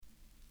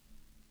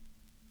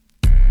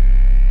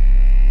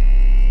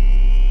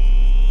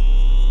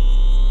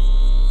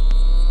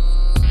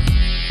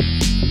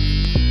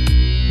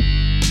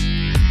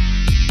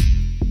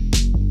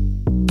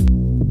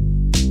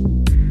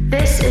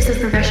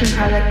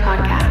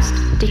podcast,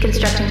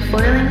 deconstructing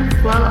foiling,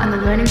 flow, and the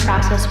learning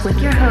process with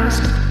your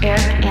host,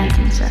 Eric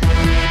Antonsen.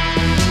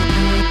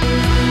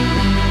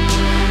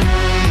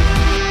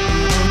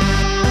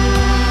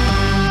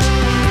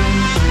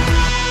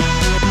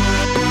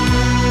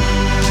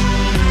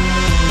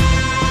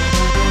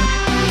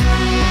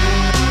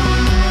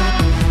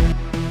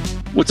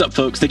 What's up,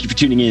 folks? Thank you for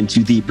tuning in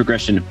to the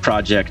Progression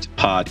Project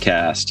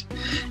podcast.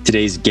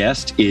 Today's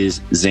guest is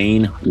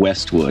Zane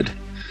Westwood.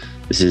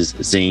 This is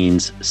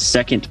Zane's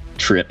second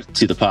trip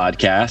to the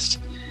podcast.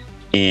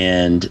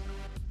 And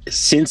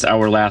since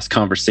our last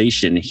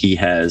conversation, he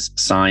has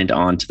signed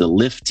on to the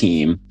Lift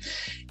team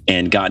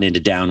and gotten into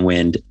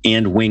downwind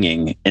and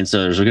winging. And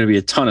so there's going to be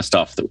a ton of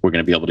stuff that we're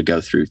going to be able to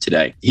go through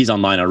today. He's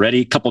online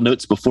already. A couple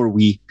notes before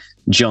we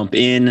jump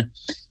in.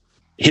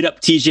 Hit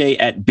up TJ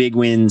at Big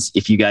Wins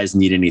if you guys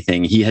need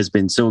anything. He has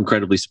been so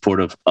incredibly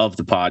supportive of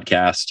the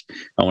podcast.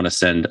 I want to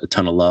send a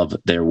ton of love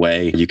their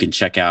way. You can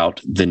check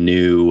out the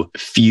new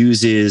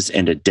fuses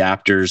and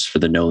adapters for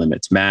the No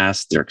Limits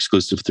mast. They're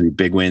exclusive through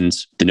Big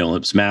Wins. The No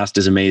Limits mast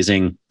is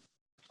amazing.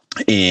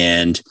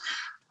 And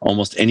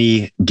almost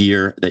any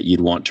gear that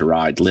you'd want to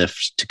ride,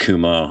 Lift,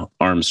 Takuma,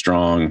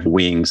 Armstrong,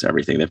 wings,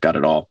 everything. They've got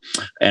it all.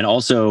 And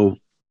also,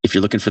 if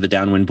you're looking for the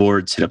downwind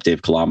boards, hit up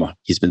Dave Kalama.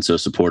 He's been so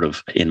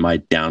supportive in my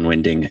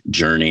downwinding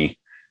journey.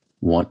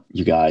 Want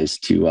you guys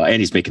to, and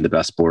he's making the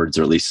best boards,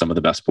 or at least some of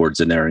the best boards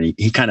in there. And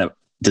he kind of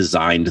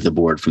designed the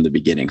board from the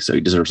beginning. So he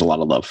deserves a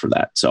lot of love for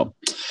that. So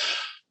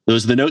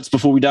those are the notes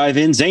before we dive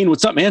in. Zane,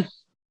 what's up, man?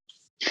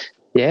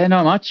 Yeah,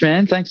 not much,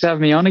 man. Thanks for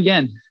having me on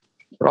again.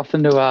 We're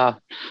often to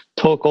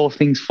talk all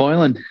things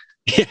foiling.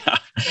 Yeah,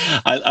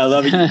 I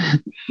love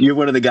it. You're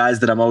one of the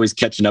guys that I'm always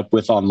catching up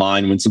with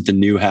online when something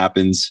new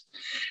happens.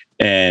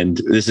 And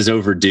this is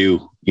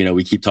overdue. You know,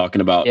 we keep talking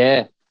about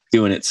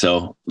doing it.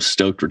 So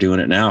stoked we're doing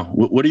it now.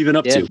 What have you been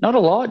up to? Not a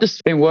lot.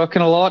 Just been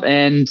working a lot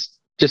and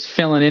just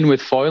filling in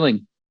with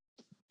foiling.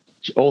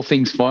 All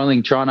things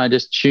foiling, trying to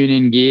just tune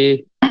in gear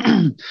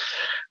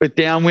with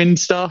downwind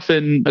stuff.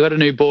 And I got a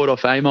new board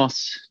off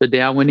Amos for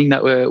downwinding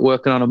that we're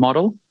working on a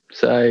model.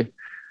 So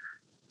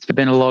it's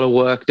been a lot of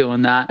work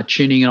doing that,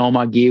 tuning in all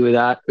my gear with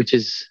that, which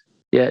is,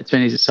 it's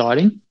been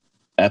exciting.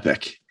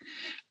 Epic.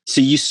 So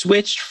you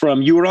switched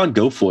from, you were on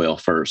GoFoil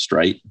first,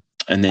 right?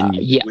 And then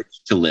you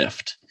switched to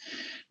Lift.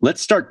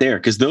 Let's start there,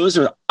 because those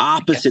are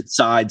opposite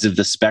sides of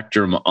the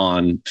spectrum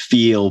on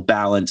feel,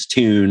 balance,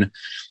 tune,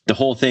 the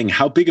whole thing.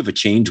 How big of a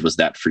change was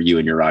that for you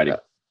in your riding?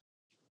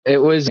 It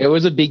was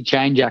a big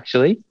change,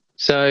 actually.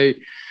 So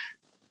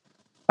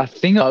I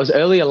think it was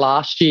earlier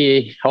last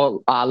year,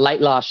 or late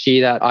last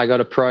year, that I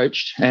got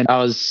approached, and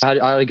I had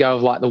to go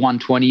with like the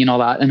 120 and all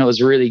that, and it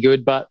was really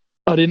good, but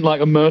I didn't like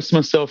immerse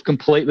myself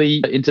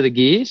completely into the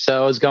gear.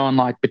 So I was going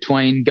like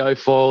between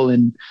GoFoil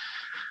and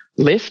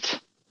Lift.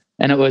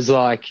 And it was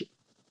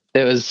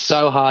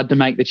so hard to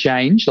make the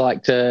change,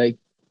 because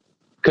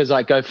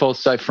like GoFoil's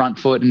so front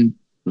foot and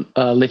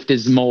Lift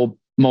is more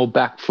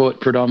back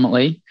foot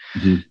predominantly.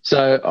 Mm-hmm.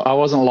 So I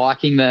wasn't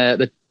liking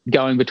the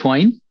going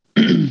between.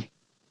 And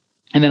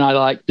then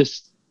I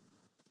just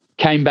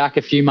came back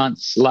a few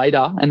months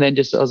later, and then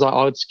I was like,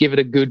 I'll just give it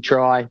a good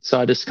try.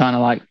 So I just kind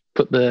of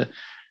put the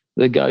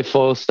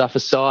GoFoil stuff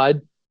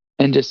aside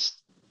and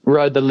just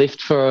rode the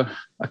Lift for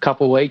a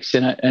couple of weeks,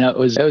 and it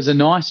was a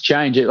nice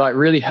change. It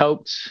really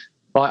helped.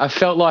 I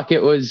felt like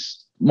it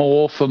was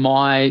more for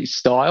my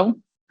style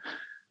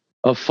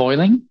of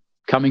foiling,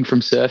 coming from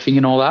surfing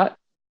and all that.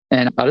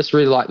 And I just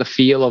really like the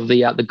feel of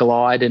the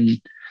glide,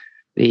 and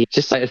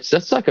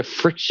it's like a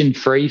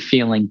friction-free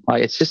feeling.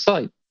 It's just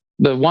like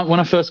when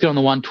I first got on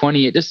the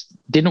 120, it just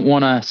didn't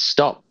want to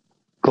stop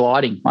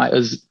gliding. It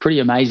was pretty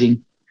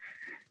amazing.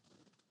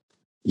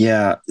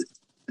 Yeah.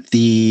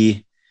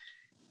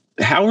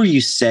 How are you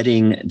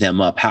setting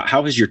them up?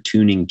 How has your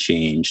tuning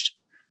changed?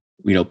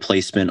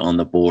 Placement on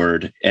the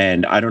board.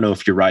 And I don't know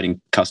if you're riding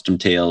custom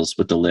tails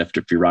with the Lift,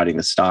 or if you're riding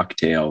the stock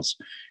tails,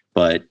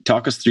 but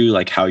talk us through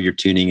how you're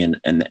tuning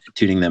and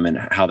tuning them, and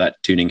how that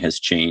tuning has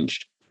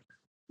changed.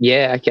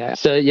 Yeah. Okay.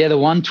 So the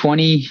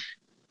 120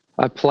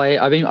 I've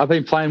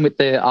been playing with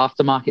the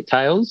aftermarket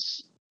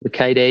tails, the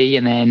KD,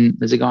 and then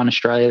there's a guy in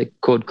Australia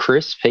called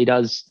Chris. He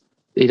has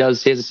a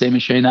C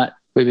machine that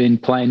we've been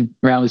playing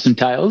around with some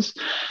tails.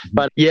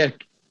 But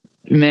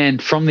man,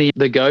 from the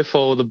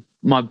GoFoil,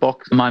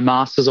 my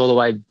master's all the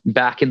way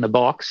back in the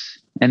box,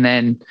 and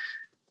then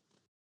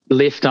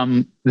Lift,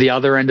 I'm the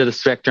other end of the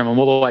spectrum. I'm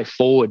all the way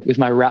forward with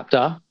my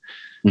Raptor.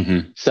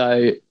 Mm-hmm.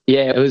 So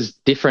it was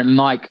different. And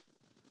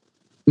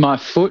my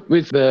foot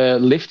with the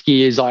Lift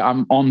gear is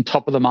I'm on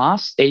top of the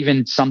mast,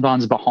 even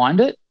sometimes behind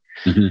it.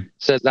 Mm-hmm.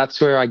 So that's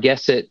where I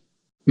guess it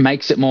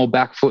makes it more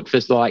back foot for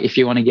if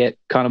you want to get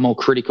kind of more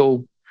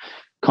critical,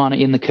 kind of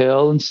in the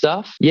curl and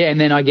stuff. Yeah.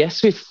 And then I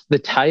guess with the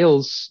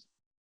tails,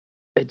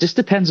 it just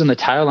depends on the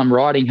tail I'm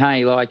riding.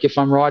 Hey, if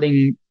I'm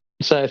riding,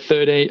 say a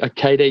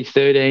KD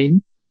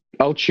 13,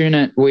 I'll tune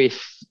it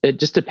it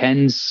just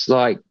depends,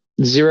 0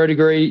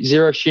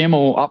 shim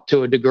or up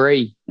to a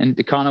degree, and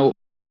to kind of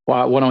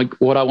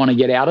what I want to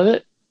get out of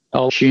it.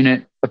 I'll tune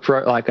it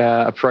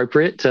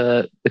appropriate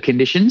to the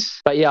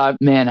conditions. But yeah,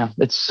 man,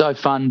 it's so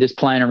fun just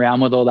playing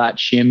around with all that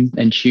shim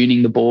and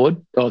tuning the board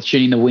or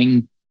tuning the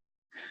wing,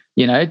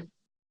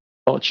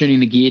 or tuning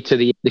the gear to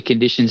the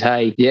conditions.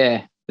 Hey,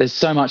 yeah, there's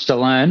so much to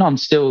learn. I'm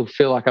still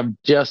feel like I'm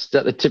just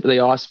at the tip of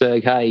the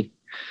iceberg. Hey,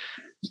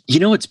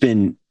 what's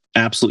been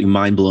absolutely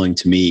mind-blowing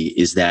to me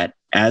is that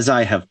as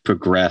I have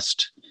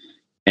progressed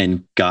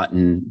and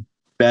gotten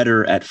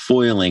better at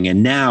foiling,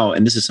 and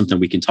this is something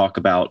we can talk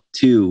about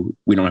too,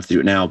 we don't have to do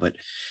it now, but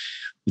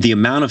the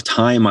amount of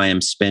time I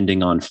am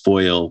spending on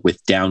foil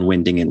with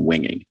downwinding and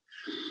winging,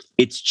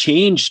 it's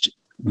changed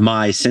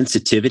my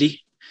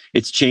sensitivity.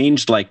 It's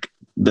changed like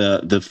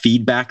the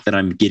feedback that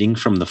I'm getting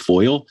from the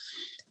foil,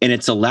 and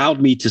it's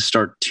allowed me to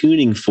start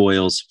tuning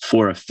foils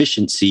for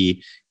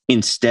efficiency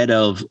instead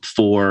of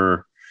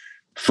for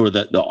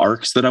the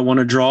arcs that I want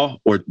to draw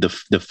or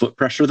the foot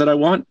pressure that I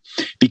want,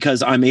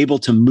 because I'm able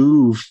to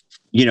move,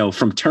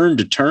 from turn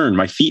to turn,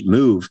 my feet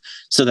move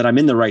so that I'm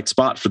in the right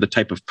spot for the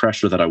type of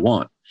pressure that I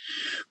want,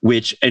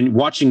 and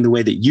watching the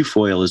way that you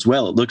foil as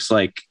well, it looks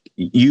like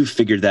you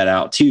figured that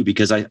out too,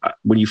 because I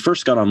when you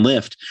first got on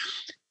Lift,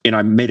 and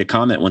I made a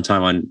comment one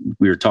time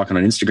we were talking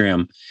on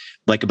Instagram,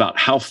 like about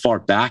how far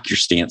back your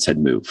stance had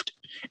moved.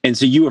 And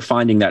so you were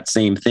finding that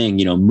same thing,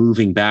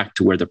 moving back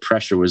to where the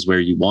pressure was where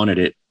you wanted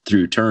it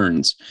through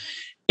turns.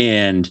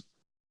 And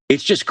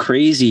it's just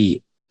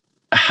crazy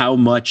how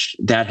much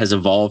that has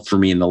evolved for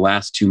me in the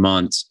last 2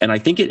 months. And I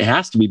think it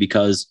has to be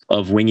because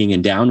of winging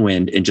and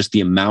downwind and just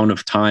the amount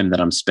of time that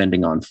I'm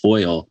spending on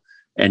foil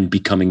and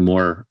becoming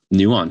more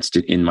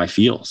nuanced in my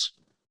feels.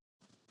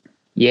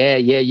 Yeah.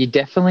 You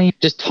definitely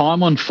just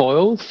time on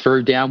foil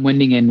through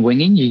downwinding and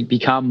winging. You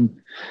become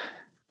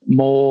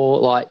more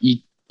like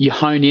you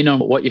hone in on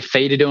what your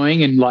feet are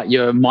doing and like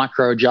your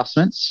micro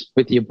adjustments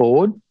with your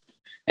board.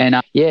 And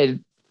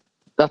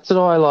that's what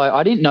I like.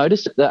 I didn't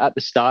notice that at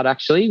the start,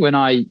 actually, when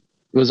I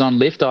was on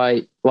Lift,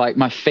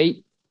 my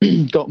feet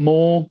got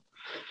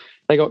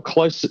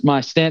close.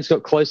 My stance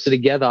got closer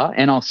together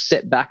and I'll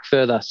set back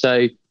further.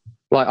 So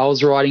like I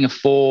was riding a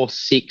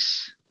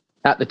 4.6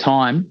 at the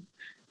time,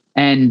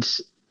 and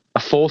a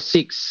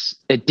 4.6,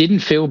 it didn't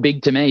feel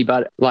big to me,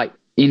 but like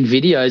in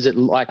videos,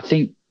 I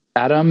think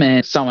Adam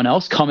and someone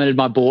else commented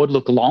my board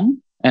looked long,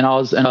 and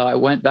I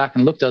went back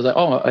and looked. I was like,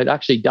 oh, it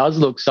actually does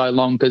look so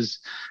long because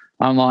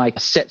I'm like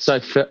set so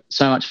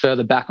much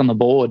further back on the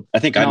board. I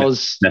think I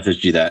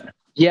messaged you that.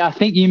 Yeah, I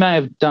think you may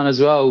have done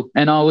as well.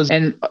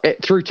 And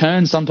through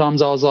turns,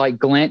 sometimes I was like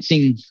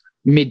glancing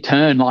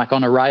mid-turn, like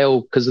on a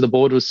rail because the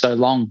board was so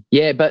long.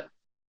 Yeah, but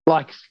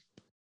like,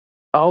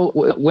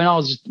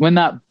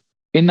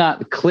 in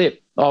that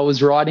clip, I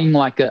was riding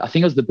I think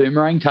it was the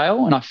boomerang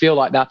tail, and I feel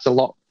like that's a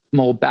lot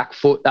more back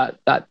foot,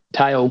 that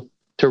tail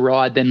to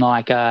ride than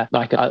like a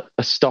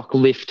stock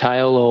Lift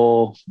tail,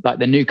 or like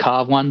the new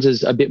carve ones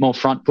is a bit more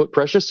front foot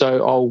pressure.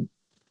 So I'll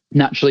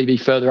naturally be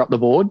further up the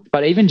board.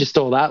 But even just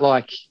all that,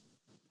 like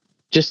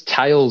just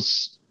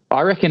tails,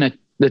 I reckon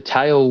the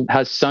tail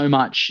has so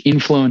much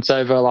influence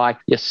over like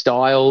your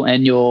style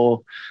and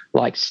your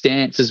like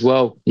stance as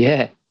well.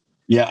 Yeah.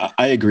 Yeah,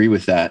 I agree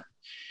with that.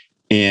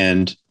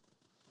 And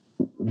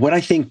what I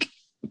think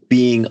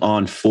being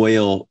on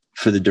foil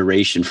for the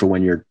duration for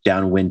when you're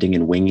downwinding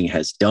and winging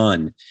has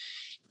done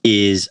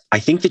is I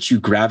think that you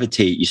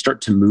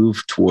start to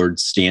move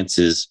towards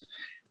stances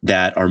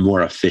that are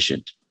more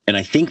efficient. And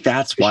I think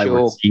that's why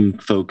we're seeing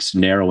folks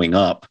narrowing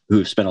up who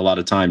have spent a lot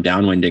of time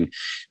downwinding,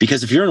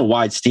 because if you're in a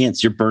wide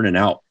stance, you're burning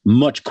out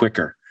much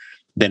quicker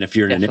than if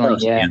you're in a narrow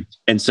stance.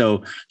 And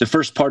so the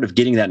first part of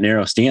getting that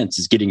narrow stance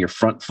is getting your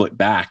front foot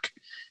back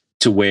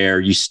to where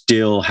you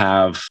still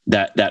have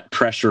that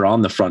pressure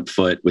on the front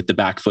foot with the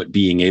back foot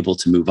being able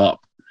to move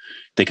up.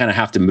 They kind of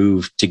have to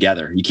move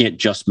together. You can't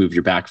just move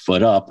your back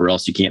foot up or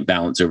else you can't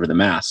balance over the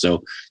mass.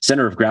 So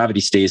center of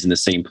gravity stays in the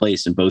same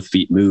place and both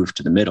feet move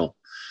to the middle.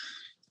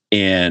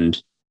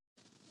 And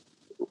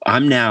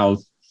I'm now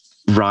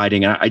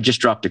riding, I just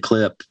dropped a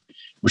clip,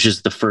 which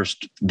is the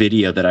first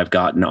video that I've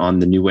gotten on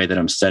the new way that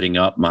I'm setting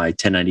up my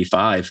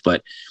 1095,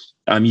 but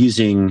I'm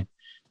using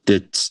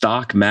the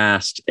stock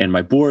mast and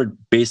my board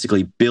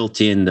basically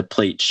built in the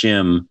plate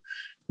shim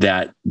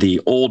that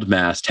the old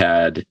mast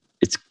had.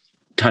 It's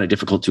kind of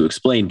difficult to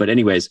explain, but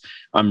anyways,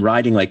 I'm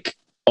riding like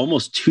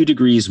almost 2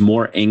 degrees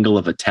more angle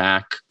of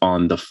attack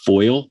on the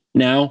foil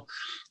now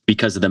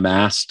because of the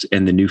mast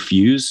and the new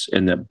fuse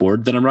and the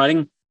board that I'm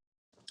riding.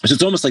 So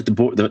it's almost like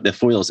the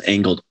foil is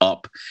angled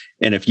up.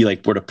 And if you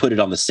like were to put it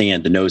on the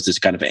sand, the nose is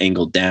kind of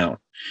angled down.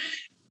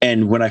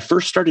 And when I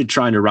first started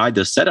trying to ride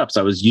those setups,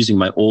 I was using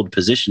my old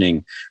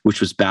positioning, which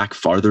was back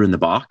farther in the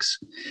box.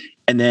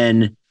 And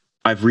then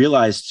I've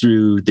realized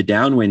through the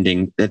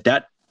downwinding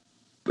that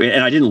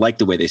and I didn't like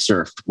the way they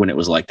surfed when it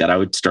was like that. I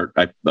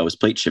was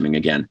plate shimming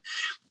again.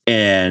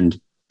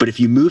 But if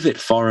you move it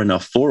far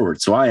enough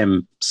forward, so I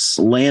am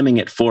slamming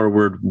it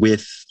forward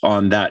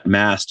on that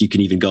mast, you can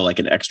even go like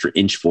an extra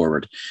inch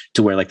forward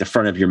to where like the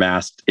front of your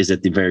mast is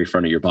at the very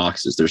front of your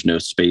boxes. There's no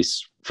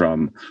space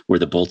from where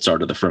the bolts are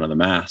to the front of the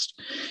mast.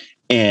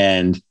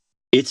 And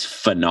it's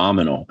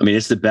phenomenal. I mean,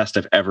 it's the best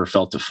I've ever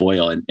felt to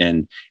foil,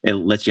 and it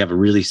lets you have a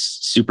really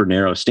super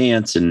narrow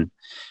stance, and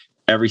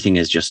everything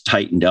is just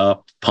tightened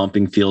up.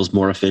 Pumping feels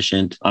more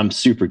efficient. I'm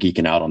super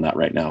geeking out on that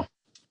right now.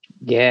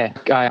 Yeah,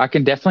 I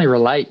can definitely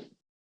relate.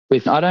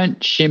 I don't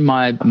shim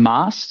my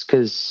masts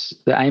because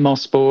the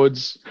Amos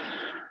boards,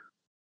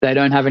 they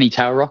don't have any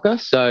tail rocker.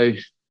 So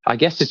I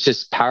guess it's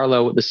just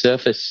parallel with the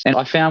surface. And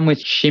I found with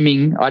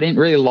shimming, I didn't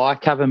really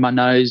like having my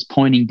nose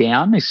pointing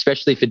down,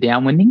 especially for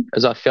downwinding,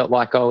 as I felt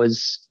like I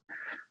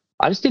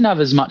just didn't have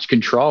as much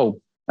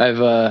control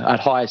over at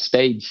higher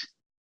speeds.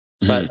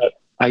 Mm-hmm. But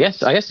I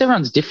guess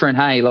everyone's different.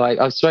 Hey, like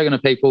I've spoken to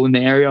people in the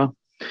area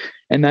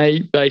and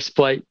they base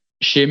plate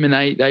shim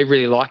and they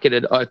really like it.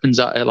 It opens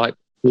up, it like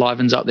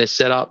livens up their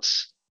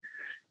setups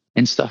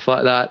and stuff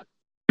like that.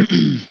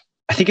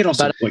 I think it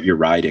also what you're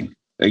riding.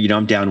 You know,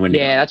 I'm downwind.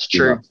 Yeah, that's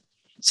true.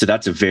 So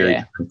that's a very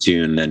different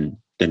tune than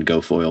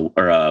GoFoil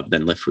or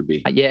than Lift would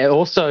be. Yeah.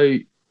 Also,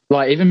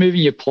 like even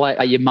moving your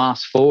your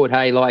mast forward,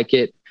 hey, like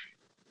it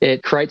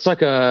creates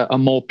like a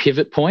more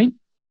pivot point,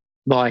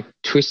 like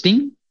twisting.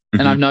 Mm-hmm.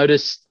 And I've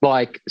noticed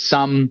like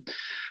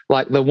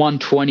like the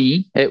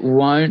 120, it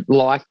won't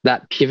like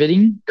that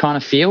pivoting kind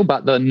of feel,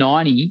 but the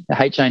 90, the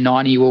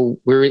HA90 will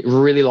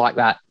really like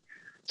that.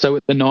 So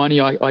with the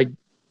 90, I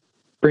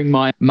bring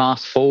my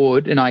mast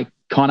forward and I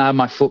kind of have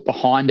my foot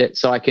behind it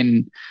so I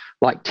can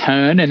like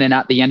turn, and then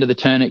at the end of the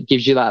turn, it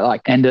gives you that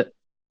like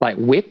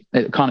whip.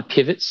 It kind of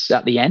pivots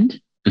at the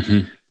end.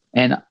 Mm-hmm.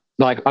 And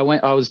like I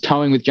was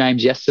towing with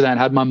James yesterday and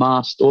had my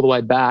mast all the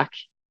way back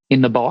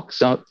in the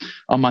box on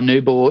my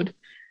new board,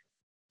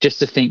 just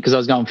to think, because I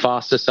was going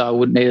faster, so I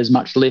wouldn't need as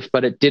much lift,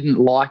 but it didn't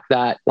like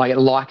that. Like it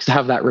likes to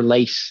have that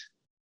release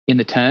in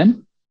the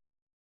turn.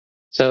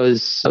 So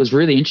it was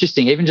really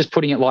interesting. Even just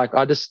putting it like,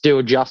 I just do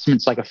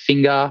adjustments like a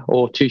finger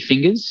or 2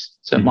 fingers.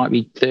 So it might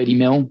be 30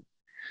 mil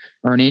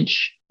or an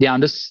inch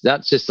down.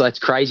 That's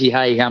crazy.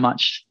 Hey, how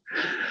much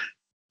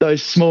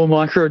those small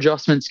micro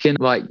adjustments can,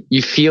 like,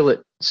 you feel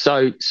it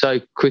so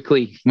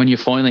quickly when you're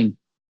foiling.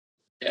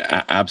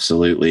 Yeah,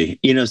 absolutely.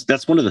 You know,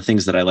 that's one of the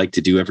things that I like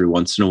to do every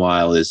once in a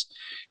while is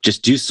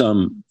just do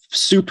some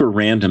super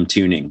random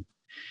tuning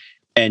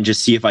and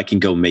just see if I can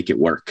go make it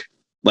work.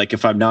 Like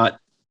if I'm not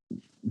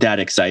that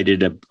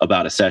excited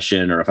about a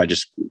session, or if I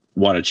just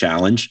want a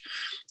challenge,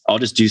 I'll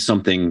just do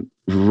something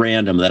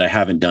random that I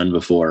haven't done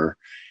before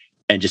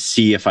and just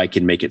see if I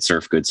can make it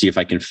surf good, see if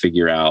I can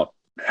figure out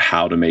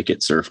how to make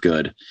it surf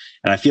good.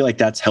 And I feel like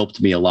that's helped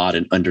me a lot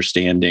in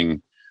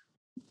understanding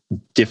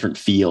different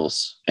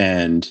feels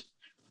and,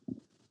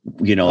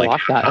 you know,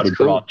 like how to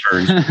draw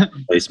turns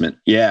placement.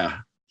 Yeah.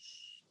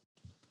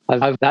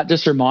 That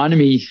just reminded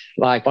me,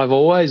 like, I've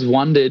always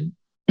wondered,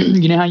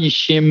 you know how you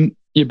shim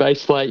your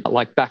base plate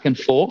like back and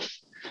forth,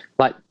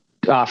 like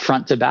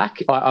front to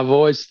back? I've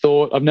always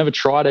thought, I've never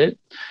tried it,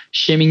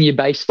 shimming your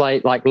base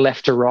plate like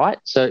left to right.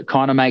 So it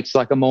kind of makes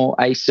like a more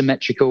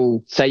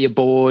asymmetrical, say your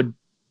board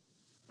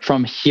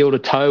from heel to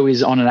toe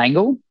is on an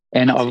angle.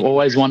 And I've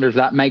always wondered if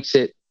that makes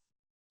it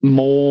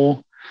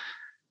more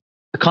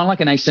kind of like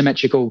an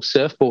asymmetrical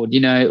surfboard, you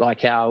know,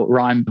 like how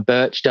Ryan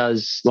Birch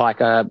does like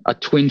a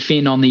twin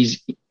fin on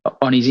his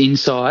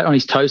inside, on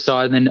his toe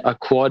side, and then a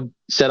quad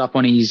set up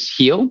on his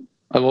heel.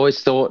 I've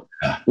always thought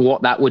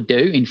what that would do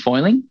in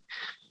foiling,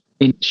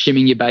 in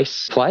shimming your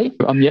base plate.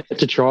 I'm yet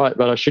to try it,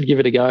 but I should give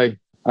it a go.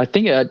 I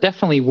think it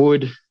definitely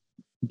would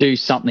do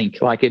something.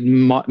 Like it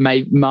might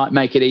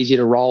make it easier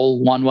to roll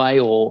one way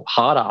or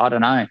harder. I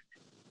don't know.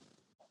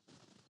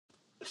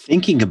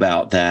 Thinking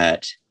about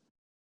that,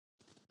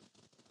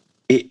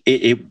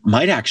 it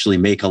might actually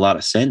make a lot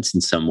of sense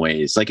in some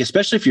ways. Like,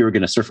 especially if you were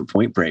going to surf a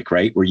point break,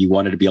 right? Where you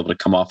wanted to be able to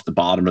come off the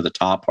bottom or the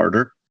top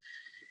harder.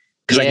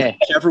 Because I think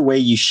whichever way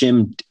you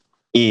shimmed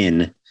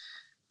in,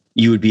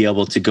 you would be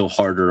able to go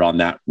harder on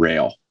that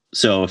rail.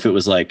 So if it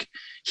was like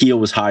heel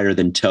was higher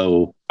than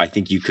toe, I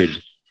think you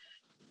could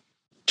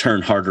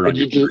turn harder on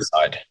your toe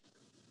side.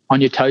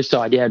 On your toe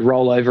side, yeah, it'd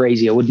roll over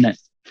easier, wouldn't it?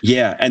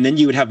 Yeah, and then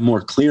you would have more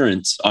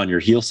clearance on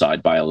your heel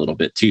side by a little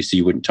bit too, so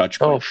you wouldn't touch.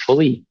 Oh,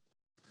 fully.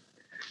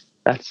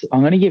 I'm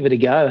going to give it a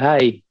go.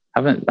 Hey,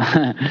 haven't.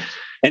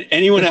 And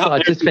anyone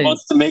out there who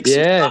wants to make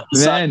some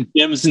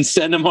gyms and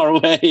send them our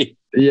way.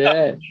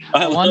 Yeah.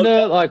 I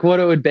wonder like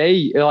what it would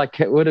be. Like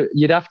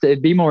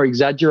it'd be more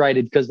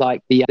exaggerated because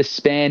like the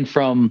span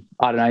from,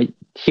 I don't know,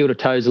 heel to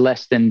toe is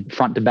less than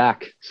front to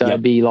back. So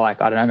it'd be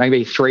like, I don't know,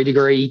 maybe 3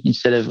 degree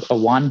instead of a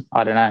 1.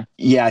 I don't know.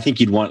 Yeah, I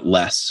think you'd want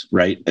less,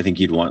 right? I think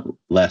you'd want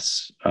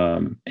less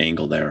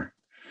angle there.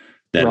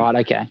 Right,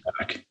 okay.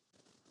 Back.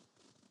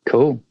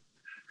 Cool.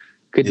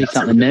 Could be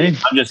something new.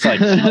 I'm just like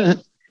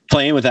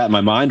playing with that in my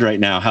mind right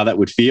now, how that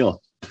would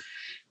feel.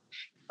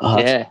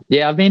 Yeah.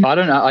 I mean, I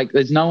don't know. Like,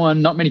 there's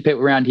not many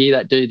people around here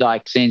that do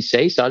like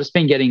CNC. So I've just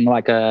been getting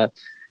like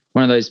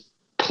one of those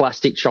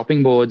plastic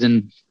chopping boards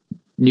and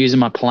using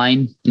my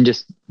plane and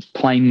just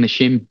planing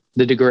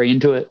the degree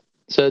into it.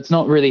 So it's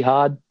not really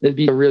hard. It'd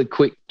be a really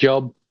quick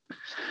job.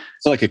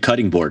 So like a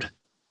cutting board.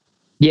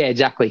 Yeah,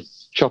 exactly.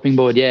 Chopping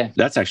board. Yeah.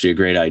 That's actually a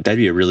great idea. That'd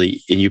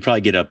be and you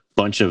probably get a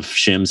bunch of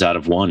shims out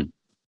of one.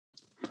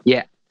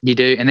 Yeah. you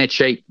do, and they're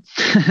cheap.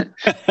 Yeah,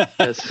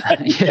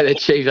 they're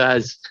cheap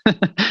as.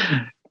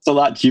 It's a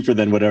lot cheaper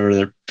than whatever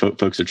their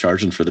folks are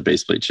charging for the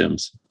base plate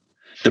shims.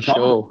 They're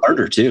probably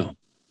harder too.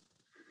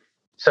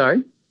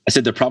 Sorry? I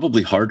said they're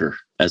probably harder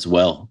as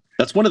well.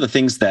 That's one of the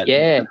things that one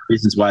of the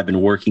reasons why I've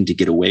been working to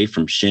get away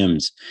from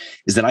shims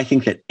is that I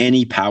think that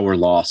any power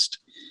lost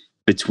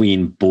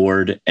between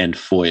board and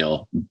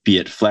foil, be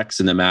it flex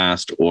in the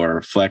mast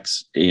or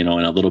flex, and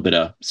a little bit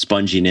of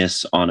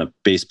sponginess on a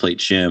base plate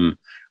shim,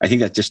 I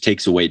think that just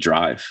takes away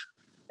drive.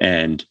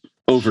 And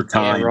over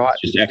time,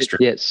 just extra.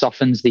 It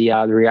softens the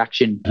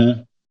reaction.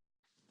 Mm-hmm.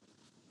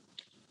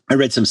 I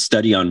read some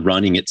study on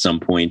running at some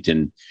point,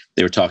 and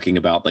they were talking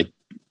about like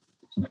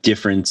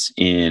difference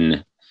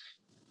in,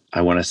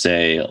 I want to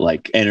say,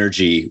 like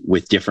energy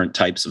with different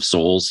types of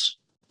soles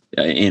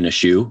in a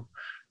shoe,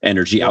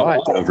 energy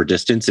output over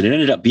distance. And it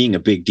ended up being a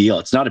big deal.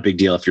 It's not a big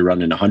deal if you're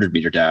running a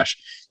 100-meter dash.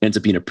 It ends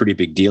up being a pretty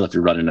big deal if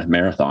you're running a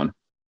marathon.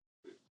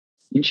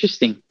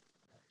 Interesting.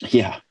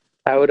 Yeah.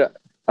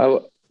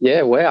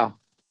 Yeah, wow.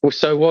 Well,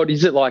 so what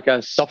is it, like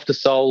a softer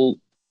sole,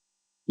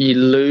 you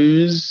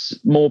lose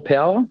more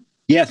power?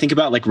 Yeah, think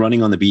about like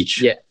running on the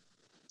beach.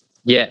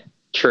 Yeah,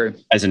 true.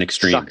 As an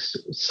extreme.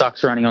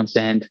 Sucks running on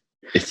sand.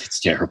 It's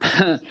terrible.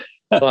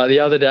 Like the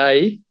other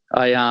day,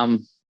 I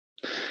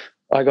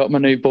got my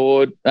new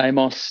board,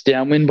 Amos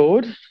downwind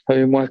board, I've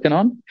been working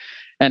on,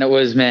 and it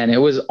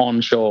was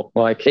onshore,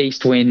 like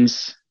east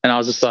winds, and I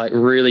was just like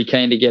really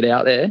keen to get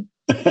out there.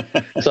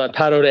 So I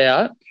paddled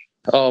out.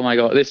 Oh my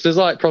God, this was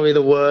like probably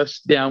the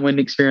worst downwind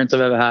experience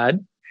I've ever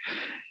had.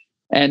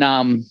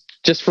 And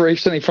just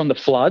recently from the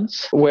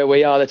floods where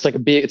we are, that's like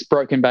it's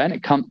Broken Bay, and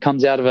it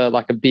comes out of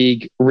a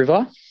big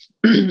river.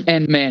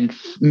 And man,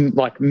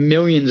 like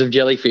millions of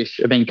jellyfish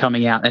have been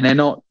coming out,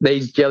 and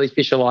these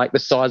jellyfish are like the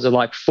size of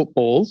like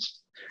footballs.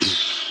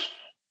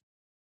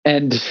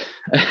 And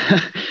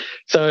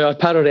so I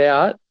paddled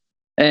out,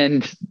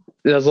 and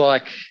there was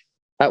like,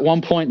 at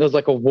one point there was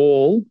like a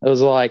wall. It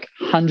was like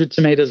hundreds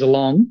of meters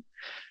long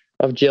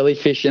of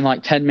jellyfish and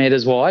like 10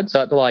 meters wide. So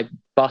I had to like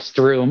bust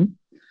through them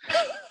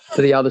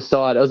to the other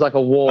side. It was like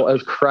a wall. It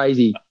was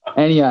crazy.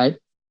 Anyway,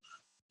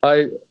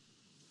 I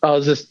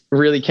was just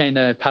really keen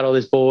to paddle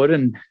this board.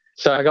 And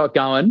so I got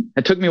going.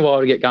 It took me a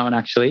while to get going,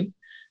 actually,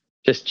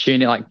 just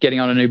tuning, like getting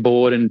on a new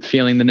board and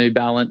feeling the new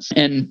balance.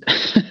 And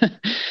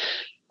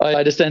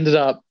I just ended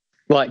up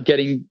like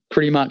getting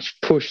pretty much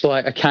pushed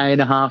like 1.5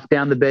 km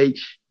down the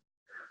beach.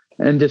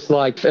 And just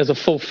like as a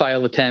full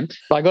fail attempt,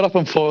 I got up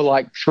on foil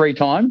like 3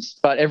 times,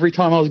 but every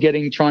time I was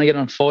trying to get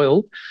on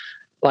foil,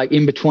 like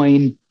in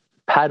between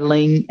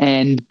paddling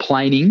and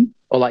planing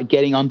or like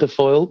getting onto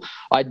foil,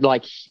 I'd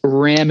like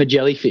ram a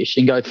jellyfish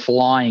and go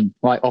flying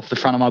like off the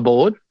front of my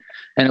board.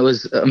 And it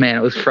was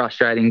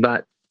frustrating,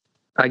 but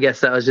I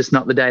guess that was just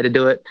not the day to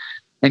do it.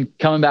 And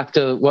coming back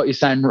to what you're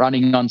saying,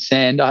 running on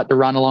sand, I had to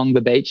run along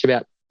the beach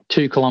about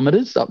 2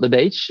 kilometers up the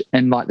beach,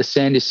 and like the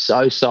sand is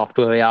so soft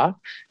where we are,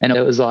 and it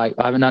was like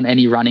I haven't done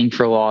any running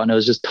for a while, and it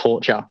was just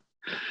torture.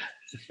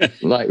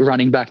 Like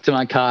running back to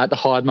my car to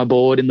hide my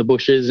board in the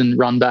bushes and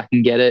run back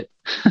and get it.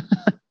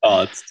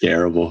 Oh, it's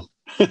terrible.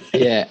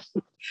 Yeah.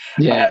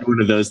 I had one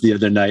of those the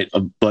other night.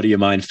 A buddy of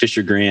mine,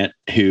 Fisher Grant,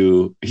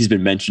 he's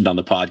been mentioned on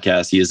the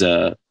podcast. He is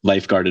a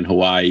lifeguard in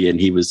Hawaii, and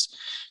he was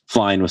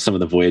flying with some of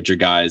the Voyager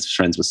guys,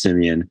 friends with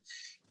Simeon.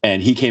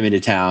 And he came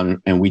into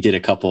town, and we did a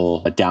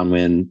couple of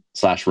downwind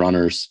 /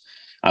 runners.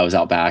 I was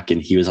out back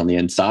and he was on the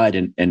inside,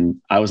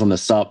 and I was on the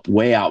sup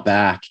way out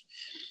back.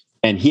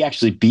 And he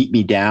actually beat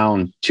me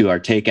down to our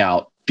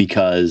takeout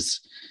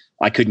because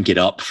I couldn't get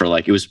up for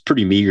it was a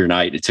pretty meager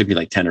night. It took me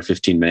like 10 or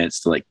 15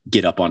 minutes to like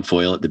get up on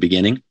foil at the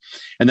beginning.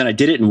 And then I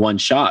did it in one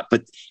shot,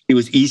 but it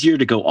was easier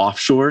to go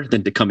offshore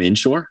than to come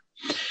inshore.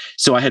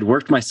 So I had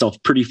worked myself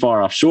pretty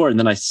far offshore, and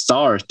then I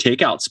saw our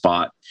takeout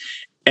spot.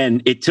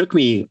 And it took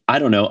me, I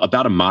don't know,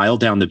 about 1 mile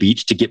down the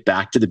beach to get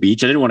back to the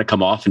beach. I didn't want to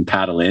come off and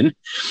paddle in.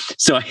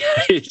 So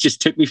it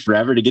just took me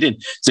forever to get in.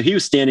 So he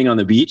was standing on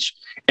the beach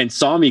and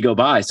saw me go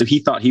by. So he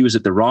thought he was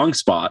at the wrong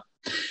spot.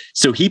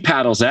 So he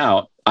paddles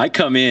out. I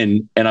come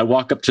in and I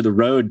walk up to the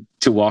road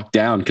to walk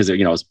down because, I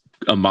was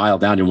 1 mile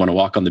down and want to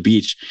walk on the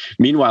beach.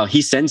 Meanwhile,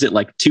 he sends it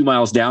like 2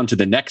 miles down to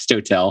the next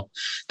hotel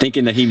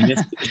thinking that he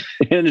missed it.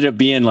 It ended up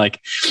being like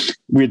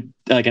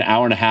 1.5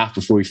 hours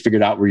before we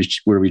figured out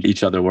where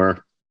each other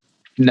were.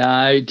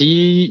 No. Do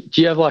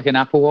you have like an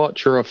Apple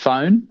Watch or a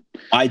phone?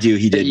 I do.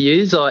 He did. You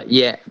use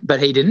but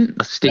he didn't.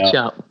 A stitch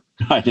up.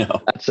 I know.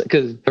 That's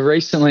because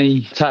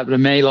recently it's happened to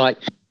me. Like,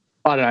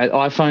 I don't know,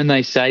 iPhone,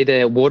 they say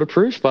they're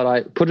waterproof, but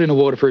I put it in a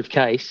waterproof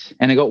case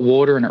and it got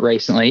water in it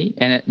recently,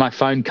 and my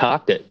phone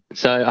carked it.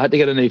 So I had to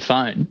get a new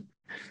phone.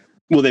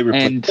 Well, they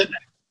replaced it?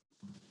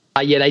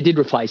 Yeah, they did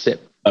replace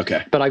it.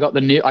 Okay. But I got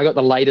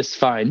the latest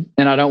phone,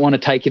 and I don't want to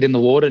take it in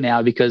the water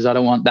now because I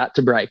don't want that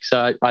to break.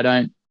 So I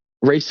don't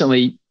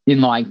recently, in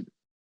like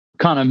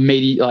kind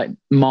of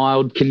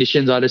mild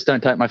conditions, I just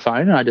don't take my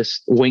phone and I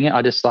just wing it.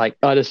 I just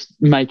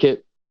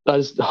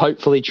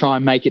hopefully try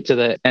and make it to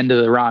the end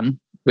of the run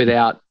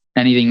without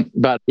anything.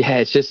 But yeah,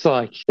 it's just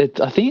like,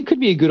 I think it could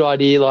be a good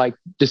idea, like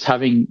just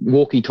having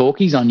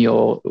walkie-talkies on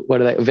your,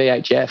 what are they,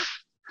 VHF.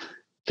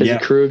 There's a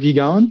crew of you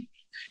going.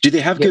 Do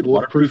they have good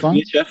waterproof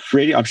ones? VHF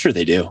radio? I'm sure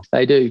they do.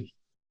 They do.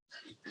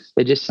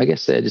 I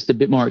guess they're just a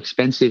bit more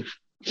expensive.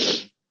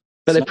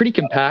 But they're pretty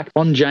compact.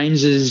 On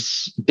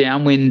James's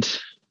downwind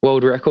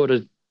world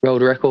record,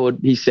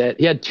 he said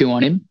he had 2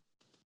 on him.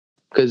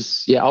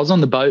 Because, I was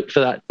on the boat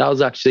for that. That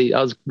was a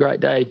great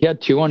day. He had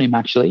 2 on him,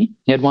 actually.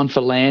 He had one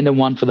for land and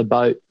one for the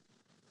boat.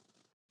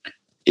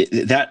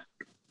 That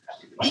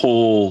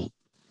whole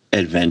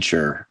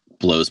adventure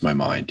blows my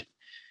mind.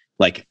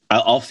 Like,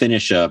 I'll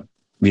finish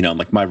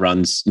like my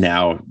runs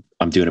now,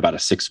 I'm doing about a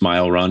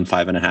 6-mile run,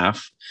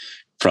 5.5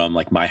 from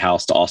like my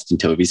house to Austin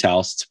Tovey's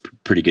house. It's a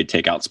pretty good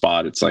takeout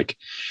spot. It's like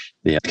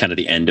kind of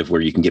the end of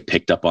where you can get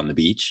picked up on the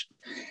beach.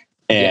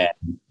 And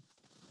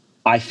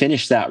I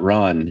finished that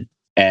run.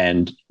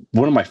 And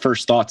one of my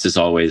first thoughts is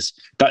always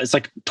that it's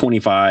like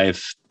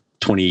 25,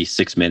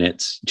 26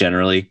 minutes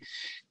generally.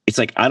 It's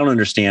like, I don't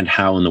understand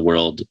how in the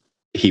world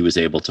he was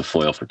able to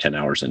foil for 10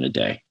 hours in a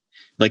day.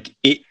 Like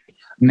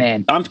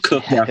man, I'm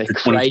cooked after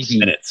 20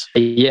 minutes.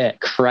 Yeah,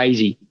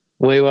 crazy.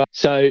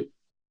 So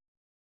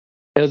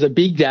it was a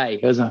big day.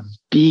 It was a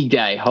big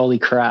day. Holy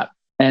crap.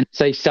 And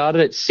so he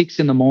started at 6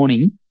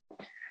 a.m.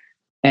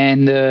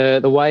 And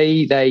the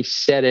way they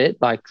set it,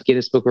 like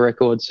Guinness Book of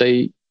Records, so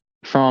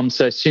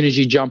as soon as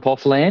you jump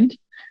off land,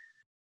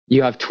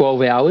 you have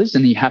 12 hours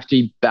and you have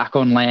to be back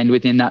on land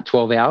within that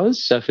 12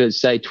 hours. So if it's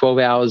say 12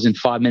 hours and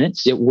 5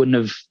 minutes, it wouldn't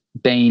have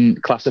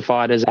been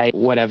classified as a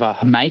whatever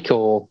make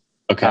or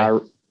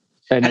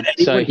and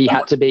so he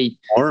had to be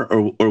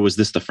or was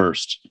this the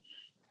first?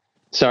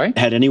 Sorry?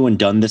 Had anyone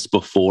done this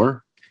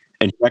before?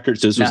 And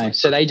records? No.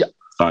 So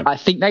I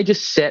think they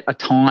just set a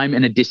time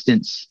and a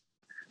distance.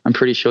 I'm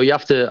pretty sure. You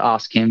have to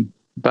ask him,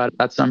 but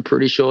I'm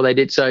pretty sure they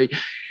did. So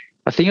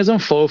I think it was on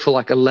foil for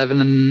like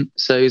 11.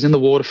 So he was in the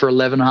water for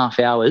 11.5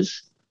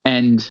 hours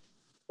and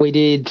we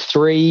did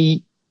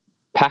 3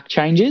 pack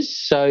changes.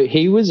 So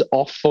he was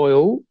off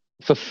foil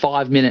for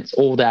 5 minutes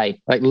all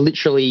day. Like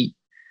literally,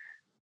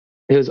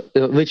 it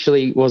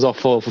literally was off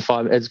foil for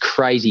 5 minutes. It's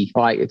crazy.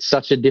 Like it's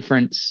such a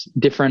different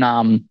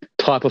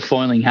type of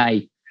foiling.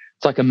 Hey,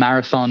 it's like a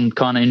marathon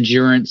kind of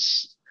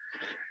endurance.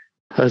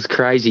 It was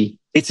crazy.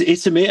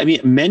 It's amazing. I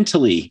mean,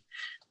 mentally,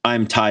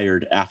 I'm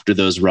tired after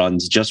those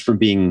runs just from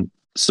being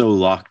so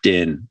locked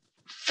in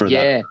for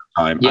that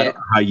time. I don't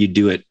know how you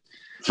do it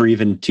for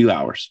even 2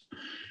 hours.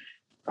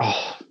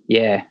 Oh,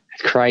 yeah.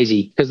 It's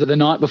crazy. Because the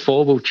night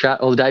before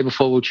the day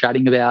before we were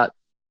chatting about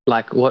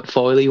like what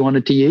foil he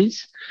wanted to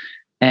use.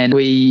 And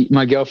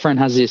my girlfriend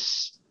has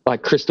this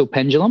like crystal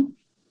pendulum.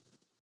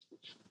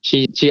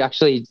 She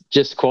actually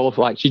just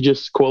qualified. She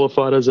just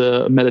qualified as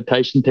a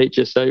meditation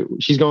teacher. So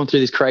she's gone through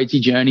this crazy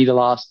journey the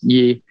last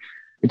year,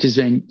 which has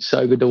been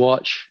so good to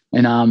watch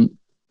and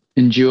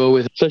endure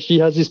with. So she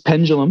has this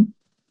pendulum,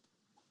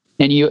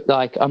 and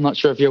I'm not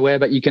sure if you're aware,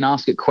 but you can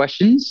ask it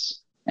questions,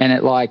 and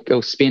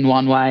it'll spin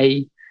one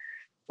way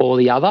or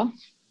the other.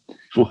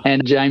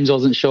 And James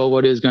wasn't sure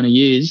what he was going to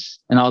use,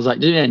 and I was like,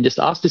 "Dude, man, just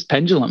ask this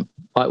pendulum.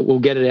 Like, we'll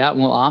get it out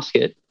and we'll ask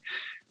it."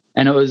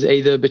 And it was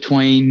either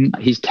between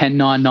his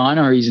 1099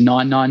 or his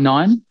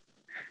 999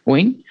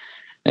 wing.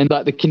 And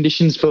like the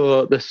conditions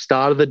for the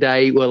start of the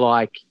day were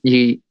like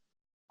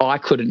I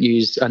couldn't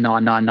use a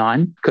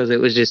 999 because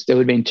it would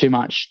have been too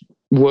much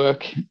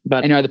work.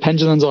 But the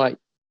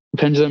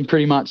pendulum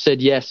pretty much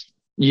said yes,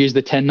 use the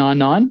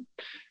 1099.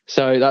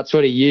 So that's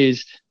what he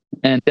used.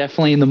 And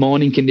definitely in the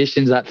morning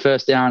conditions, that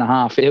first hour and a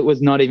half, it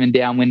was not even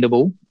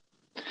downwindable.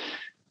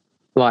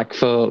 Like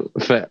for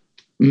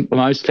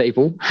most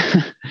people.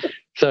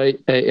 So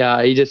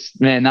he just,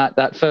 man,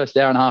 that first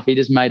hour and a half, he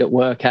just made it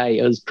work. Hey,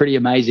 it was pretty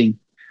amazing.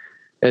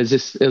 It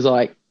was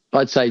like,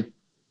 I'd say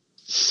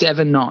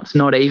 7 knots,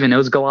 not even. It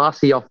was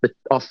glassy off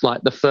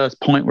like the first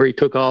point where he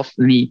took off,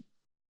 and he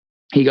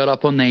got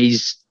up on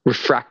these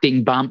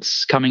refracting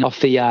bumps coming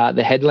off the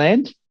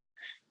headland,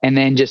 and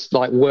then just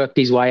like worked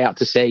his way out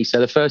to sea.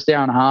 So the first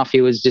hour and a half, he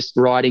was just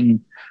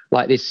riding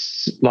like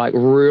this like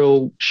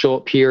real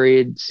short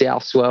period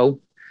south swell,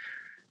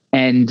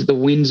 and the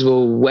winds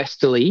were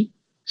westerly.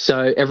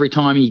 So every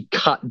time he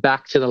cut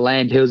back to the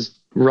land, he was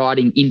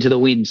riding into the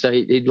wind. So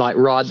he'd like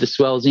ride the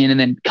swells in and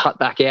then cut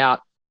back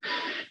out.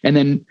 And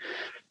then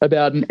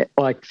about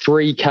like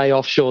 3K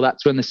offshore,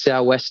 that's when the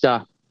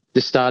sou'wester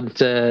just started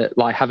to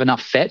like have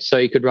enough fetch so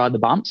he could ride the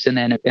bumps. And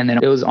then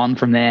it was on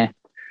from there.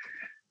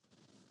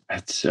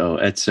 That's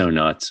so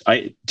nuts.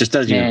 It just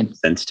doesn't even make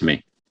sense to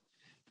me.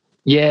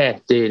 Yeah,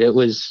 dude, it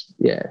was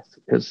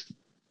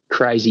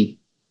crazy.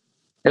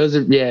 It was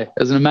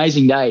an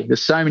amazing day.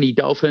 There's so many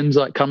dolphins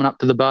like coming up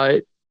to the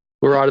boat.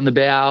 We're right on the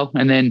bow,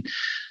 and then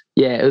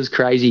it was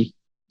crazy.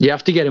 You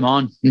have to get him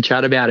on and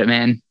chat about it,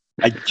 man.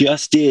 I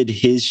just did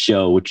his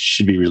show, which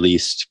should be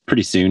released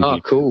pretty soon. Oh,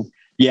 cool.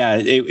 Yeah,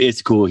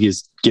 it's cool.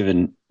 He's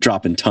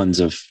dropping tons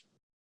of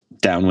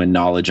downwind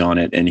knowledge on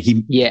it, and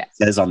he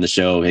says on the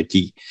show, like,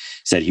 he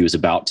said he was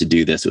about to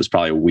do this. It was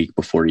probably a week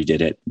before he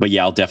did it, but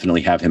I'll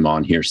definitely have him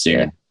on here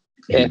soon.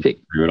 Yeah. Epic.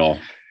 Through it all.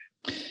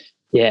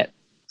 Yeah.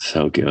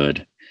 So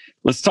good.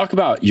 Let's talk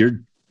about your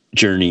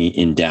journey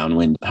in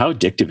downwind. How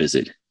addictive is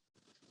it?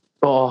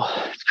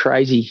 Oh, it's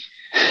crazy.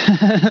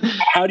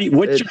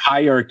 What's your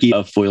hierarchy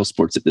of foil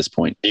sports at this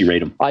point? Do you rate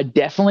them? I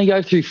definitely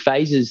go through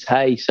phases.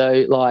 Hey,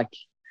 so I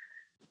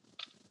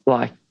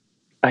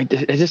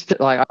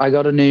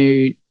got a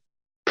new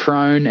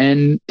prone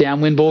and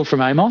downwind board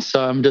from Amos,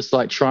 so I'm just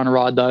like trying to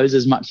ride those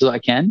as much as I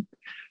can.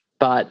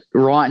 But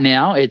right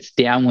now it's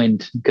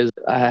downwind because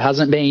it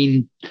hasn't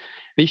been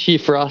this year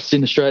for us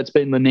in Australia. It's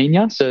been La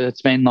Nina, so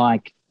it's been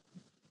like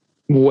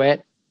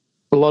wet,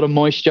 a lot of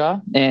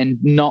moisture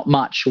and not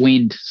much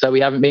wind. So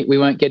we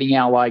weren't getting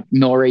our like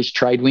nor'east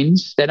trade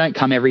winds. They don't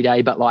come every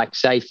day, but like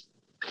say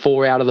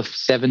 4 out of the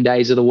 7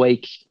 days of the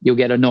week, you'll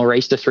get a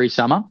nor'easter through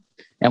summer.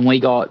 And we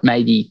got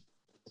maybe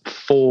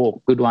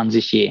 4 good ones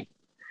this year.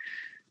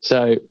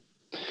 So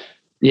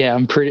yeah,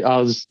 I'm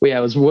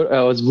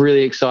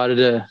really excited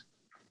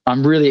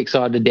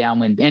to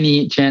downwind.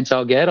 Any chance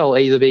I'll get, I'll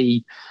either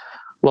be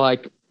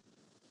like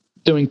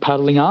doing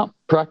paddling up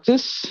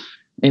practice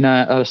in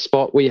a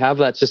spot we have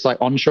that's just like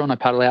onshore, and I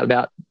paddle out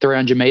about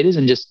 300 meters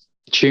and just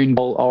tune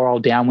or I'll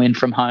downwind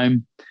from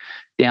home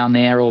down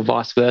there or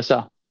vice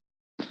versa.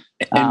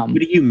 And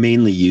what are you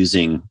mainly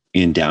using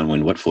in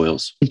downwind? What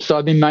foils? So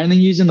I've been mainly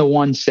using the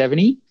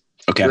 170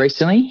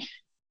 recently.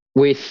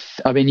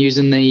 I've been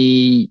using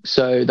the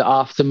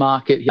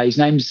aftermarket. His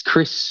name's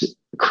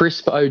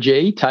Crisp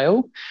OG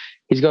tail.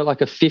 He's got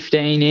like a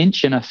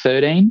 15-inch and a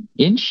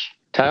 13-inch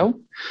tail.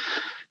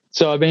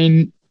 So I've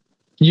been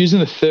using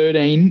the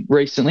 13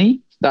 recently.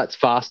 That's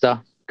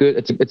faster.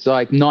 Good. It's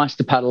like nice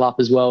to paddle up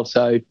as well.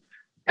 So it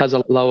has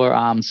a lower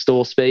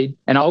store speed.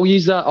 And I'll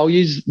use the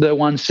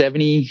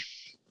 170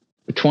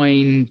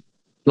 between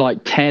like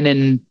 10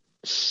 and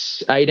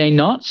 18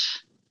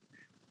 knots.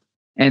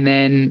 And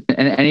then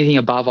anything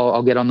above,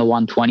 I'll get on the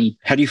 120.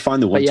 How do you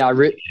find the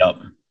 120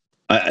 up?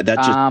 That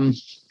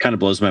just kind of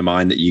blows my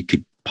mind that you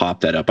could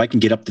pop that up. I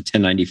can get up to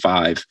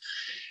 1095,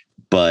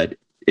 but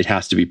it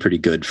has to be pretty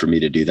good for me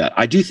to do that.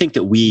 I do think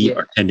that we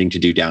are tending to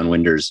do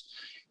downwinders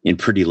in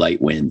pretty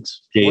light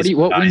winds.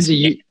 What winds are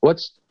you?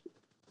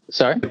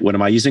 Sorry? What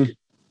am I using?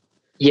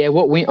 Yeah,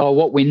 what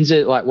winds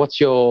are like? What's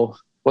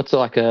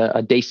like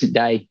a decent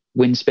day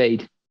wind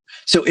speed?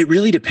 So it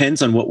really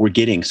depends on what we're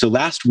getting. So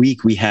last week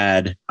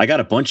I got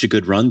a bunch of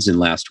good runs in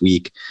last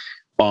week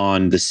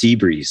on the sea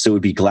breeze. So it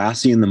would be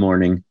glassy in the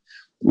morning.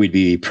 We'd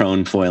be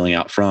prone foiling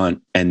out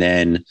front, and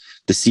then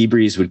the sea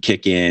breeze would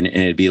kick in and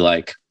it'd be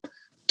like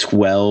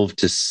 12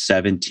 to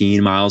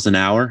 17 miles an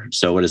hour.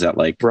 So what is that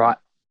like? Right.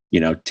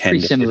 10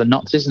 pretty similar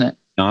knots, isn't it?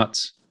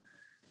 Knots.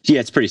 Yeah,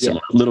 it's pretty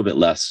similar. A little bit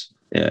less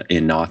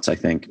in knots, I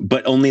think,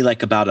 but only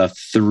like about a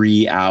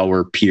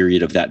 3-hour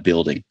period of that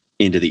building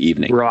into the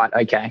evening. Right.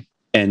 Okay.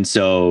 And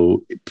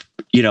so,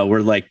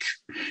 we're like,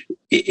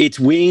 it's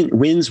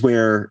winds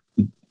where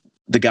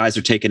the guys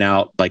are taking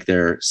out like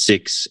their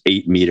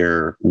 6-8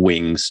 meter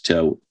wings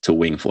to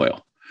wing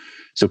foil.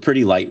 So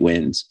pretty light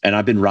winds. And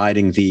I've been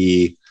riding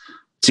the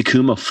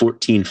Takuma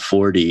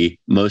 1440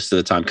 most of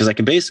the time because I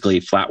can basically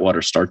flat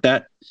water start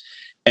that.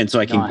 And so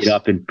I can get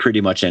up in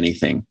pretty much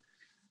anything.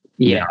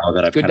 Yeah.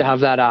 It's good to have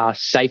that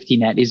safety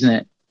net, isn't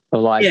it?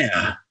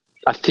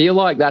 I feel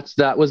like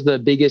that was the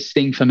biggest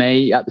thing for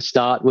me at the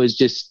start, was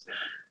just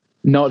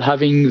not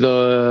having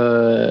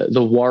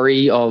the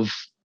worry of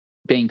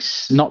being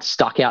not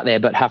stuck out there,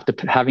 but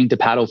having to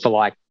paddle for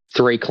like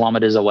 3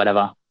 kilometers or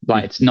whatever.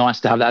 Like it's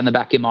nice to have that in the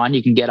back of your mind.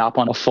 You can get up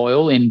on a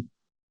foil in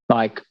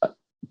like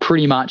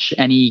pretty much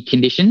any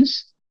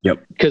conditions.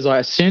 Yep. Because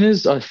as soon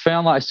as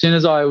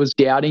I was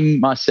doubting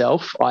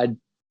myself, I'd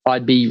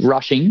be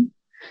rushing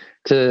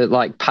to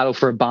like paddle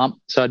for a bump.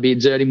 So I'd be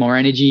exerting more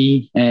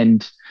energy,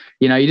 and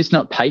you're just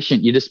not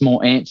patient. You're just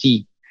more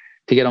antsy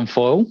to get on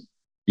foil.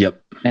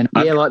 Yep. And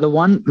I've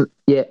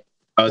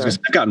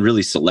gotten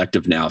really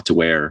selective now to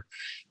where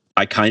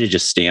I kind of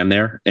just stand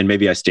there, and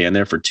maybe I stand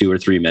there for 2 or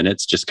 3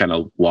 minutes, just kind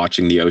of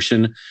watching the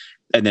ocean.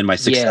 And then my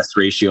success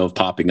ratio of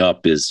popping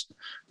up is,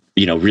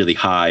 really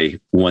high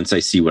once I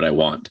see what I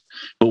want.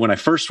 But when I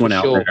first went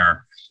out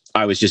there,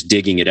 I was just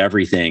digging at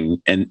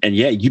everything. And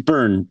you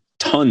burn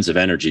tons of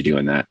energy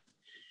doing that.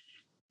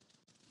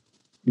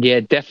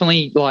 Yeah,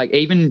 definitely. Like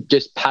even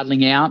just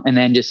paddling out and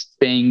then just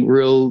being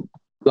real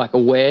like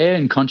aware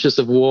and conscious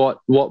of what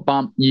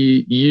bump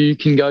you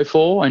can go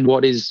for and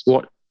what's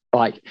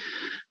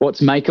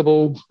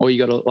makeable, or you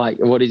got to like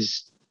what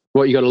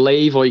you got to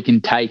leave or you can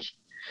take.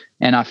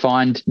 And I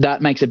find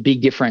that makes a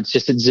big difference,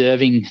 just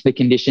observing the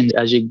conditions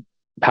as you're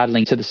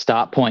paddling to the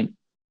start point.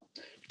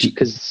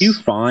 Because you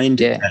find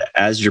that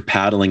as you're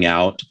paddling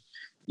out,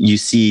 you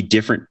see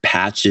different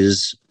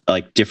patches,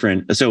 like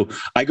different. So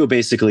I go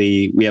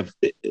we have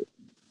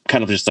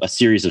kind of just a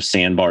series of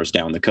sandbars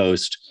down the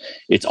coast.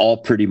 It's all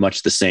pretty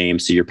much the same.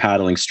 So you're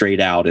paddling straight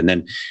out. And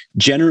then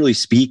generally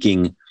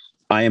speaking,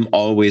 I am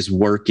always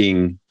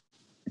working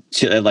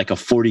to like a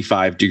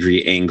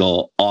 45-degree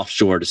angle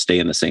offshore to stay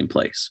in the same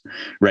place,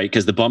 right?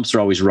 Because the bumps are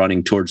always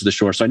running towards the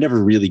shore. So I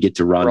never really get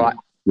to run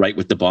right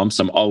with the bumps.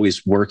 I'm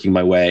always working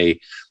my way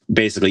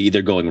basically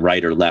either going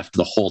right or left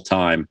the whole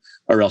time,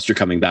 or else you're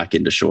coming back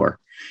into shore.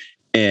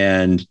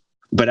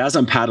 But as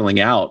I'm paddling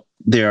out,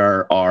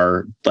 there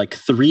are like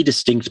 3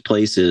 distinct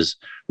places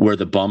where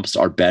the bumps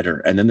are better.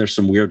 And then there's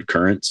some weird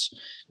currents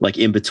like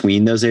in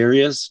between those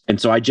areas. And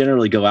so I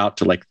generally go out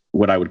to like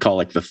what I would call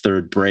like the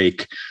third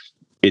break.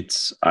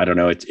 I don't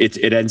know,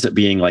 it ends up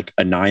being like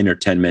a 9 or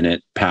 10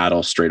 minute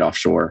paddle straight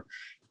offshore,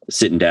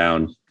 sitting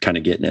down, kind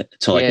of getting it.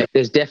 So like,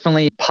 there's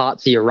definitely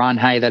parts of your run,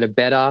 hey, that are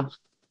better,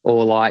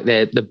 or like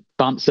the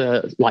bumps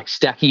are like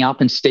stacking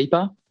up and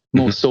steeper,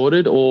 more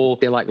sorted, or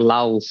they're like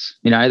lulls,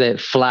 they're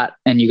flat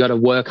and you got to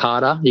work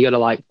harder. You got to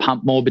like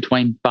pump more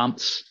between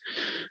bumps.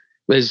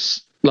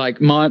 There's like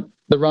the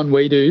run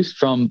we do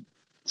from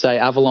say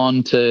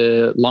Avalon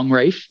to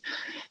Longreef.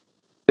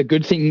 The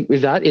good thing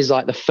with that is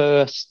like the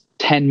first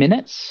 10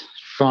 minutes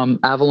from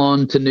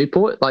Avalon to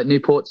Newport, like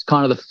Newport's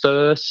kind of the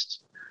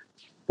first,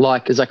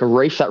 like there's like a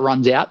reef that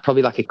runs out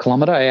probably like a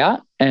kilometre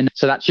out. And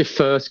so that's your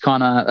first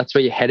that's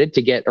where you're headed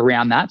to get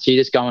around that. So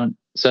you're just going,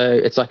 so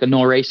it's like a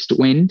northeast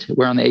wind.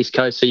 We're on the East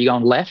Coast. So you're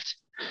going left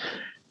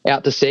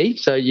out to sea.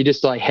 So you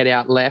just like head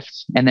out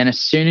left. And then as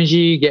soon as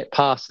you get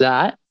past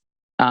that,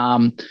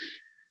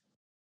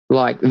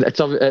 like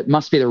it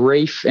must be the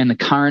reef and the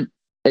current.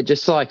 It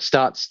just like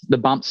the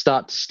bumps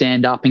start to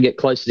stand up and get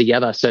closer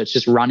together. So it's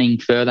just running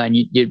further and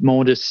you're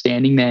more just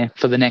standing there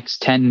for the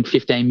next 10,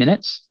 15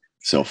 minutes.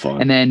 So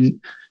fun. And then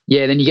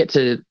you get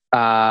to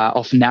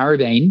off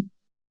Narrabeen,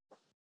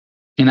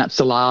 and that's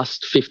the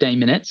last 15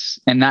 minutes,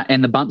 and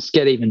the bumps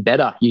get even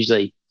better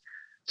usually.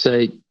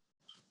 So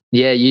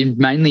you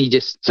mainly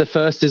just, the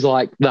first is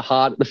like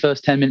the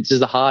first 10 minutes is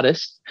the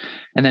hardest,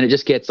 and then it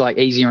just gets like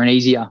easier and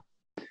easier,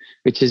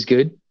 which is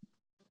good.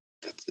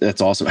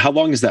 That's awesome. How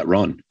long is that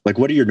run? Like,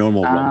 what are your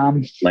normal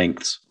run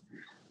lengths?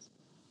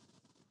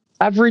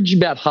 Average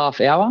about half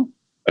hour.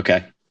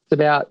 Okay. It's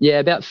about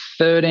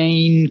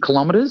 13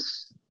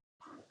 kilometers.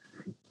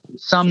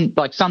 Some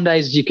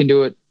days you can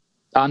do it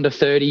under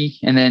 30,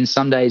 and then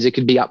some days it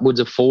could be upwards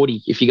of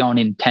 40 if you're going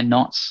in 10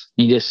 knots.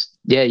 You're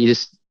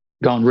just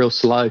going real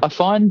slow. I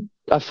find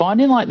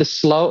in like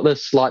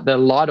the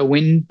lighter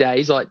wind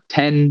days, like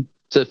 10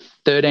 to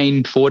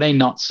 13, 14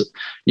 knots,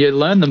 you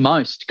learn the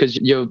most, because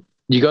you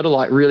got to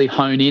like really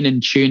hone in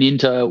and tune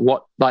into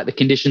what like the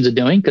conditions are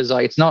doing, because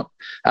like it's not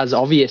as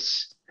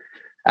obvious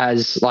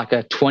as like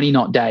a 20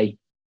 knot day,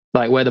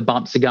 like where the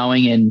bumps are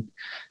going. And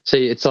so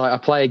it's like I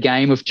play a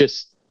game of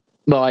just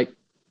like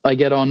I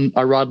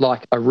ride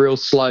like a real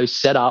slow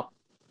setup,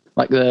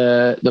 like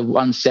the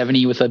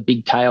 170 with a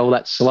big tail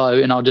that's slow,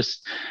 and I'll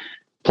just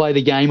play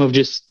the game of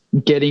just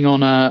getting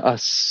on a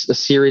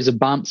series of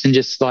bumps and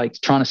just like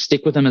trying to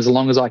stick with them as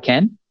long as I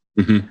can,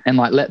 and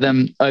like let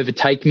them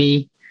overtake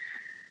me,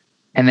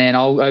 and then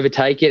I'll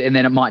overtake it, and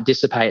then it might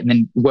dissipate, and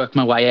then work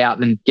my way out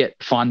and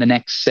find the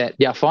next set.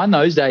 Yeah, I find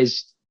those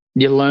days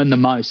you learn the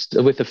most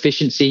with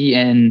efficiency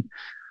and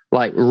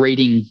like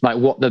reading like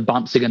what the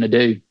bumps are going to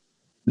do.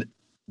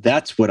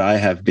 That's what I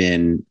have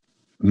been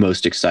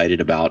most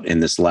excited about in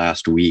this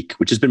last week,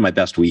 which has been my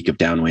best week of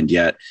downwind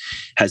yet,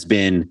 has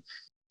been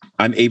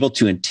I'm able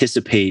to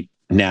anticipate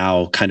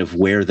now kind of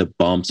where the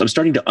bumps, I'm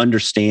starting to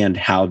understand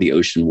how the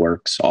ocean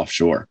works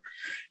offshore.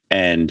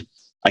 And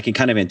I can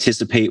kind of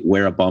anticipate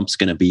where a bump's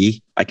going to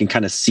be. I can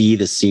kind of see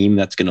the seam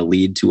that's going to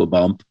lead to a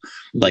bump,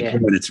 like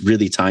when it's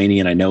really tiny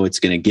and I know it's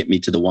going to get me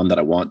to the one that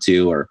I want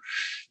to, or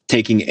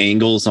taking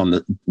angles on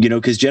the,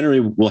 because generally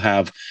we'll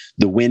have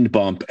the wind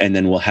bump and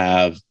then we'll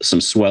have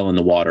some swell in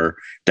the water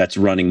that's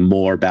running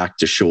more back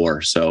to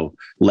shore. So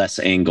less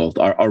angle.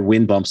 Our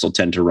wind bumps will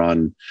tend to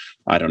run,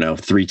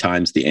 3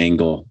 times the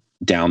angle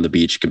down the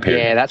beach compared.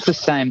 Yeah, that's the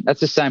same. That's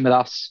the same with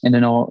us in the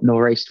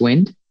northeast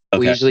wind. Okay.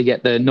 We usually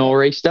get the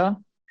nor'easter,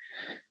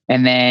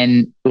 and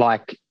then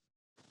like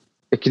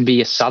it can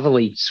be a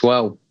southerly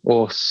swell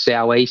or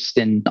southeast.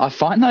 And I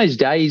find those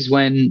days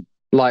when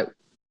like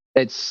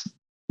it's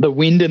the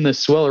wind and the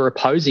swell are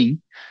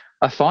opposing,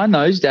 I find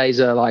those days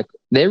are like,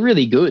 they're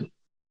really good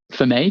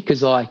for me,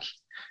 because like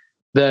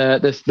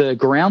the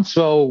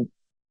groundswell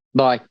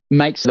like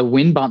makes the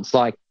wind bumps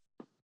like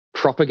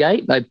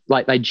propagate.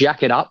 They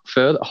jack it up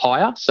further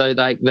higher. So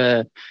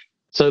because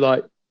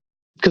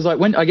like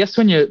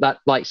when you're that,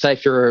 like say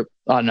if you're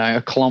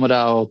a kilometer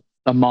or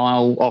a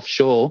mile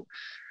offshore,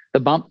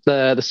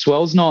 the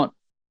swell's not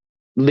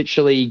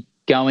literally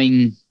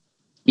going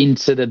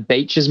into the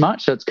beach as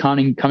much, so it's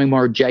coming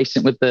more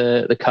adjacent with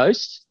the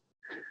coast.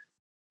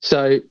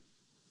 So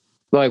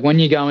like when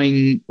you're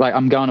going, like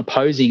I'm going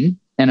opposing,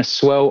 and a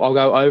swell, I'll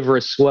go over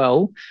a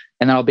swell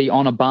and then I'll be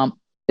on a bump.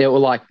 It will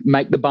like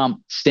make the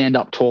bump stand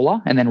up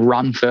taller and then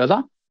run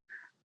further,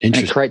 and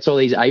it creates all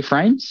these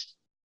A-frames.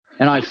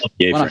 And how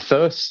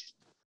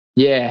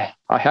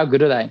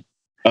good are they?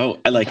 Oh,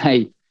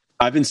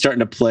 I've been starting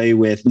to play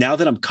with, now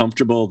that I'm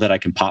comfortable that I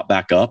can pop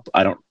back up,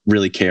 I don't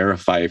really care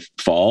if I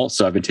fall.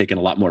 So I've been taking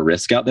a lot more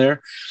risk out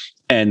there.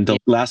 And the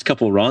last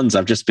couple of runs,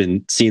 I've just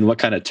been seeing what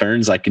kind of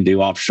turns I can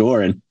do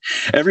offshore. And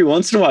every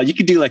once in a while, you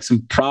can do like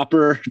some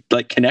proper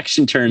like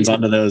connection turns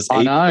onto those.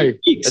 I know.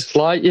 It's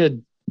like you're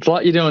It's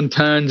like you're doing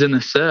turns in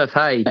the surf,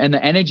 hey? And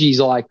the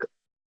energy's like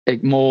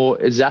more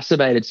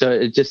exacerbated. So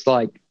it's just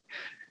like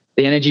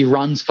the energy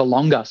runs for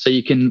longer. So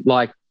you can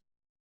like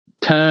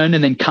turn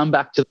and then come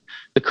back to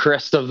the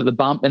crest of the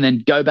bump and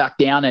then go back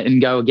down it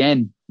and go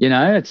again. You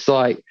know, it's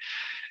like,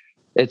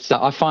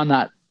 I find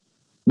that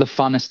the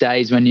funnest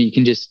days when you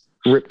can just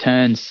rip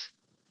turns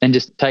and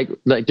just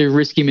do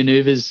risky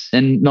maneuvers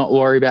and not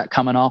worry about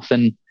coming off.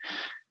 And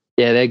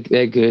yeah,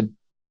 they're good.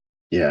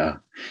 Yeah.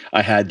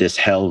 I had this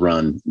hell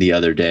run the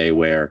other day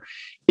where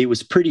it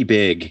was pretty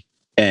big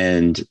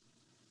and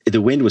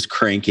the wind was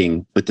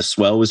cranking, but the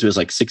swell was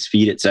like 6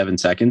 feet at 7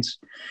 seconds.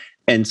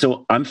 And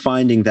so I'm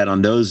finding that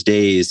on those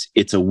days,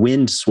 it's a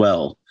wind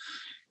swell.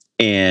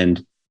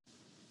 And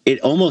it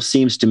almost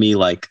seems to me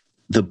like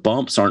the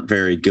bumps aren't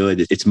very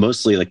good. It's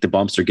mostly like the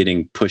bumps are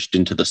getting pushed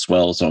into the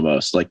swells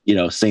almost, like, you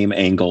know, same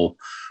angle,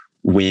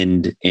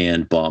 wind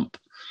and bump.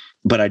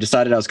 But I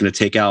decided I was going to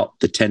take out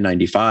the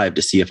 1095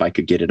 to see if I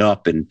could get it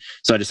up. And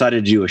so I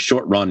decided to do a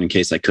short run in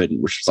case I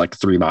couldn't, which was like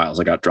 3 miles.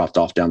 I got dropped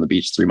off down the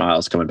beach 3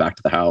 miles coming back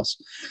to the house.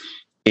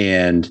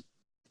 And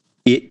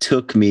it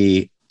took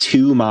me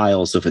 2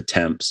 miles of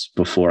attempts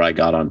before I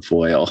got on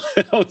foil.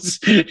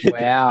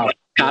 Wow.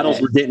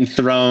 Paddles were getting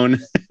thrown.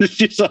 It's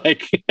just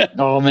like,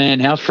 oh man,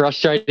 how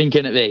frustrating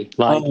can it be?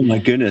 Like, oh my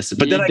goodness.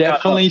 But then you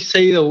definitely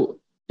see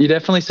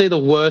the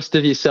worst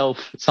of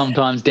yourself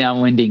sometimes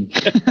downwinding.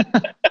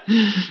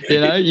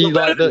 You know, you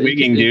like the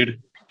winging,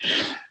 dude.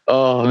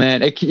 Oh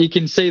man, you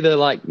can see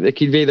it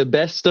could be the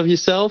best of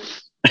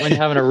yourself when you're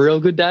having a real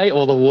good day,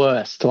 or the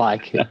worst.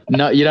 Like,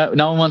 no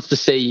one wants to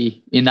see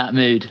you in that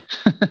mood.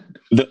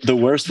 The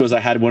worst was I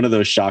had one of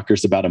those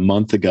shockers about a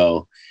month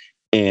ago,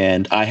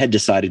 and I had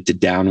decided to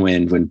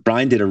downwind when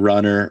Brian did a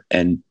runner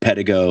and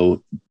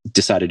Pedigo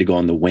decided to go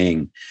on the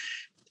wing,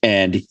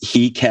 and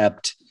he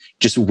kept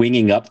just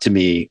winging up to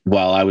me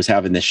while I was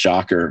having this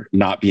shocker,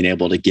 not being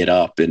able to get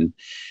up, and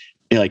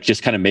like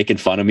just kind of making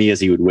fun of me as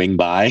he would wing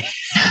by.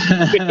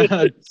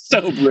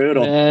 So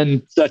brutal.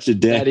 Man, such a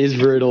dick. That is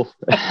brutal.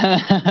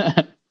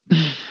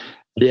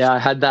 Yeah, I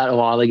had that a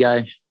while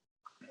ago.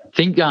 I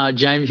think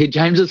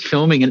James was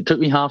filming and it took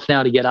me half an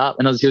hour to get up,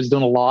 and he was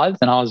doing a live,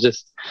 and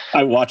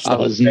I watched the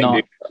whole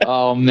thing.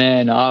 Oh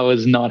man, I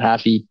was not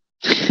happy.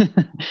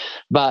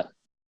 But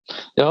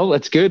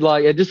it's good.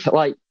 Like, it just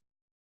like,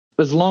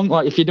 as long,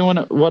 like, if you're doing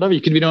it, whatever,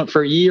 you could be doing it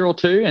for a year or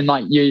two, and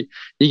like you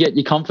get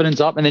your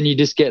confidence up, and then you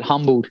just get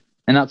humbled,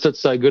 and that's what's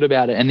so good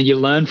about it. And then you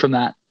learn from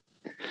that.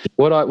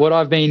 What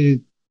I've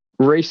been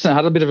recent, I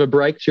had a bit of a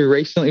breakthrough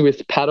recently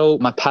with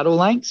my paddle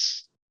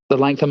lengths, the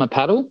length of my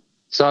paddle.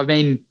 So I've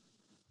been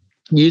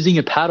using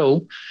a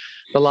paddle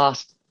the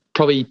last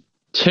probably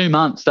 2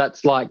 months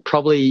that's like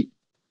probably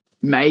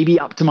maybe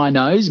up to my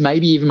nose,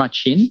 maybe even my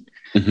chin.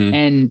 Mm-hmm.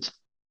 And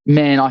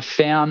man,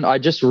 I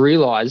just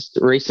realized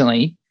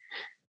recently,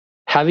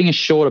 having a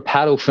shorter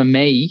paddle for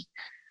me,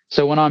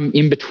 so when I'm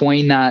in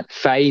between that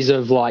phase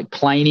of like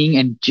planing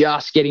and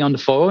just getting onto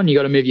foil and you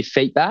got to move your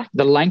feet back,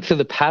 the length of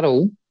the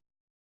paddle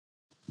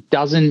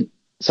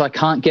so I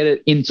can't get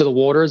it into the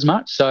water as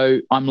much.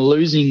 So I'm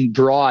losing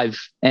drive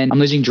in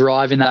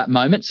that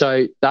moment.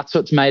 So that's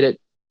what's made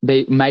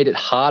it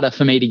harder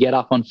for me to get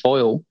up on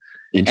foil.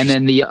 And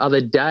then the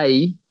other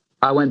day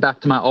I went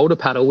back to my older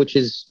paddle, which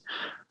is,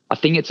 I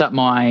think it's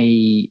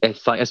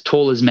like as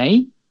tall as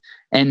me,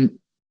 and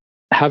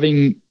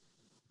having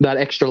that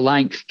extra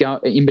length go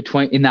in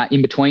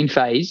between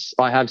phase,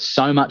 I have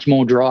so much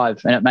more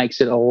drive, and it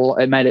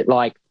made it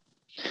like,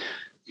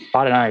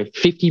 I don't know,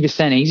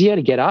 50% easier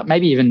to get up,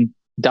 maybe even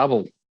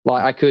double.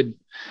 Like,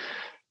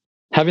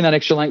 having that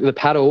extra length of the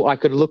paddle, I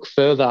could look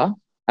further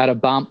at a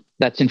bump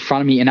that's in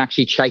front of me and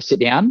actually chase it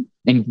down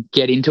and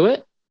get into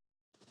it.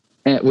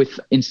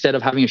 Instead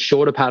of having a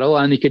shorter paddle,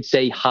 I only could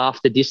see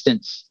half the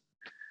distance.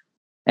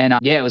 And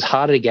it was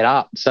harder to get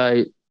up.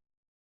 So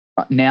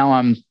now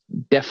I'm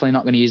definitely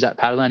not going to use that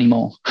paddle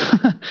anymore.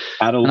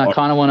 Paddle, and I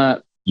kind of want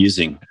to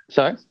using.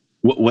 Sorry,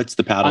 what's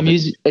the paddle?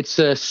 It's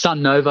a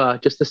Sun Nova,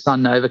 just a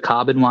Sun Nova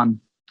carbon one.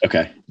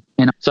 Okay.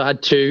 And so I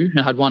had two.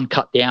 I had one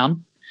cut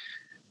down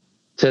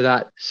to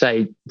that,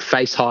 say,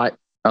 face height,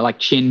 like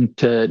chin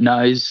to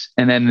nose,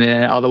 and then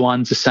the other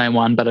one's the same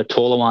one but a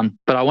taller one.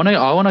 But I want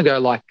to go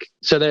like,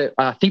 so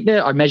I think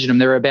I measured them.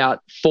 They're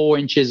about 4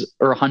 inches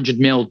or 100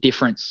 mil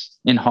difference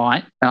in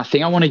height, and I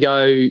think I want to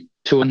go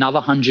to another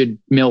 100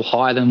 mil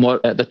higher than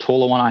what the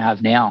taller one I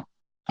have now.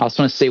 I just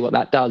want to see what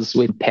that does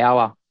with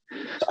power.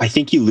 I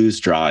think you lose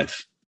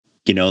drive.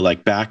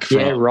 Like back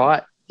from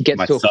right. It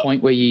gets to a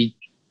point where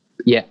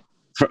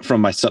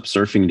from my SUP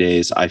surfing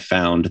days, I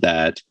found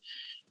that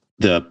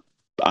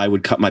I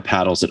would cut my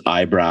paddles at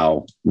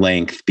eyebrow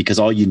length, because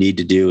all you need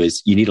to do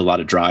is you need a lot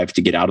of drive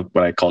to get out of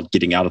what I call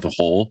getting out of the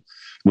hole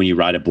when you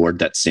ride a board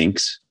that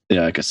sinks,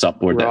 like a SUP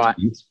board that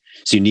sinks.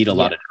 So you need a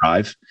lot of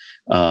drive.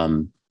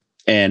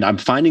 And I'm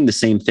finding the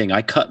same thing.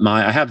 I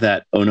have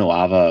that Ono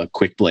Ava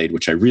quick blade,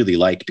 which I really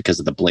like because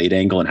of the blade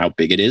angle and how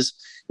big it is.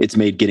 It's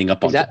made getting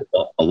up on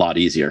a lot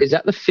easier. Is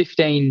that the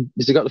 15?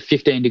 Has it got the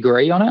 15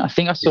 degree on it? I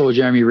think I saw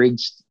Jeremy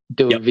Riggs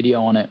do a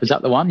video on it. Was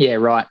that the one? Yeah,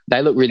 right.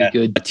 They look really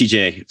good.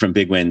 TJ from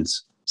Big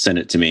Winds. send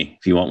it to me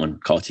if you want one.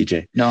 Call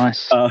TJ.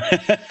 Nice.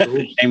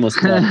 Shameless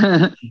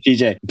plug,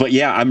 TJ. But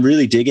yeah, I'm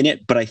really digging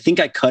it. But I think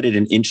I cut it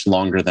an inch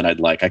longer than I'd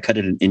like. I cut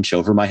it an inch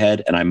over my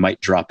head, and I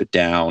might drop it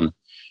down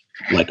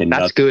like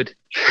another. That's good.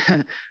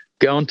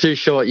 Going too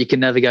short, you can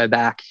never go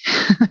back.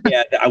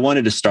 Yeah, I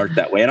wanted to start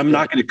that way, and I'm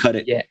not going to cut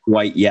it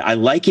quite yet. I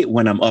like it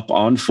when I'm up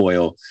on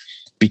foil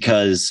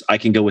because I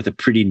can go with a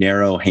pretty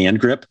narrow hand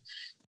grip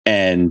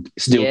and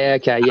still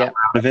out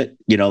of it.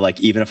 You know,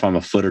 like even if I'm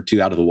a foot or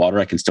two out of the water,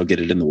 I can still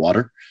get it in the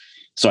water.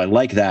 So I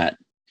like that,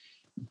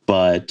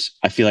 but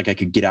I feel like I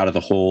could get out of the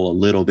hole a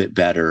little bit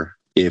better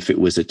if it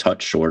was a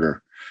touch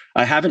shorter.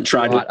 I haven't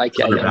tried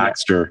Connor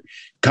Baxter.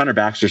 Connor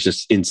Baxter's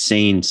this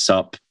insane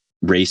sup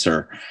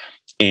racer,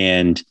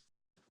 and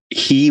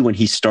when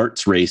he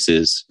starts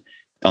races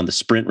on the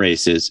sprint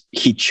races,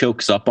 he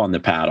chokes up on the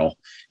paddle,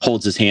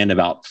 holds his hand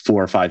about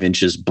 4 or 5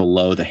 inches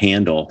below the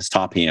handle, his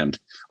top hand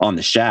on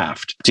the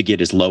shaft to get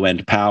his low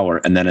end power.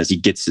 And then as he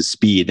gets his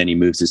speed, then he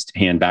moves his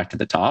hand back to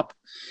the top.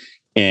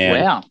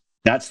 And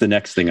that's the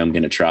next thing I'm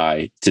going to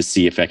try to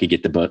see if I could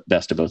get the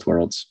best of both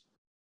worlds.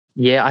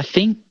 Yeah, I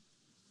think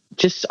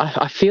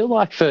I feel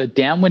like for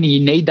downwind, you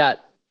need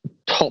that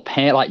top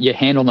hand, like your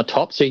hand on the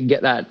top, so you can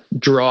get that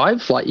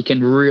drive, like you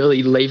can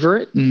really lever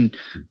it and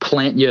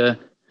plant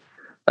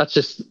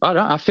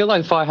I feel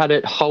like if I had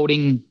it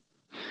holding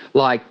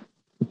like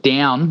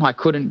down, I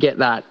couldn't get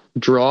that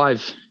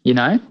drive, you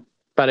know,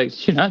 but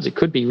it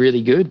could be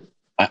really good.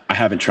 I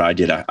haven't tried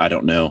yet. I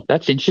don't know.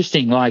 That's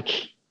interesting. Like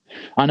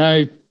I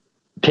know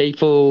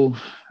people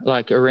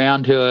like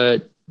around who are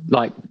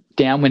like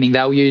downwinding,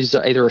 they'll use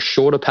either a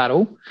shorter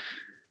paddle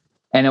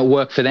and it'll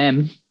work for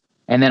them,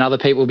 and then other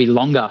people will be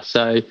longer.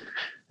 So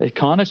it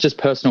kind of just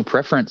personal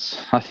preference,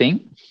 I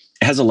think.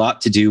 It has a lot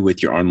to do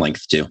with your arm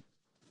length too.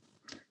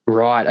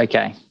 Right.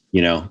 Okay.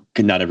 You know,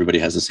 not everybody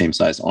has the same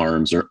size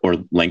arms or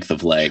length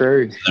of leg.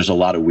 True. There's a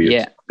lot of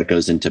weird stuff that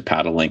goes into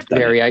paddle length.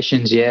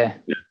 Variations. Yeah.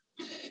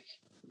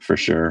 For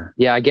sure.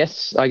 Yeah. I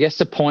guess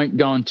the point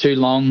going too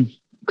long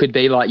could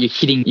be like you're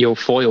hitting your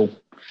foil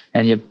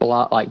and you're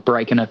like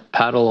breaking a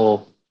paddle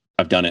or.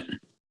 I've done it.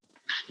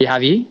 Yeah.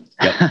 Have you?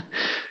 Yep.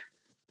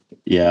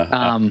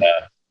 Yeah.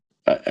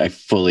 I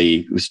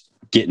fully was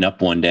getting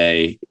up one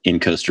day in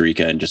Costa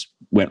Rica and just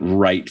went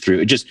right through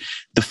it.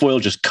 The foil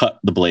just cut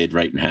the blade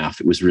right in half.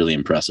 It was really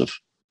impressive.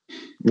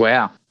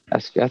 Wow.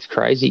 That's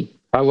crazy.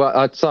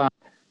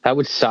 That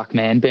would suck,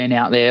 man. Being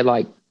out there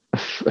like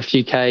a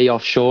few K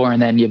offshore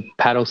and then your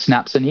paddle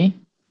snaps on you.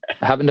 It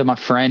happened to my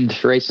friend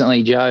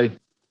recently, Joe.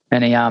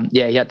 And he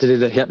had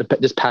to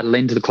just paddle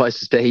into the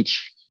closest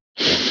beach.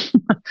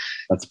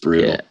 That's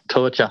brutal. Yeah.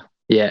 Torture.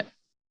 Yeah.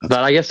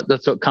 But I guess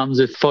that's what comes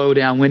with foil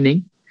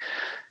downwinding.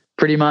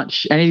 Pretty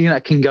much anything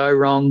that can go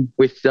wrong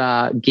with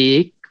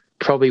gear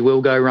probably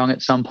will go wrong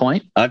at some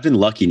point. I've been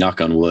lucky,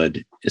 knock on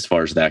wood, as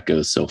far as that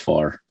goes so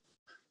far.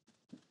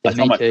 I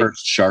saw my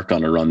first shark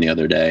on a run the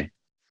other day.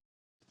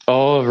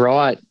 Oh,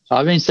 right.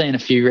 I've been seeing a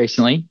few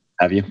recently.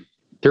 Have you?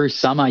 Through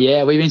summer,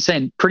 yeah. We've been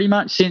seeing pretty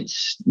much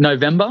since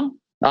November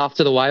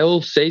after the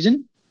whale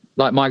season,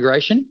 like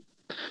migration.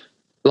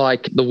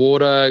 Like the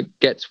water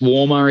gets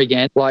warmer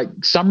again. Like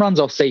some runs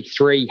I'll see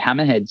 3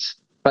 hammerheads,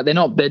 but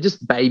they're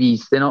just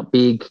babies. They're not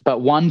big. But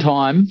one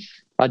time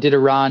I did a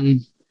run,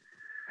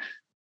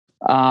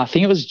 I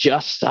think it was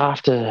just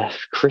after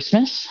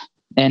Christmas,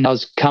 and I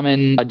was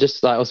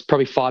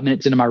probably 5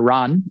 minutes into my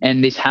run,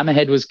 and this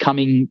hammerhead was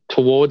coming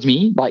towards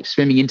me, like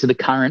swimming into the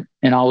current,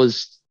 and I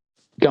was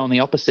going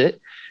the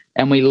opposite.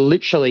 And we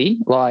literally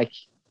like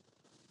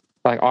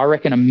I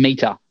reckon a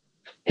meter.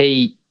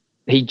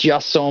 He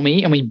just saw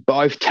me and we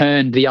both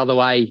turned the other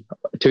way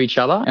to each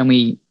other,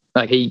 and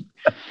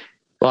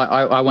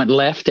I went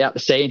left out to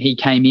sea and he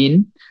came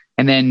in,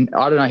 and then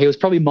I don't know, he was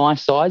probably my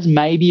size,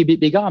 maybe a bit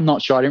bigger. I'm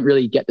not sure. I didn't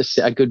really get to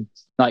see a good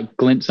like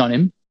glimpse on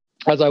him.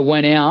 As I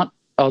went out,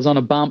 I was on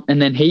a bump,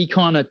 and then he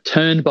kind of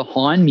turned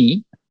behind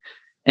me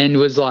and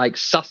was like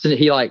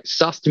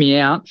sussed me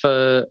out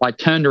I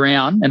turned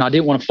around and I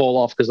didn't want to fall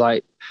off because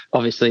I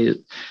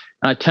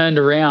turned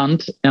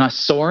around and I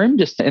saw him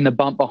just in the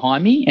bump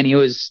behind me, and it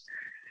was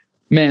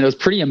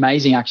pretty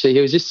amazing actually.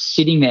 He was just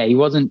sitting there. He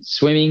wasn't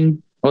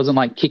swimming, wasn't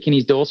like kicking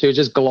his dorsal. He was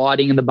just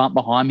gliding in the bump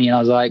behind me, and I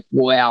was like,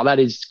 wow, that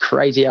is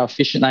crazy how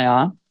efficient they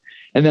are.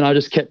 And then I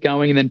just kept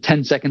going, and then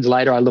 10 seconds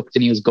later I looked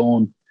and he was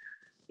gone.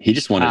 He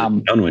just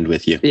wanted downwind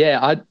with you.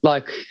 Yeah,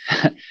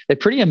 they're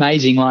pretty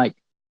amazing. Like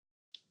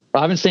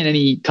I haven't seen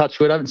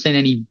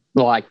any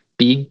like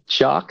big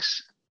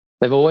sharks.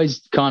 They've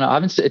always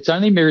it's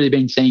only really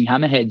been seeing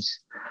hammerheads,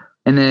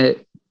 and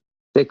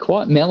they're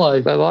quite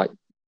mellow.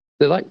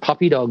 They're like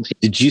puppy dogs.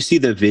 Did you see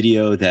the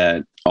video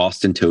that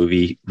Austin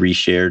Tovey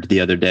reshared the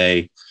other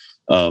day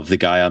of the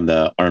guy on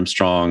the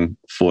Armstrong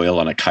foil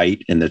on a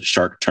kite and the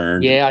shark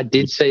turned? Yeah, I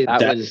did see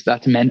that.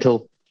 That's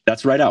mental.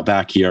 That's right out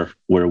back here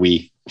where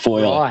we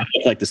foil. Right.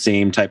 Like the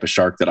same type of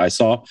shark that I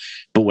saw.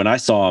 But when I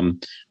saw him,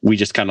 we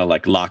just kind of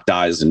like locked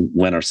eyes and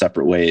went our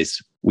separate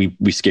ways. We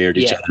scared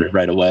each other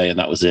right away, and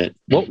that was it.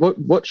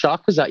 What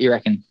shark was that, you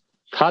reckon?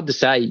 Hard to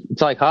say.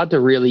 It's like hard to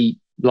really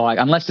like,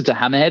 unless it's a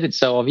hammerhead, it's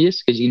so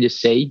obvious because you can just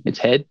see its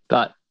head.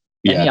 But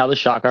any other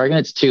shark, I reckon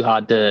it's too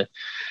hard to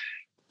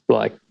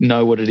like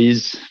know what it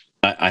is.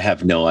 I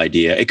have no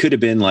idea. It could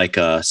have been like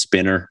a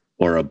spinner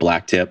or a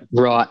black tip.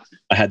 Right.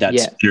 I had that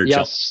spinner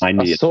jump behind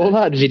me. I saw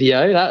that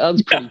video. That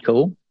was pretty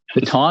cool.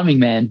 The timing,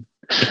 man.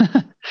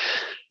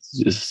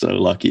 Just so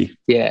lucky.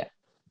 Yeah.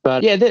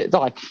 But yeah,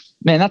 like,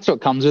 man, that's what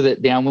comes with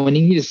it,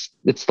 downwinding.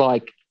 It's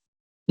like,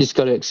 you just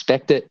got to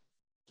expect it,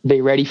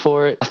 be ready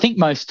for it. I think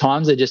most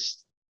times they're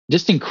just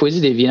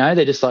inquisitive, you know?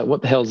 They're just like,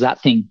 what the hell's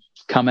that thing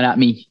coming at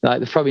me? Like,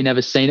 they've probably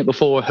never seen it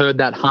before or heard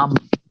that hum.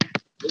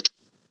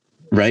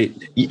 Right.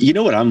 You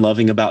know what I'm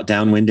loving about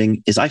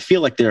downwinding is I feel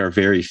like there are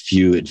very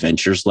few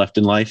adventures left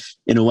in life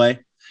in a way.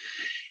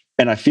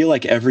 And I feel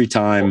like every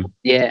time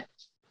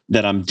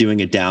that I'm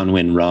doing a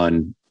downwind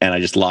run and I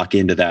just lock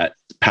into that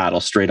paddle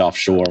straight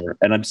offshore,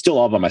 and I'm still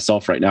all by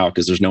myself right now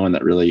because there's no one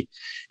that really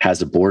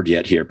has a board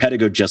yet here.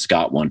 Pedigo just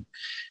got one.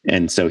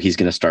 And so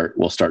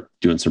we'll start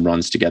doing some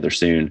runs together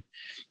soon.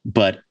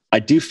 But I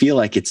do feel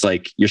like it's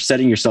like you're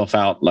setting yourself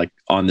out like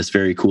on this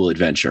very cool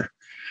adventure.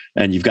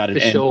 And you've got an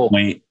end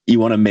point. You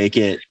want to make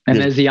it. And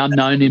there's the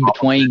unknown in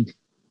between.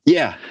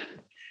 Yeah.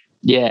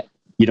 Yeah.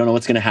 You don't know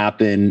what's going to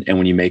happen. And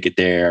when you make it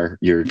there,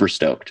 you're super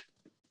stoked.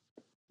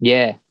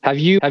 Yeah. Do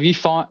you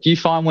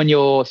find when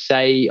you're,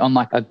 say, on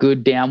like a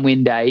good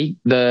downwind day,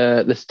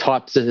 the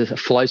types of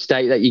flow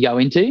state that you go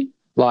into?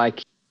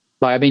 Like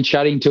I've been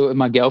chatting to it with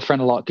my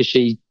girlfriend a lot because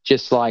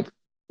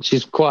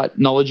she's quite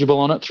knowledgeable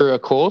on it through her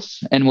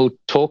course, and we're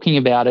talking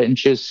about it, and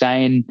she was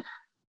saying,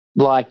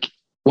 like,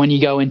 when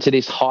you go into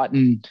this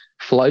heightened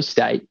flow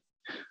state,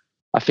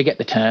 I forget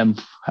the term.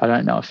 I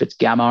don't know if it's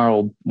gamma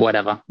or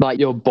whatever. Like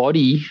your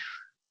body,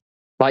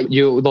 like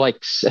you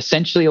like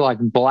essentially like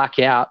black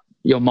out,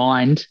 your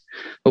mind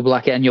will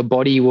black out and your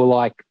body will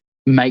like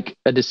make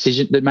the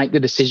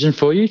decision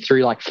for you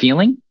through like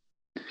feeling.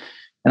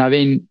 And I've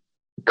been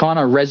kind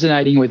of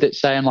resonating with it,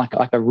 saying like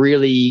a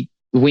really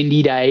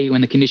windy day when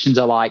the conditions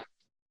are like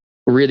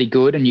really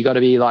good and you got to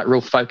be like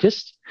real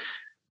focused,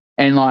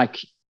 and like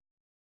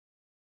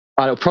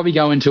I'll probably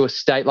go into a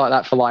state like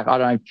that for like, I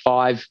don't know,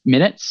 5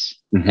 minutes,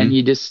 and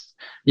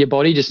your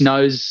body just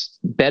knows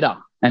better.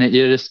 And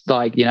you're just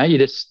like, you know,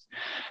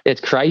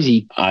 it's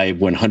crazy. I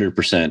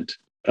 100%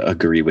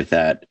 agree with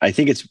that. I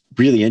think it's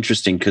really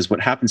interesting because what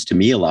happens to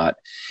me a lot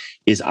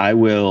is I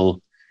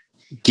will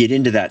get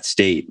into that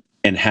state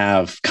and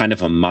have kind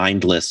of a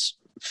mindless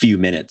few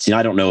minutes. You know,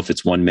 I don't know if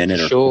it's 1 minute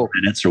or 4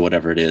 minutes or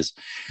whatever it is.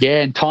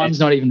 Yeah. And time's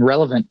not even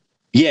relevant.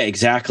 Yeah,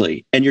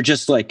 exactly. And you're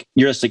just like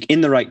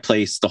in the right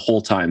place the whole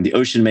time. The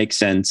ocean makes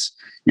sense.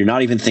 You're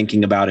not even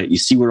thinking about it. You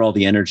see where all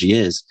the energy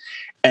is.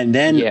 And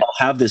then I'll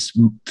have this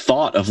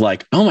thought of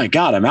like, oh my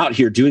God, I'm out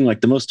here doing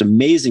like the most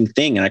amazing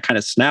thing. And I kind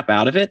of snap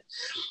out of it.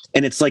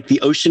 And it's like the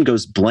ocean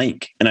goes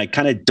blank and I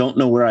kind of don't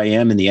know where I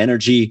am in the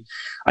energy.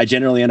 I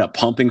generally end up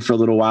pumping for a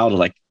little while to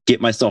like get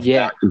myself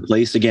back in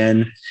place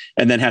again,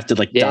 and then have to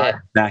like dive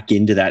back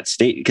into that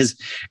state. Because,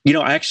 you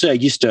know, I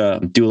used to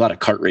do a lot of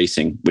kart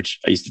racing, which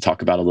I used to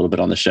talk about a little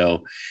bit on the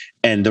show.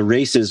 And the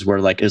races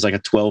were like, it was like a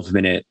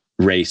 12-minute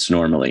race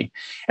normally.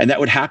 And that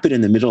would happen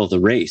in the middle of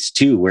the race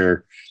too,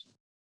 where,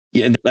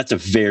 and that's a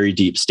very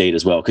deep state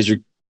as well, because you're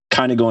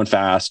kind of going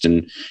fast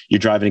and you're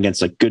driving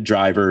against like good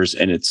drivers,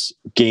 and it's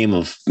a game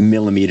of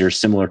millimeters,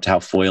 similar to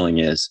how foiling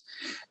is.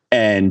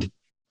 And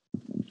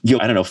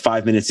I don't know,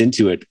 5 minutes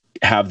into it,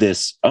 have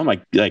this, oh my,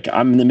 like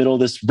I'm in the middle of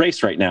this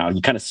race right now.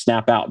 You kind of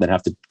snap out and then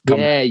have to come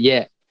back.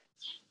 Yeah.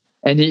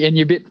 And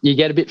you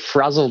get a bit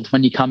frazzled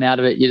when you come out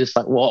of it. You're just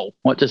like, whoa,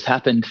 what just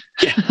happened?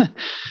 Yeah.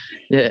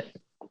 Yeah.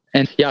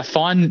 And I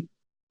find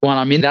when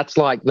I'm in, that's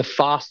like the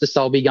fastest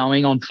I'll be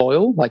going on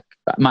foil. Like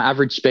my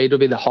average speed will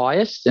be the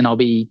highest and I'll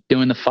be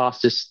doing the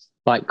fastest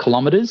like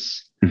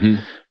kilometers.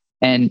 Mm-hmm.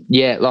 And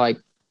like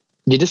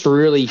you're just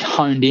really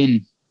honed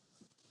in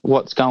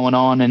what's going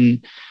on,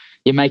 and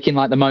you're making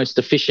like the most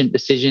efficient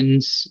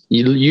decisions.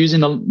 You're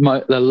using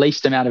the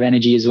least amount of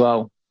energy as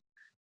well.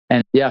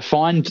 And I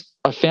found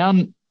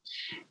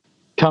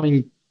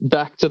coming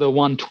back to the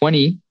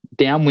 120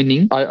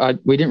 downwinding,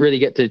 we didn't really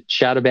get to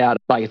chat about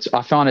it. Like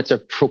I find it's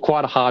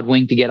quite a hard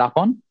wing to get up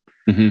on.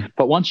 Mm-hmm.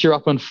 But once you're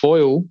up on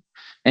foil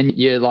and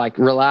you're like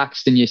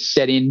relaxed and you're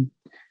set in,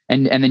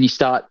 and then you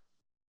start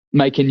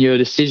making your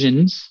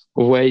decisions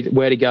of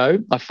where to go,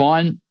 I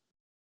find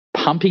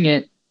pumping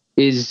it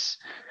is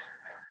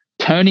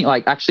turning,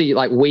 like actually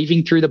like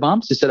weaving through the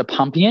bumps instead of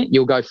pumping it.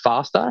 You'll go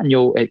faster,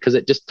 and because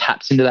it just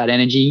taps into that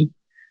energy,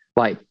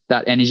 like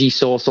that energy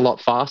source a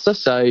lot faster.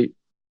 So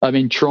I've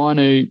been trying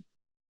to,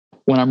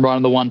 when I'm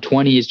riding the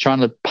 120, is trying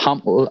to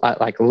pump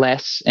like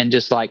less, and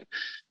just like,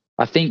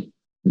 I think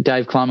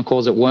Dave Clymer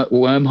calls it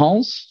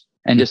wormholes,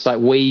 and just like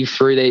weave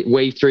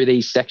through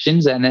these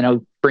sections, and then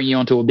I'll bring you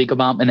onto a bigger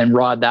bump and then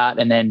ride that.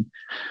 And then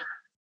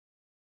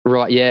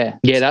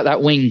that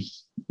wing,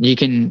 you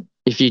can,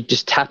 if you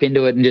just tap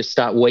into it and just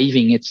start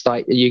weaving, it's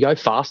like you go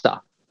faster.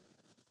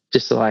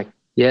 Just like,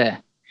 I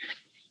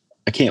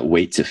can't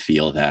wait to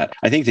feel that.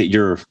 I think that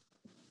you're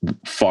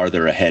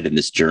farther ahead in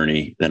this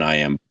journey than I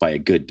am by a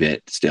good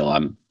bit still.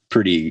 I'm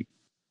pretty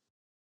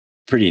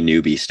pretty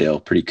newbie still,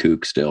 pretty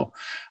kook still.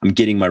 I'm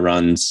getting my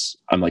runs.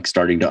 I'm like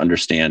starting to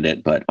understand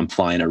it, but I'm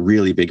flying a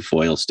really big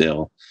foil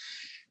still.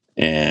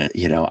 And,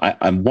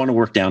 I want to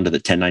work down to the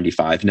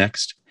 1095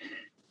 next.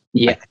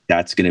 Yeah.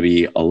 That's going to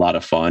be a lot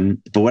of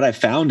fun. But what I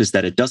found is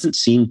that it doesn't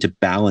seem to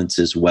balance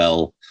as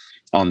well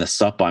on the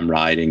SUP I'm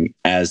riding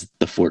as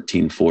the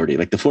 1440.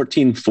 Like the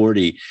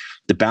 1440,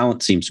 the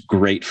balance seems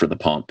great for the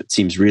pump. It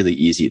seems really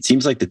easy. It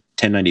seems like the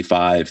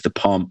 1095, the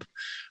pump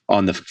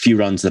on the few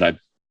runs that I've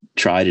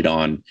tried it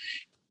on,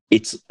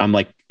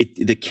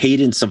 the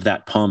cadence of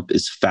that pump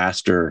is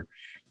faster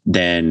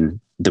than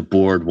the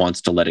board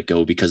wants to let it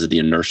go because of the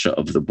inertia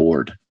of the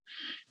board.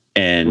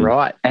 And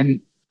right.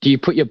 And do you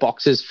put your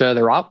boxes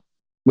further up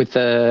with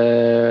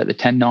the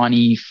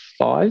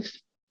 1095?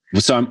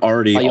 So I'm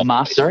already your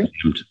master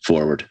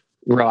forward.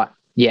 Right.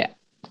 Yeah.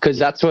 Because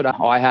that's what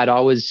I had. I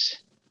was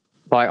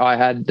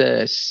riding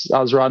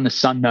the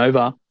Sun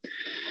Nova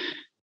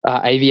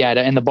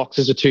Aviator, and the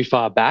boxes were too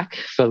far back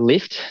for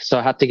lift. So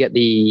I had to get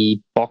the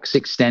box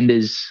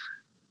extenders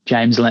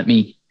James lent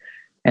me,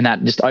 and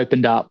that just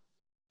opened up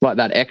like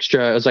that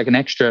extra. It was like an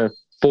extra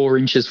 4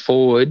 inches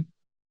forward,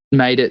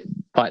 made it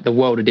like the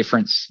world of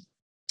difference.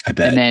 I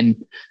bet. And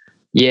then,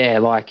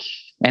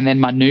 and then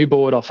my new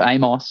board off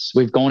Amos,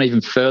 we've gone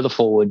even further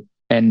forward,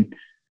 and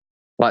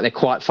like they're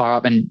quite far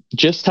up, and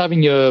just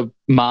having your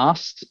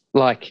mast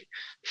like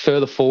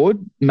further forward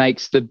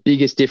makes the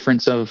biggest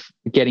difference of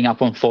getting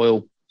up on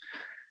foil.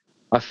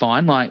 I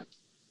find like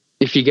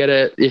if you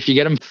get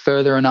them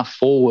further enough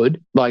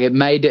forward, like it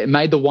made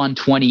the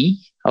 120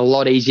 a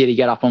lot easier to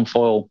get up on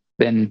foil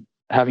than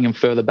having them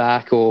further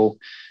back, or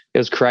it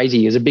was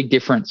crazy. It was a big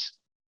difference.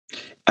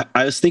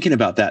 I was thinking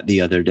about that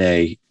the other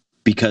day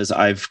because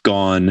I've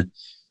gone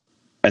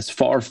as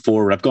far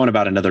forward. I've gone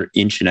about another 1.5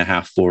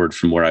 inches forward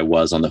from where I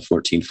was on the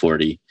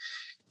 1440.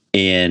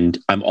 And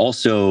I'm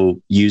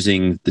also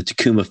using the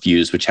Takuma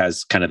fuse, which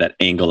has kind of that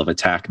angle of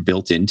attack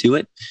built into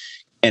it.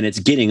 And it's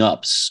getting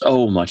up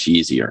so much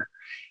easier.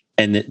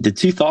 And the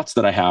two thoughts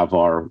that I have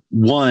are,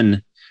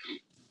 one,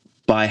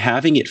 by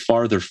having it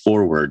farther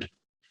forward,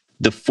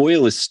 the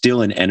foil is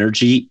still in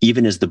energy,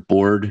 even as the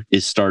board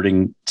is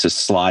starting to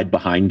slide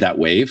behind that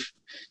wave.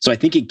 So I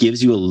think it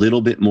gives you a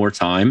little bit more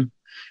time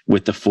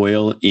with the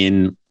foil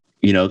in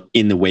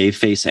the wave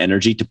face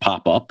energy to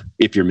pop up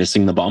if you're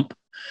missing the bump.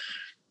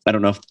 I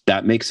don't know if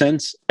that makes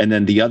sense. And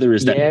then the other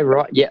is that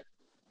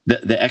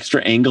the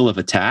extra angle of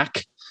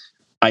attack,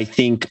 I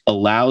think,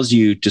 allows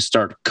you to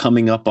start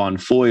coming up on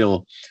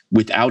foil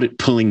without it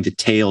pulling the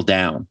tail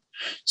down.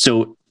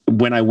 So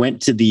when I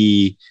went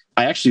to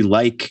I actually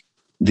like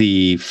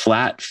the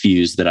flat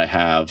fuse that I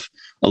have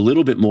a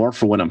little bit more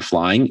for when I'm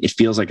flying. It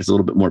feels like it's a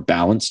little bit more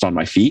balanced on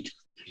my feet,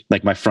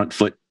 like my front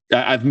foot.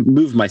 I've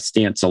moved my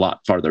stance a lot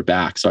farther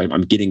back, so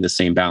I'm getting the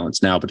same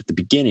balance now. But at the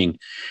beginning,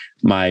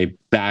 my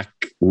back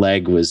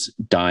leg was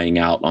dying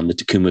out on the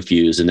Takuma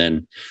fuse, and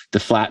then the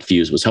flat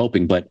fuse was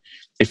helping, but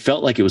it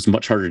felt like it was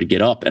much harder to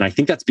get up. And I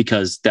think that's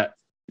because that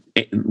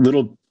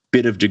little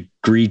bit of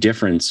degree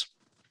difference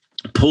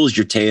pulls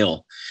your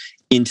tail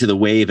into the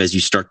wave as you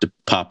start to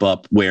pop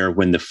up, where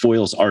when the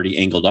foil's already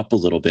angled up a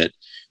little bit,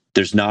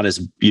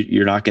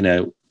 you're not going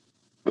to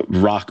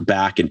rock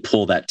back and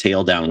pull that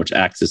tail down, which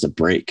acts as a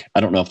brake. I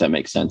don't know if that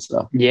makes sense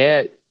though.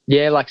 Yeah.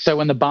 Like, so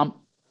when the bump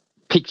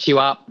picks you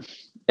up,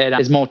 it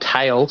has more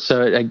tail.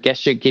 So I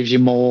guess it gives you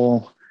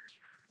more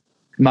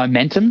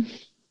momentum.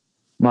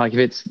 Like if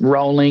it's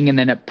rolling and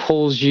then it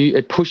pushes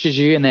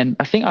you. And then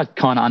I think I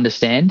kind of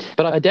understand,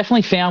 but I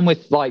definitely found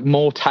with like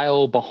more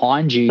tail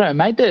behind you,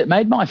 it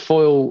made my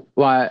foil,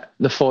 like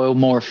the foil,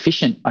 more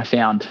efficient. I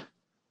found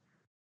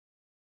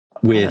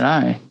with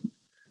I don't know.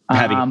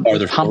 Having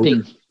farther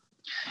pumping. Forward.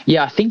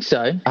 Yeah, I think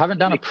so. I haven't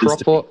done a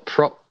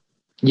proper.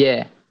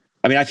 Yeah.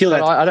 I mean, I feel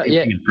that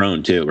in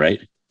prone too, right?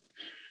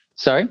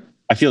 Sorry?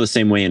 I feel the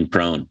same way in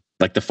prone.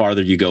 Like the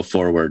farther you go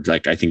forward,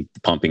 like I think the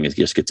pumping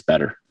just gets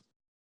better.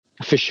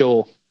 For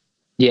sure.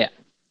 Yeah.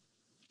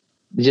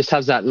 It just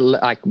has that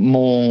like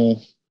more,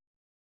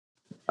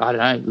 I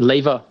don't know,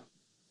 lever.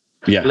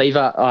 Yeah.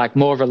 Lever, like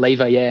more of a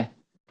lever, yeah.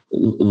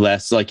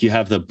 Less, like you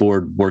have the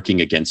board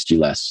working against you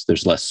less.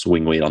 There's less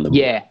swing weight on the board.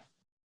 Yeah.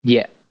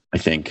 Yeah. I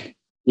think.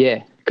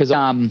 Yeah. Because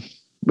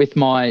with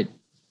my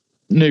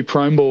new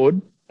prone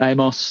board,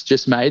 Amos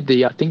just made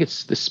I think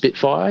it's the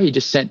Spitfire he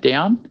just sent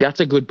down. That's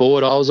a good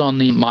board. I was on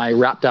my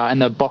Raptor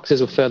and the boxes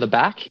were further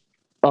back.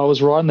 I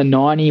was riding the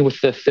 90 with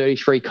the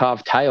 33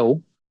 carved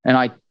tail,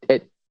 and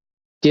it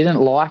didn't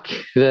like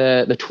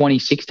the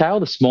 26 tail,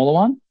 the smaller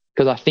one,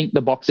 because I think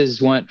the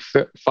boxes weren't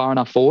far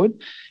enough forward.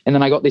 And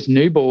then I got this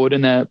new board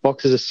and the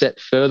boxes are set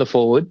further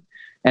forward,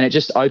 and it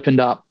just opened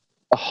up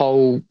a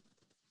whole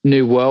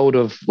new world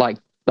of like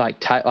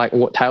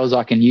what tails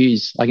I can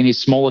use. I can use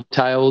smaller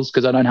tails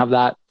because I don't have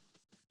that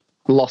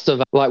loss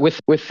of, like with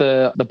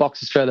the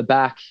boxes further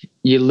back,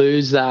 you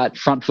lose that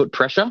front foot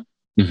pressure.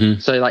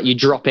 Mm-hmm. So like you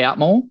drop out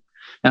more.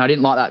 And I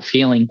didn't like that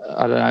feeling.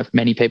 I don't know if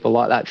many people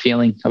like that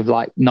feeling of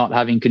like not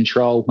having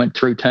control, went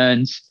through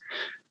turns.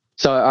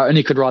 So I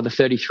only could ride the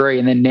 33.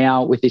 And then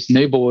now with this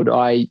new board,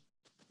 I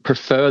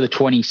prefer the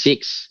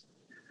 26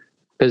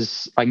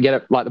 because I can get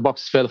it like the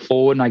box is further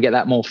forward and I get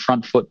that more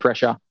front foot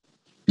pressure.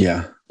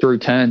 Yeah. Through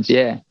turns.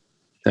 Yeah.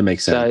 That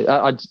makes sense.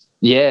 So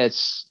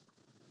it's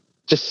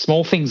just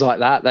small things like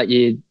that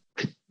you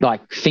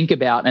like think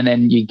about, and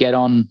then you get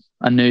on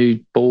a new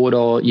board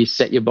or you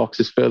set your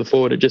boxes further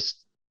forward. It just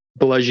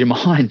blows your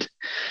mind.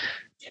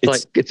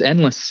 It's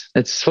endless.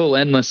 It's full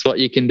endless what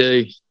you can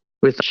do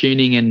with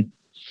tuning and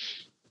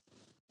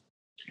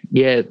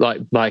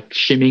like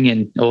shimming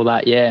and all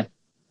that. Yeah.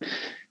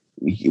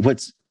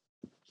 What's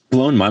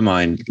blown my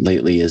mind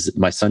lately is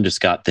my son just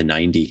got the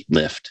 90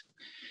 lift,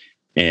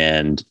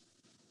 and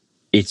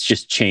it's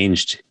just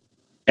changed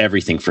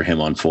everything for him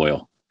on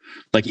foil.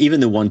 Like even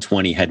the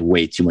 120 had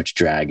way too much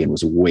drag and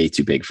was way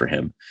too big for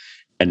him.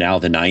 And now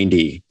the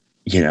 90,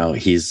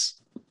 he's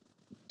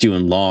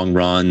doing long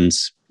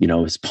runs,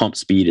 his pump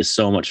speed is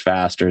so much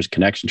faster. His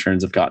connection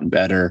turns have gotten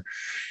better.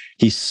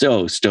 He's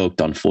so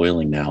stoked on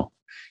foiling now.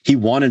 He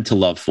wanted to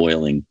love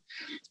foiling,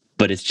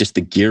 but it's just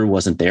the gear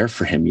wasn't there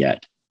for him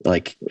yet.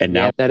 And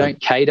now they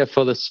don't cater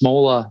for the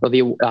smaller or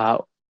the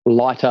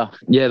lighter,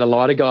 the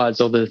lighter guys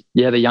or the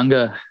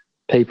younger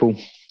people.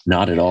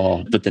 Not at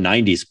all. But the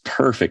 90 is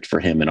perfect for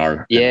him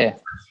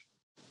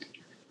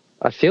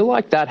I feel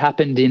like that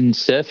happened in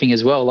surfing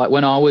as well. Like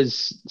when I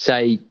was,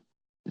 say,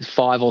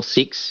 5 or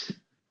 6,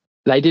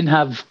 they didn't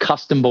have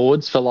custom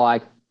boards for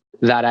like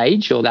that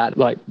age or that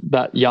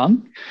young.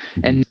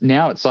 Mm-hmm. And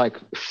now it's like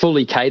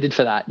fully catered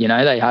for that.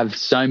 They have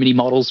so many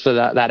models for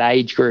that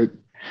age group.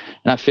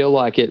 And I feel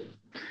like it's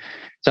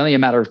only a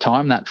matter of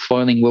time that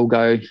foiling will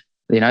go,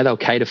 they'll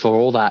cater for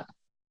all that.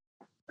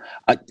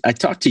 I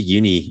talked to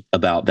Uni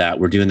about that.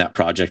 We're doing that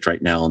project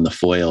right now on the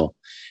foil.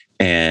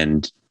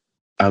 And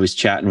I was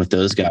chatting with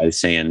those guys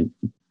saying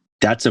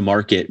that's a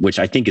market, which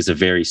I think is a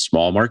very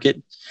small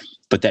market,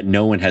 but that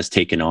no one has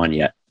taken on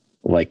yet.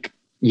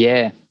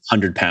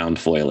 100-pound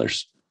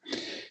foilers.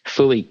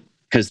 Fully.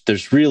 Because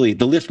there's really,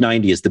 the Lift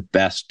 90 is the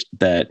best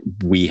that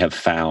we have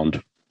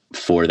found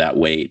for that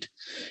weight.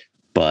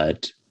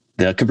 But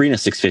the Cabrina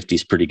 650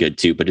 is pretty good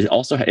too, but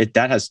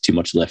that has too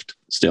much lift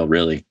still,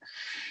 really.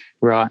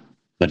 Right.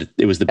 But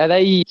it was Are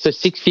they, so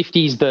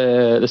 650 is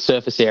the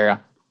surface area?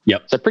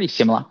 Yep. So pretty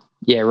similar.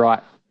 Yeah,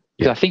 right.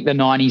 Because I think the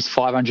 90 is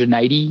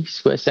 580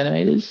 square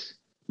centimeters.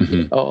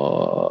 Mm-hmm.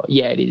 Oh,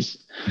 yeah, it is.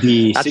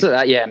 Man.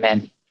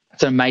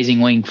 It's an amazing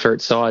wing for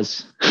its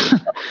size.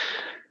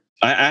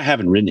 I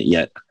haven't ridden it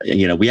yet.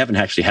 We haven't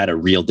actually had a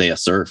real day of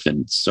surf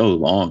in so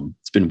long.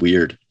 It's been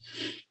weird.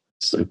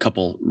 It's a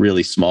couple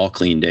really small,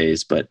 clean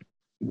days, but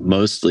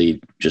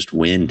mostly just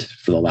wind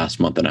for the last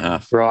month and a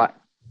half. Right.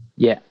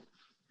 Yeah.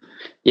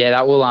 Yeah,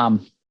 that will,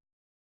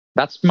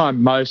 that's my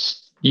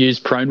most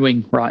used prone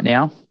wing right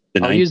now.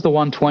 I'll use the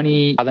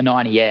 120, the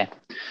 90. Yeah.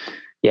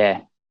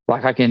 Yeah.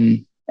 Like I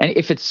can, and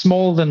if it's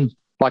smaller than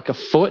like a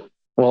foot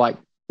or like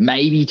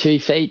maybe 2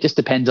 feet, just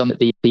depends on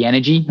the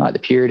energy, like the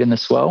period and the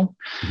swell.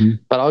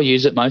 Mm-hmm. But I'll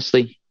use it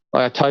mostly.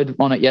 Like I towed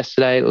on it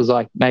yesterday. It was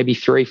like maybe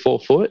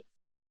 3-4 foot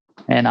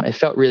and it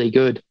felt really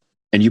good.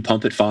 And you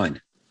pump it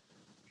fine.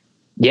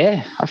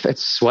 Yeah.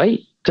 It's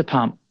sweet to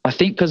pump. I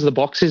think because the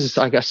boxes,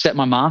 like I set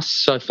my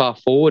mast so far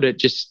forward, it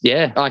just,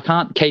 I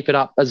can't keep it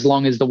up as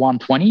long as the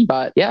 120,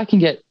 but I can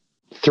get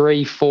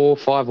 3, 4,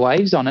 5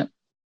 waves on it.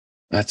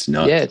 That's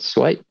nuts. Yeah, it's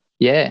sweet.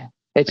 Yeah.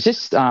 It's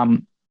just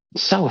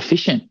so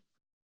efficient.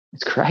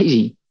 It's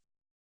crazy.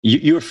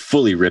 You're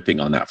fully ripping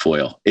on that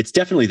foil. It's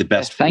definitely the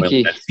best foil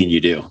I've seen you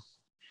do,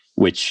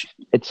 which...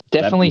 It's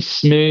definitely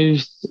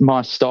smoothed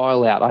my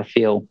style out, I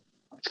feel.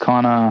 It's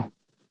kind of,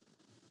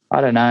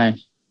 I don't know.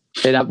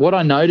 But what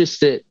I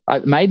noticed that I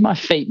made my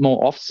feet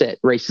more offset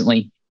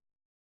recently.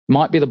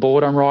 Might be the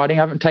board I'm riding.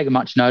 I haven't taken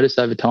much notice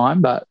over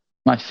time, but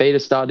my feet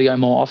have started to go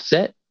more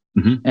offset.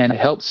 Mm-hmm. And it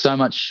helps so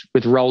much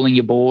with rolling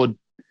your board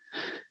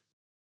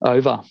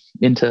over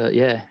into,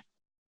 That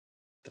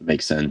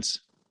makes sense.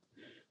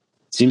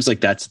 Seems like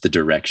that's the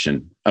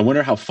direction. I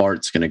wonder how far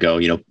it's going to go.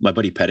 My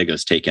buddy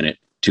Pedigo's taken it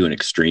to an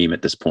extreme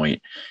at this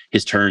point.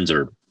 His turns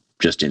are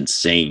just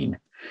insane.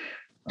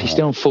 He's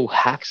doing full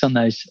hacks on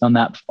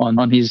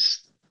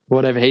his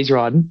whatever he's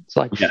riding. It's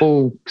like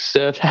full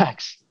surf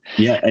hacks.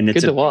 Yeah, and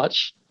it's good to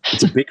watch.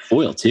 It's a big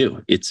foil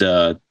too. It's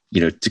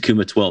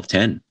Takuma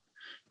 1210,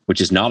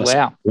 which is not a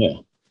small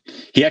foil.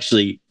 He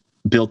actually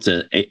built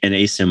an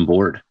ASIM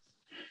board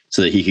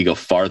so that he could go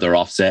farther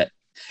offset.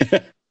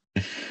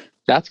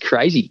 That's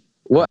crazy.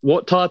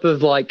 What type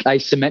of like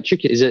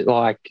asymmetric is it?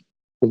 Like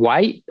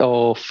weight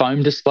or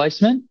foam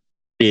displacement?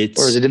 Or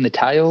is it in the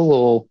tail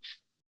or?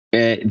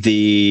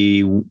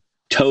 The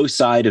toe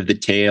side of the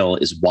tail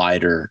is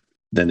wider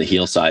than the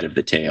heel side of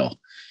the tail,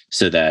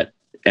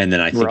 and then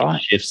I think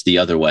it shifts the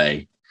other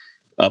way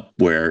up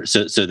where,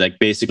 so like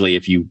basically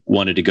if you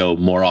wanted to go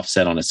more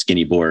offset on a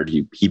skinny board,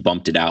 he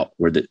bumped it out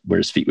where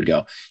his feet would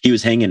go. He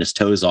was hanging his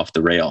toes off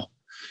the rail.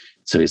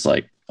 So he's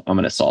like, I'm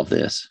going to solve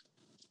this.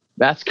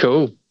 That's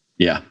cool.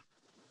 Yeah.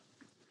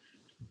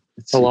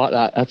 I like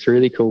that. That's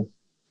really cool.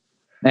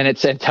 And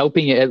it's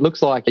helping it. It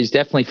looks like he's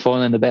definitely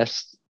foiling the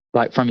best,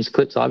 like from his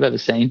clips I've ever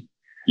seen.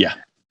 Yeah.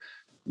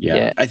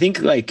 I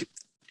think like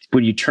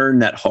when you turn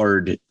that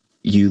hard,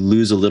 you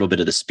lose a little bit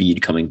of the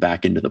speed coming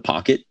back into the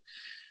pocket.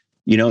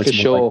 You know, it's For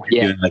sure. like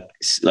doing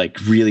like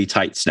really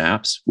tight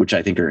snaps, which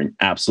I think are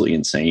absolutely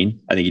insane.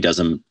 I think he does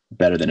them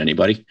better than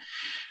anybody.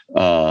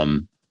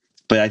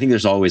 But I think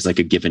there's always like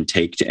a give and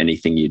take to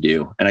anything you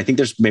do. And I think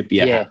there's maybe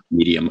a happy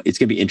medium. It's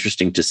going to be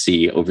interesting to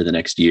see over the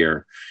next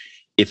year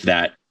if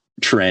that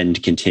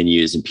trend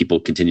continues and people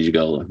continue to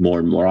go more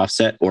and more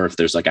offset, or if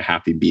there's like a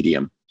happy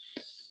medium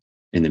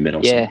in the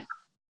middle. Yeah.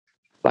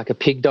 Like a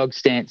pig dog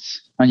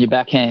stance on your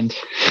backhand.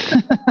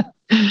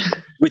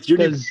 With your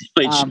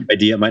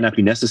idea, it might not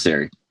be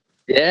necessary.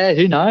 Yeah,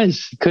 who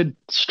knows? Could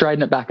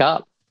straighten it back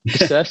up.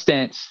 Surf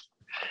stance.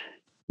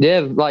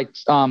 Yeah, like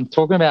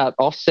talking about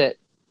offset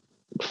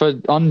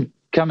I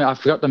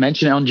forgot to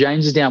mention it on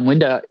James's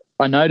downwinder.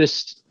 I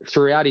noticed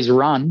throughout his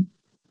run,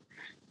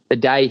 the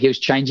day he was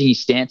changing his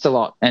stance a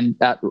lot, and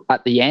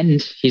at the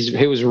end,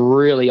 he was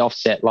really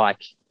offset,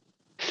 like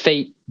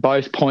feet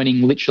both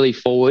pointing literally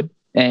forward,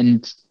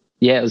 and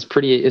yeah, it was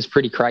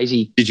pretty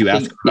crazy. Did you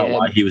ask about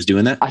why he was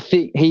doing that? I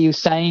think he was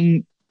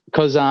saying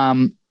because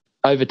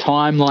over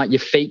time, like your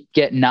feet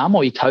get numb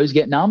or your toes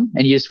get numb,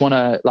 and you just want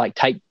to like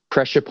take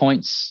pressure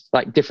points,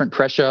 like different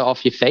pressure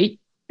off your feet,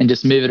 and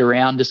just move it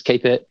around. Just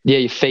keep it. Yeah,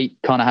 your feet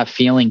kind of have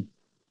feeling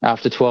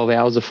after 12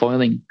 hours of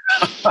foiling.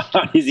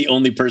 He's the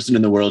only person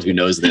in the world who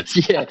knows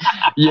this. Yeah,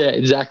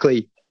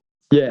 exactly.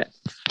 Yeah,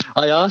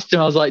 I asked him.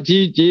 I was like, "Do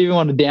you even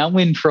want to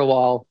downwind for a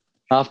while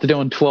after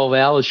doing 12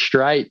 hours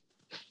straight?"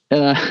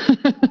 And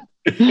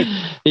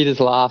he just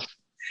laughed.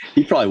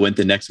 He probably went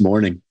the next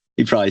morning.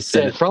 He probably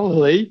said, "Yeah,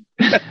 probably."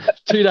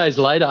 2 days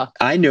later,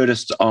 I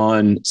noticed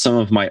on some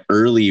of my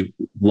early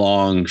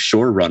long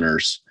shore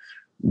runners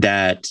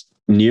that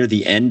near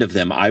the end of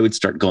them, I would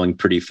start going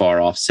pretty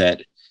far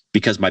offset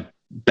because my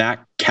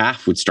back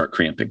calf would start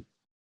cramping.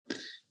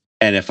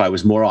 And if I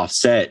was more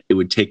offset, I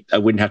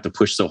wouldn't have to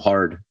push so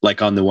hard,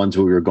 like on the ones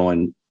where we were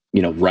going,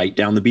 right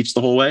down the beach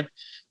the whole way,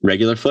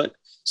 regular foot.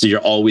 So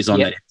you're always on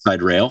that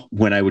inside rail.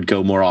 When I would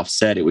go more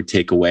offset, it would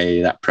take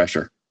away that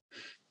pressure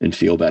and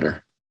feel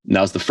better. And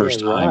that was the first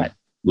time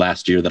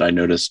last year that I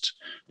noticed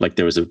like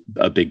there was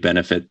a big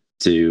benefit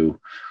to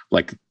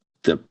like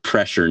the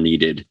pressure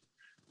needed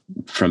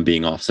from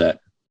being offset.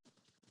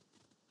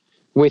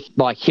 With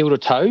like heel to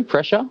toe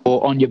pressure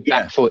or on your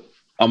back foot?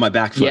 On my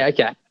back foot. Yeah,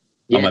 okay.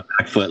 Yeah. On my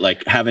back foot,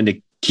 like having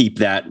to keep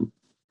that,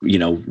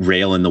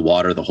 rail in the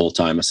water the whole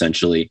time,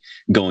 essentially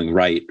going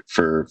right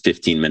for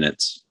 15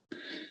 minutes.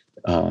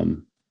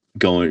 Putting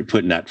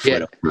that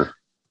foot over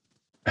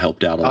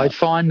helped out a lot. I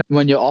find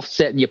when you're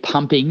offset and you're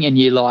pumping and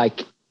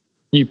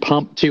you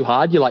pump too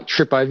hard, you like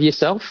trip over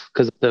yourself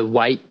because the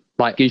weight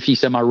like goofy.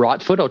 So my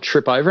right foot, I'll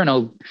trip over and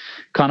I'll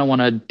kind of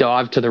want to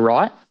dive to the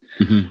right.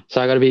 Mm-hmm.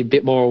 So I got to be a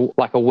bit more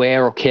like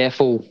aware or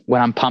careful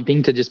when I'm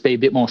pumping to just be a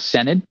bit more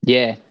centered.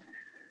 Yeah.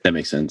 That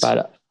makes sense.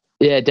 But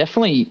yeah,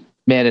 definitely,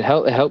 man, it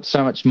helped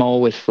so much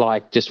more with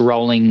like just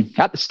rolling.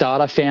 At the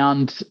start, I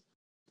found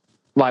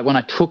like when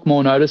I took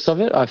more notice of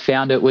it, I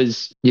found it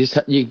was you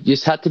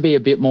just had to be a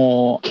bit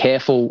more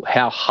careful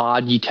how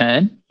hard you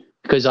turn,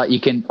 because like you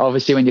can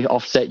obviously when you're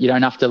offset, you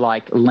don't have to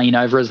like lean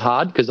over as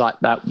hard because like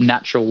that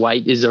natural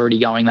weight is already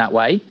going that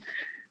way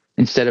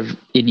instead of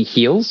in your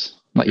heels,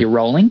 like you're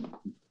rolling.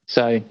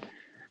 So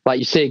like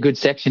you see a good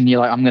section, you're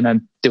like, I'm going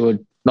to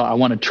do I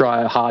want to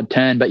try a hard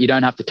turn, but you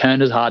don't have to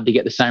turn as hard to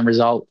get the same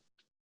result.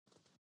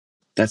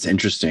 That's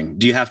interesting.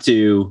 Do you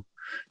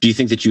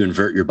think that you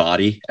invert your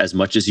body as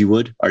much as you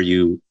would? Are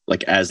you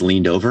like as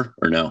leaned over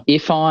or no?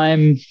 If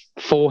I'm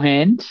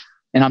forehand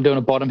and I'm doing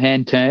a bottom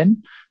hand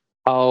turn,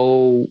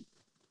 I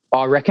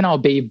reckon I'll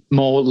be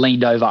more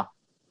leaned over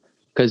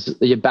because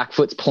your back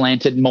foot's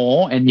planted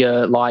more and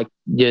I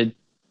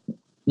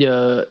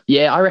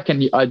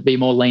reckon I'd be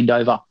more leaned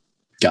over.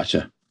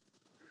 Gotcha.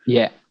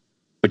 Yeah.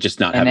 But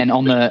just not. And then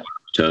on the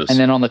toes. And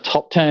then on the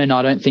top turn,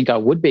 I don't think I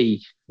would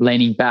be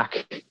leaning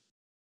back.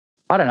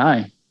 I don't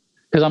know.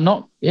 Because I'm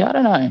not, I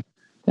don't know.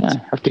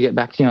 I have to get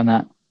back to you on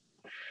that.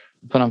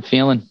 But I'm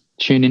feeling,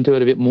 tune into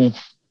it a bit more.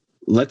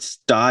 Let's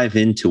dive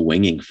into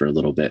winging for a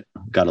little bit.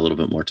 Got a little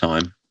bit more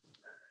time.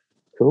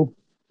 Cool.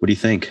 What do you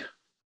think?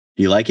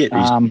 Do you like it?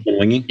 Are you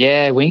winging?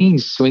 Yeah,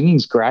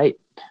 winging's great.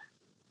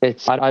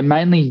 I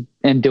mainly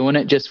am doing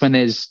it just when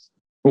there's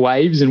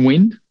waves and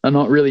wind. I'm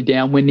not really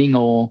downwinding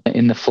or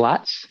in the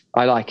flats.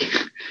 I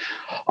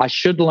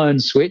should learn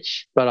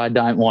switch, but I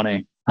don't want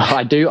to.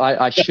 I do.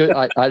 I should.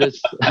 I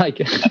just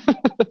like.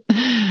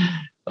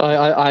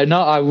 I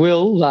know I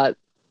will, but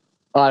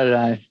I don't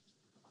know.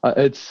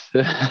 It's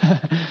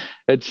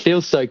it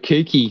feels so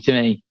kooky to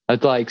me.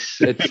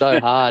 It's so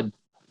hard.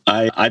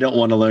 I don't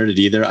want to learn it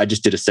either. I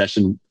just did a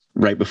session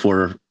right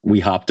before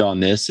we hopped on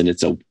this, and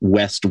it's a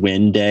west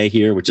wind day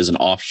here, which is an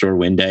offshore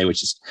wind day,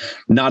 which is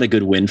not a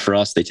good wind for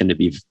us. They tend to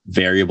be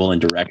variable in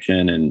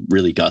direction and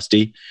really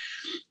gusty.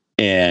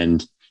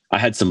 And I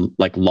had some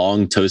like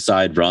long toe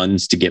side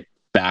runs to get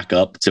back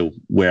up to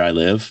where I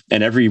live.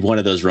 And every one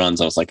of those runs,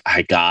 I was like,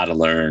 I gotta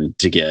learn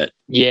to get.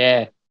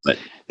 Yeah. But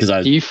because I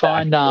was, do you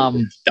find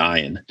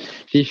dying.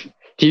 Do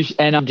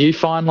you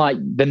find like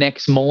the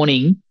next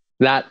morning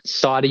that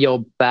side of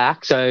your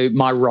back. So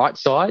my right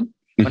side,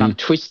 when I'm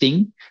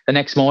twisting the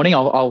next morning,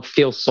 I'll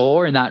feel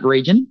sore in that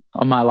region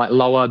on my like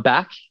lower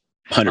back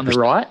 100%. on the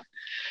right.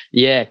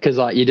 Yeah, because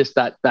like you just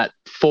that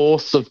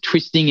force of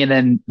twisting and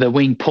then the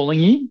wing pulling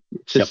you.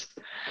 It's just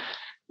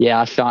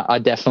I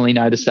definitely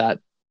notice that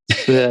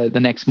the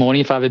next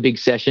morning if I have a big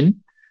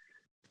session.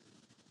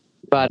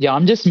 But yeah,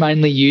 I'm just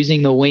mainly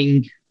using the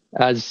wing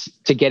as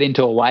to get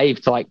into a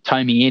wave to like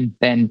tow me in.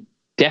 And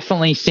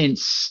definitely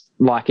since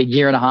like a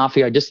year and a half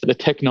ago, just the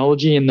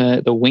technology in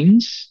the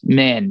wings,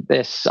 man,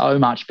 they're so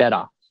much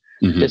better.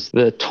 Just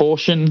the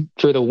torsion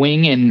through the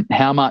wing and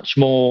how much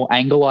more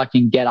angle I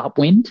can get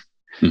upwind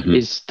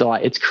is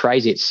like, it's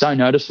crazy. It's so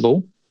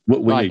noticeable.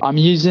 I'm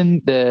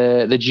using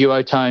the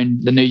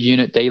duotone, the new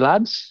unit D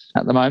labs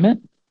at the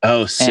moment.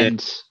 Oh, sick.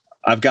 And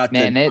I've got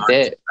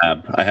the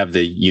lab. I have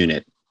the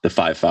unit, the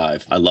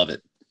 5.5. I love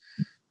it.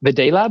 The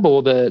D lab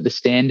or the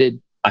standard?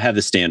 I have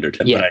the standard,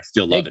 but I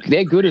still love it.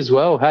 They're good as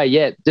well. Hey,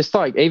 yeah, just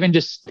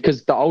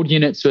because the old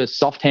units were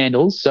soft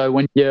handles. So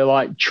when you're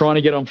like trying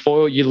to get on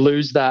foil, you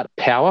lose that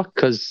power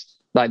because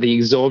like the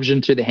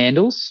absorption to the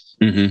handles.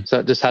 So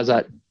it just has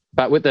that.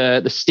 But with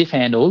the stiff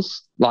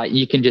handles, like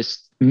you can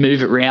just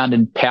move it around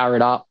and power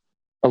it up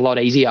a lot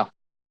easier.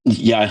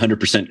 Yeah, I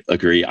 100%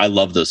 agree. I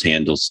love those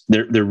handles.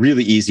 They're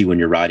really easy when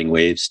you're riding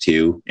waves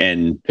too.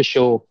 And for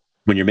sure,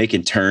 when you're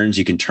making turns,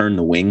 you can turn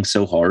the wing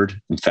so hard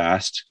and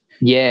fast.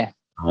 Yeah.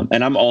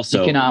 And I'm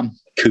also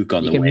kook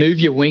on the wing. You can move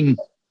your wing.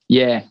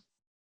 Yeah.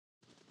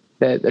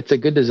 That's a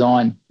good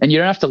design. And you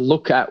don't have to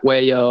look at where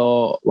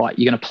you're going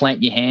to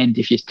plant your hand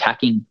if you're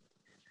tacking.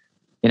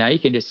 You know, you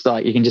can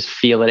just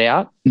feel it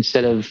out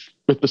instead of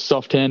with the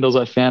soft handles.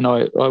 I found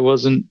I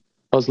was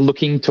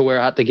looking to where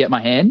I had to get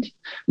my hand,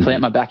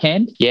 plant my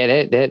backhand.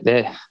 Yeah,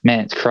 they're man,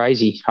 it's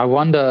crazy. I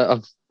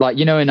wonder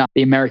in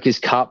the America's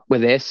Cup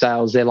with their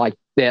sails, they're like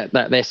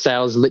their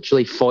sails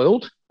literally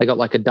foiled. They got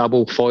like a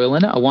double foil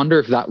in it. I wonder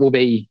if that will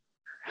be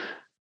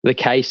the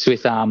case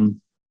with the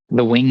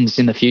wings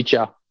in the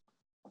future.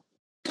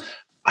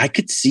 I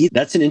could see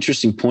that's an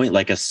interesting point,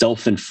 like a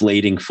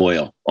self-inflating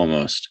foil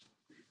almost.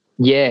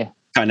 Yeah.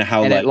 Kind of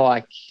how the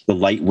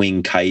light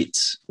wing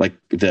kites,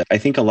 I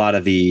think a lot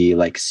of the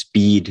like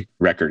speed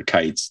record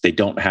kites, they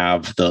don't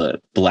have the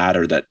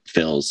bladder that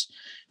fills,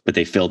 but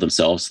they fill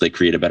themselves. So they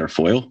create a better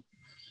foil.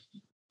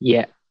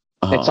 Yeah.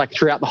 It's like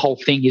throughout the whole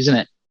thing, isn't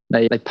it?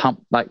 They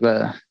pump like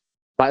that.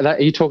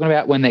 Are you talking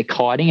about when they're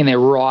kiting and they're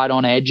right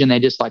on edge and they're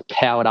just like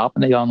powered up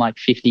and they're going like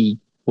 50,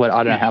 I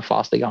don't know how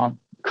fast they're going.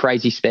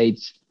 Crazy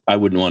speeds. I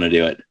wouldn't want to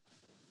do it.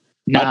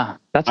 Nah,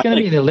 that's going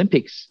to be in the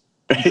Olympics.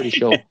 I'm pretty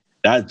sure.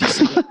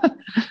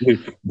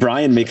 Dude,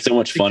 Brian makes so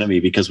much fun of me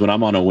because when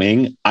I'm on a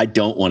wing, I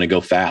don't want to go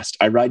fast.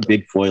 I ride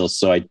big foils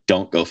so I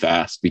don't go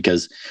fast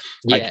because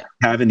I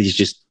having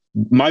these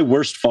my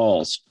worst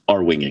falls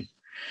are winging.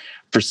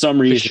 For some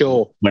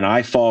reason, when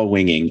I fall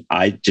winging,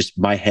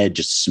 my head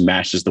just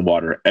smashes the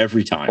water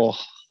every time. Oh,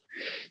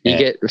 you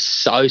get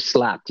so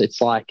slapped. It's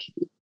like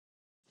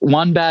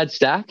one bad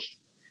stack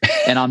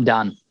and I'm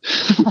done.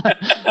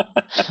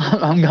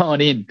 I'm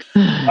going in.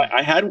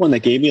 I had one that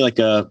gave me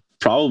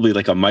probably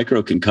like a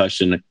micro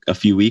concussion a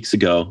few weeks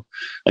ago.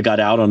 I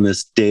got out on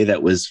this day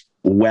that was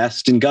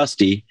west and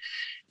gusty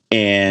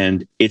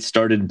and it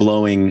started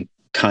blowing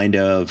kind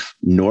of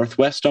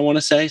northwest, I want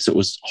to say. So it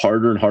was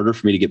harder and harder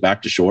for me to get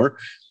back to shore.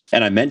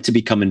 And I meant to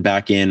be coming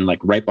back in like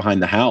right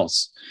behind the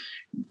house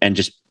and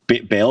just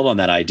bailed on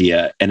that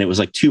idea. And it was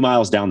like 2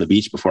 miles down the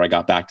beach before I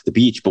got back to the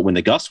beach. But when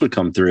the gusts would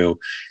come through,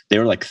 they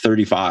were like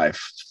 35,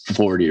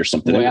 40 or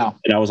something. Wow.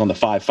 And I was on the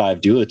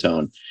 5.5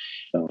 duotone.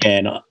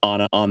 And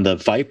on the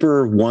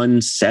Viper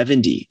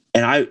 170,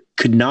 and I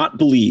could not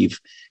believe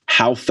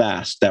how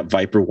fast that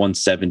Viper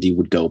 170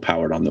 would go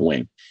powered on the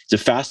wing. It's the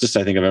fastest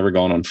I think I've ever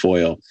gone on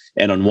foil.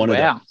 And on one of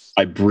them,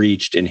 I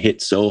breached and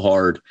hit so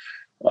hard,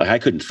 I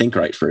couldn't think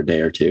right for a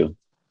day or two.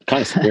 It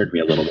kind of scared me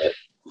a little bit.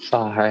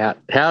 Far out.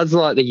 How's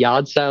like the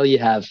yard sail you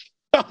have?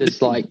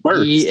 Just like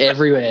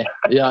everywhere.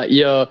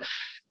 Yeah.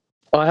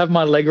 I have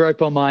my leg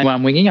rope on when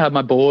I'm winging. I have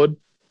my board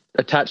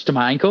attached to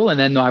my ankle and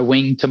then my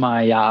wing to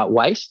my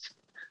waist.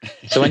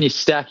 So when you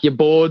stack, your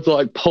board's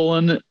like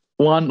pulling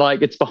one,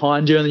 like it's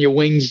behind you and your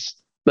wings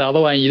the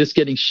other way and you're just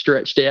getting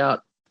stretched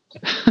out.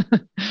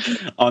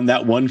 On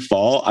that one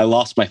fall, I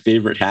lost my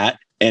favorite hat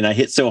and I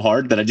hit so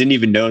hard that I didn't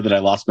even know that I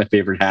lost my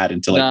favorite hat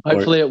until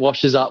hopefully it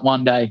washes up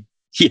one day.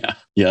 Yeah,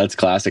 that's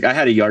classic. I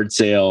had a yard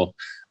sail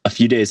a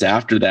few days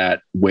after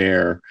that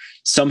where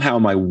somehow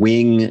my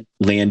wing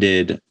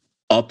landed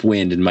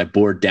upwind and my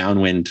board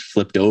downwind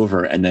flipped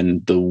over and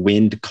then the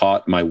wind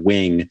caught my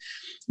wing,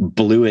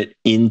 blew it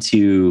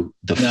into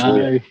the foil.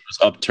 It was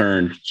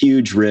upturned,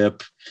 huge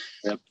rip.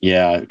 Yep.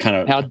 Yeah, kind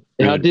of.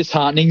 How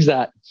disheartening is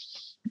that?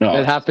 Oh.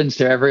 It happens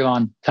to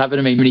everyone. It's happened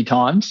to me many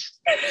times.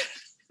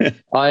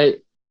 I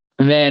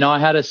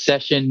had a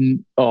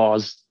session, I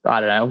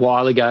don't know, a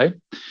while ago,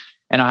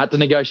 and I had to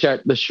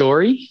negotiate the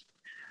shorey.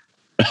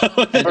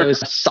 It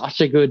was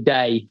such a good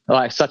day,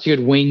 like such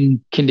good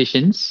wing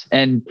conditions,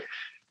 and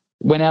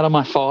went out on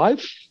my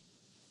 5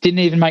 didn't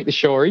even make the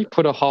shorey,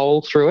 put a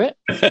hole through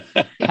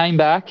it, came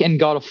back and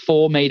got a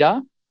 4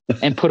 meter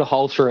and put a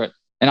hole through it.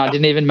 And I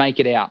didn't even make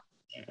it out.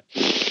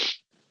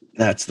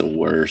 That's the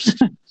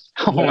worst.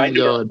 Oh my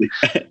God.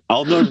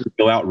 I'll normally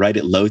go out right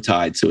at low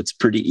tide, so it's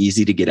pretty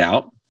easy to get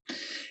out.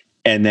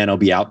 And then I'll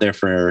be out there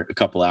for a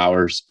couple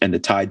hours and the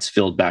tide's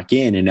filled back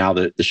in. And now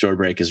the shore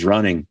break is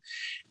running.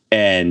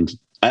 And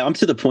I'm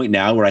to the point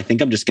now where I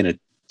think I'm just going to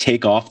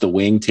take off the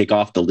wing, take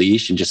off the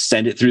leash and just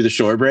send it through the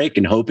shore break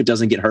and hope it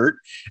doesn't get hurt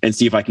and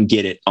see if I can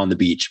get it on the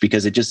beach.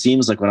 Because it just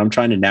seems like when I'm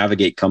trying to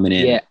navigate coming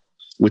in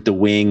with the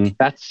wing.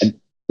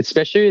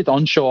 Especially with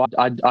onshore,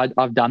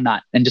 I've done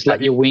that and just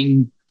let your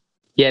wing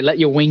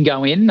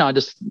go in.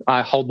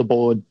 I hold the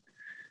board.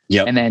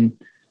 Yeah. And then,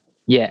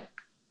 I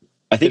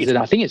think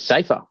it's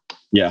safer.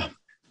 Yeah.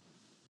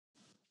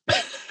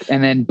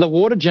 And then the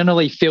water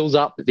generally fills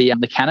up the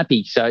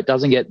canopy so it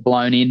doesn't get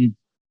blown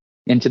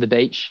into the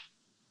beach.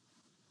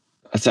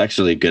 That's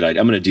actually a good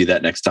idea. I'm going to do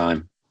that next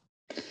time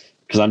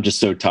because I'm just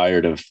so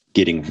tired of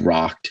getting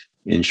rocked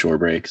in shore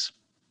breaks.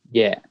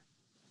 Yeah.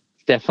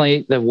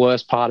 Definitely the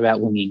worst part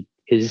about winging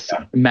is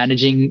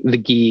managing the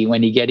gear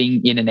when you're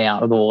getting in and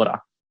out of the water.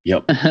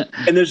 Yep.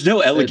 And there's no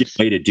elegant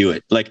way to do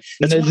it. Like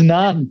there's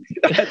none.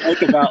 I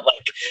like about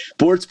like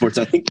board sports.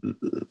 I think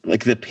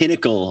like the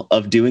pinnacle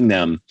of doing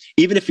them,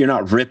 even if you're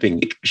not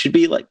ripping, it should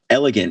be like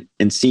elegant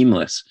and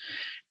seamless.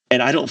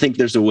 And I don't think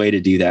there's a way to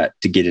do that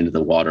to get into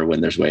the water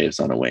when there's waves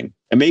on a wing.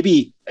 And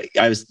maybe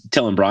I was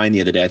telling Brian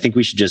the other day, I think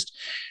we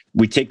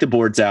take the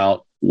boards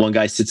out. One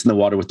guy sits in the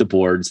water with the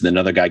boards and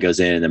another guy goes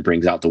in and then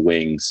brings out the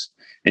wings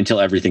until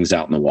everything's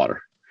out in the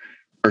water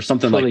or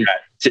something like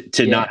that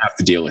to not have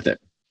to deal with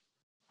it.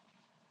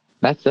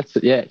 That's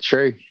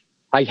true.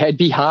 It'd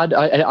be hard.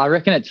 I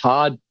reckon it's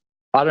hard.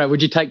 I don't know.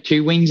 Would you take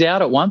 2 wings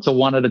out at once or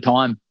one at a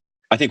time?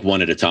 I think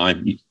one at a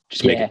time. You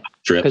just make it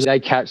trips because they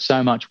catch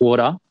so much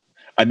water.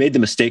 I made the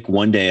mistake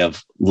one day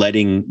of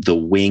letting the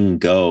wing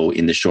go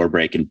in the shore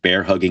break and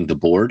bear hugging the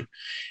board.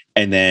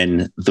 And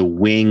then the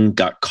wing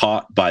got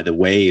caught by the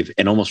wave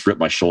and almost ripped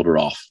my shoulder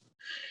off.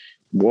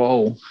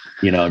 Whoa.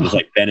 Just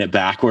like bent it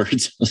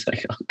backwards. I was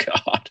like, oh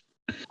God.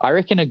 I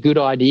reckon a good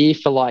idea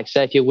for like,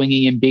 say if you're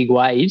winging in big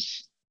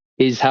waves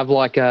is have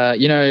like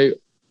say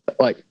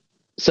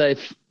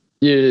if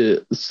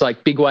it's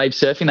like big wave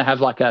surfing, they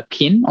have like a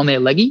pin on their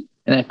leggy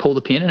and they pull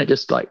the pin and it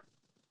just like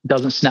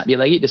doesn't snap your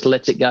leggy, it just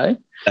lets it go.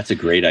 That's a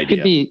great idea.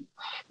 Could be,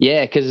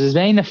 because there's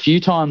been a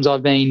few times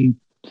I've been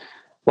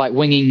like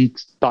winging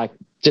like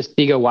just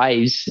bigger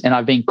waves and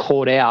I've been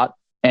caught out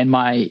and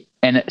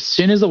as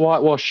soon as the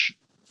whitewash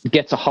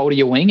gets a hold of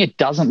your wing, it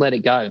doesn't let it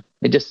go.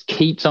 It just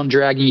keeps on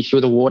dragging you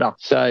through the water.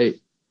 So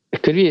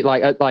it could be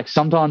like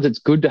sometimes it's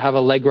good to have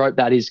a leg rope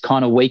that is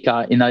kind of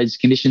weaker in those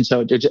conditions.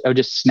 So it'll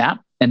just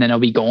snap and then it'll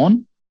be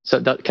gone. So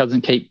it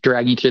doesn't keep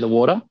dragging you through the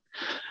water.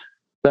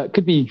 But it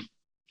could be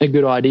a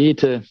good idea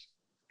to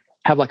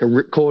have like a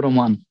ripcord on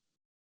one.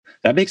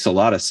 That makes a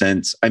lot of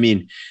sense. I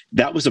mean,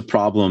 that was a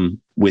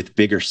problem with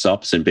bigger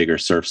sups and bigger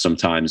surfs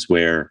sometimes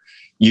where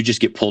you just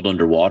get pulled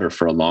underwater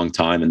for a long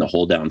time and the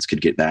hold downs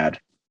could get bad.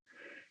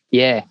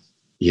 Yeah.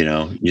 You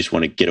just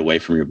want to get away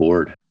from your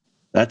board.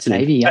 That's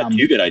maybe a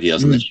few good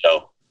ideas on the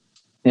show.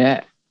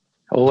 Yeah.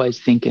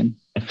 Always thinking.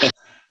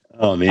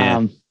 Oh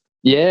man.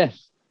 Yeah.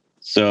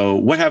 So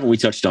what haven't we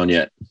touched on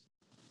yet?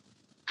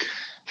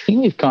 I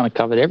think we've kind of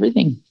covered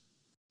everything.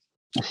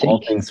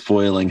 All things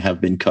foiling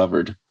have been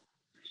covered.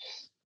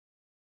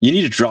 You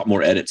need to drop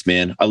more edits,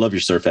 man. I love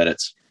your surf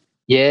edits.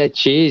 Yeah,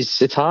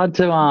 cheers. It's hard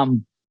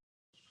to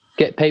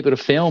get people to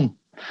film.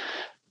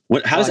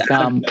 How does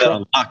Adam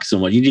unlock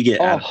someone? You need to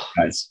get Adam,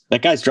 guys.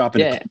 That guy's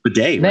dropping a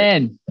day,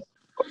 man. Right?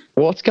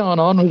 What's going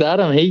on with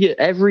Adam?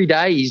 Every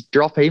day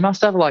he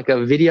must have like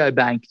a video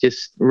bank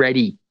just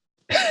ready,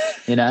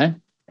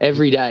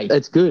 every day.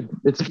 It's good.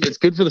 It's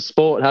good for the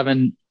sport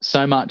having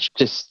so much,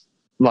 just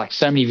like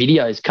so many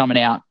videos coming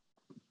out.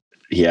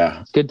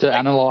 Yeah. It's good to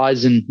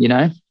analyze and,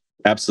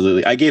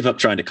 Absolutely. I gave up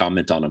trying to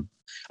comment on them.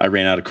 I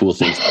ran out of cool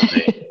things to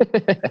say.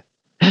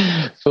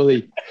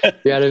 Fully.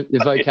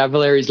 The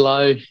vocabulary's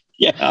low.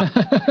 Yeah.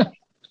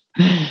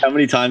 How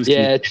many times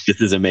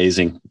this is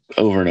amazing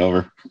over and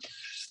over.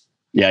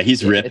 Yeah,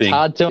 he's ripping.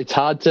 It's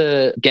hard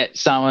to get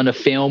someone to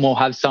film or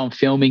have someone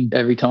filming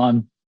every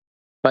time.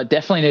 But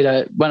definitely need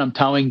to, when I'm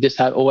towing, just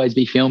always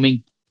be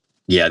filming.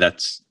 Yeah,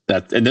 that's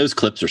and those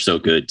clips are so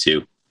good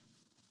too.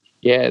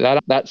 Yeah,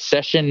 that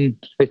session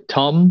with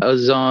Tom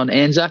was on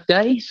Anzac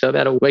Day, so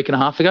about a week and a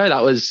half ago.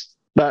 That was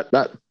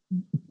that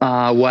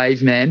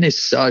wave, man,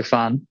 is so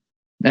fun.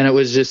 And it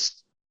was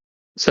just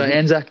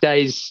Anzac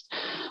Days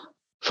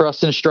for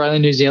us in Australia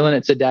and New Zealand,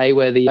 it's a day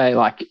where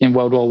like in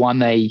World War I,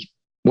 they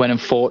went and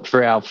fought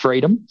for our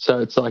freedom. So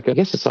it's like, I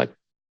guess it's like,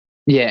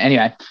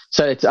 anyway.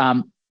 So it's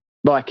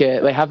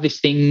they have this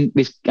game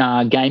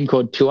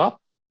called Two Up,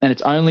 and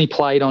it's only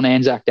played on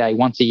Anzac Day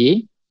once a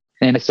year.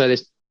 And so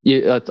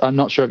I'm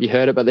not sure if you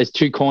heard it, but there's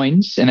 2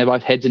 coins and they're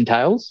both heads and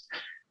tails.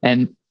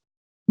 And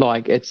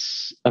like,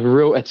 it's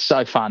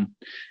so fun.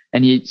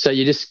 And you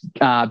just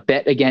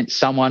bet against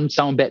someone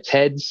bets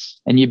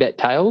heads and you bet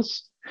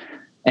tails.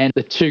 and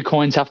the 2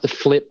 coins have to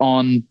flip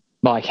on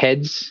like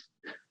heads.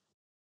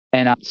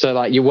 And so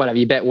like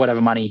you bet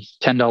whatever money,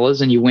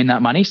 $10, and you win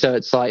that money. So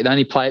it's like they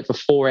only play it for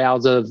 4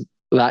 hours of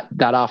that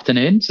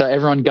afternoon. So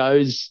everyone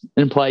goes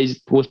and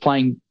was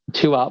playing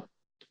 2 up,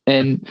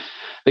 and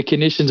the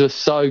conditions were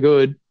so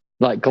good,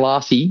 like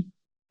glassy,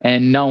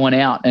 and no one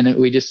out. And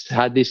we just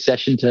had this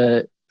session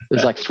it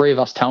was like 3 of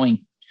us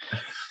towing.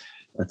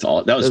 That's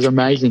all. That was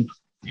amazing.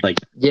 Like,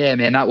 yeah,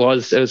 man, it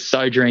was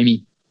so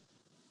dreamy.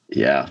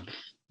 Yeah.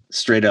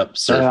 Straight up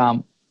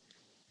surf.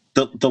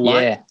 The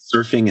line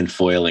surfing and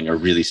foiling are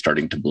really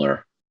starting to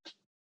blur.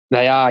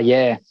 They are,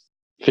 yeah,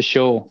 for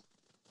sure.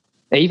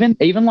 Even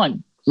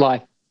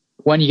like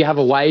when you have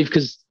a wave,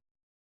 because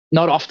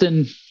not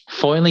often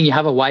foiling you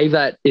have a wave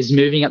that is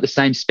moving at the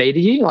same speed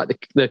as you,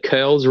 like the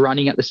curls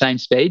running at the same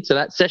speed. So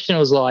that session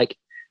was like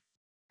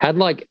had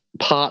like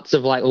parts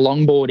of like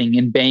longboarding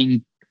and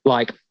being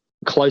like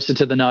closer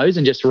to the nose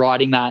and just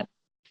riding that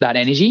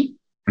energy.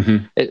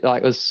 Mm-hmm. It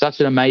like was such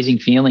an amazing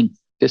feeling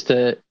just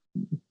to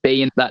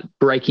be in that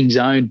braking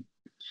zone.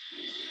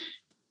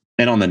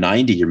 And on the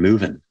 90, you're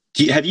moving.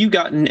 Have you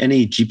gotten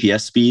any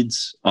GPS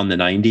speeds on the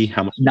 90?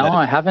 How much? No,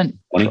 I haven't.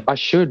 20? I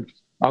should.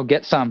 I'll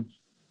get some.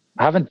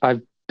 I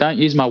don't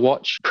use my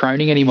watch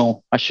proning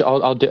anymore.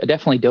 I'll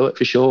definitely do it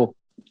for sure.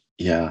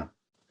 Yeah.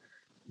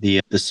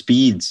 The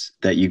speeds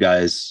that you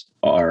guys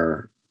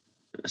are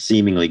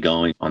seemingly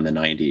going on the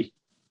 90,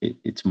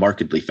 it's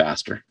markedly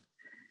faster.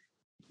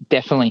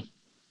 Definitely.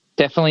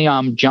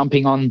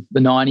 Jumping on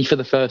the 90 for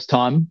the first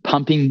time,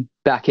 pumping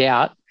back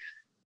out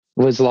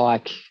was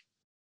like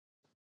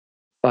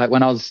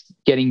when I was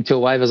getting to a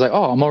wave, I was like,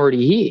 oh, I'm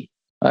already here.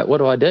 Like, what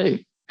do I do?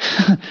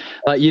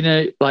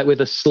 Like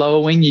with a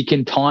slower wing, you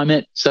can time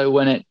it. So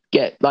when it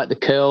get like the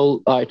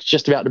curl, it's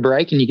just about to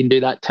break and you can do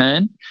that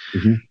turn.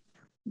 Mm-hmm.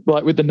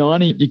 Like with the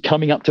 90, you're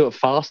coming up to it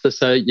faster.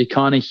 So you're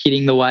kind of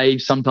hitting the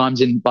wave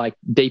sometimes in like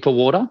deeper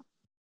water.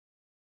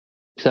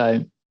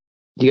 So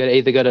you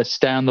either got to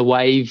stay on the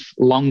wave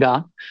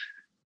longer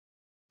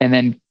and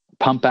then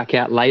pump back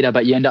out later,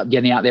 but you end up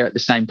getting out there at the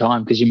same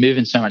time because you're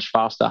moving so much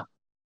faster.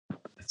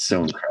 It's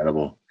so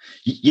incredible.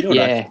 You know what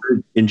I've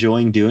been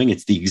enjoying doing?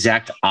 It's the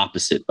exact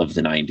opposite of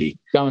the 90.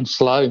 Going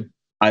slow.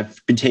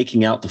 I've been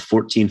taking out the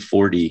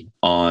 1440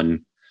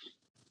 on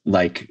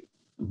like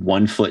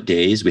 1 foot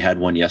days. We had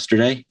one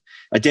yesterday,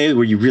 a day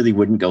where you really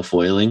wouldn't go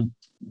foiling,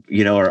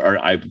 or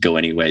I go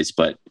anyways,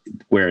 but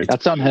where it's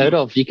that's unheard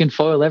of. You can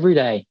foil every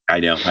day. I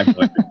know. I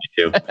go every day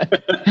too.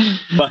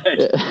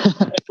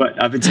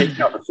 but I've been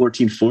taking out the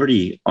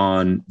 1440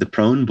 on the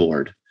prone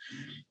board,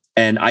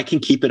 and I can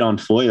keep it on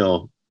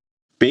foil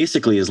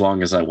basically as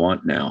long as I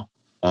want now.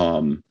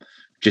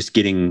 Just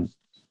getting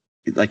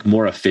like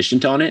more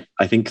efficient on it.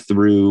 I think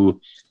through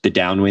the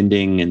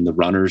downwinding and the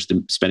runners,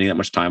 spending that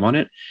much time on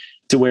it,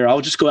 to where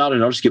I'll just go out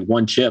and I'll just get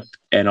one chip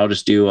and I'll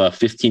just do a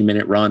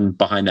 15-minute run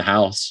behind the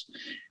house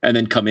and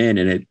then come in.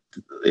 And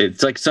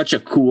it's like such a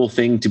cool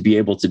thing to be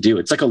able to do.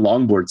 It's like a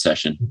longboard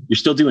session. You're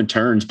still doing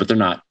turns, but they're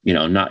not,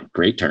 not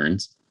great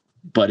turns,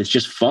 but it's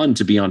just fun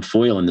to be on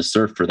foil in the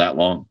surf for that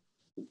long.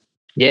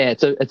 Yeah.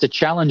 It's a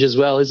challenge as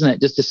well, isn't it?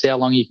 Just to see how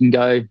long you can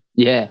go.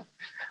 Yeah.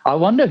 I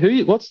wonder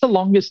what's the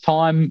longest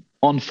time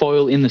on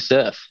foil in the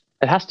surf?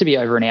 It has to be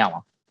over an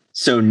hour.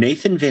 So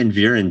Nathan Van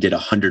Vuren did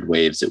 100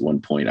 waves at one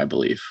point, I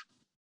believe.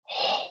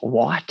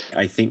 What?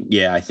 I think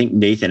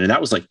Nathan, and that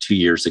was like 2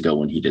 years ago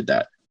when he did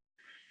that.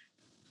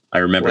 I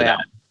remember that.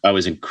 I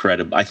was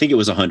incredible. I think it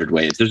was 100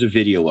 waves. There's a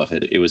video of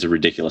it. It was a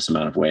ridiculous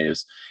amount of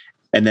waves.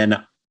 And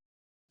then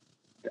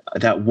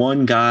that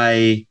one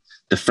guy,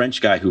 the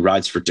French guy who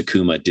rides for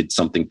Takuma, did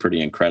something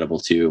pretty incredible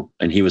too.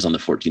 And he was on the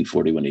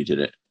 1440 when he did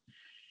it.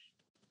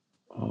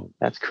 Oh,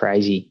 that's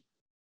crazy.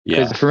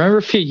 Yeah. Because I remember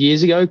a few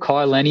years ago,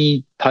 Kai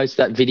Lenny posted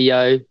that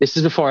video. This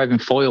is before I even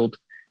foiled.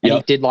 And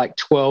he did like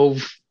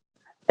 12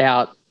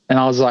 out. And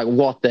I was like,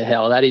 what the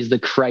hell? That is the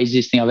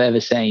craziest thing I've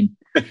ever seen.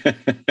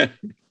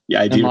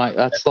 Yeah, I do.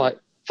 It's like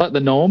the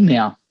norm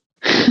now.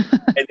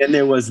 And then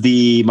there was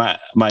my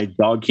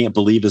dog can't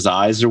believe his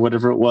eyes or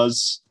whatever it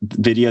was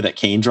video that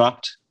Kane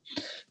dropped.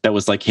 That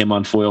was like him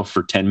on foil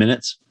for 10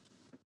 minutes.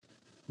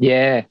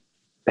 Yeah.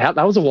 That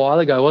was a while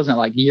ago, wasn't it?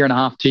 Like a year and a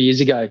half, 2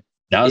 years ago.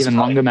 That was even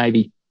longer,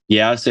 maybe.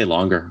 Yeah, I'd say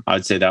longer.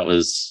 I'd say that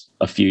was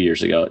a few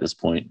years ago at this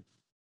point.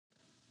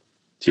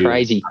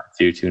 Crazy.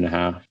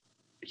 2.5.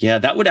 Yeah,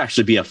 that would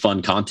actually be a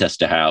fun contest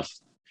to have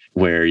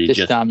where you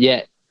just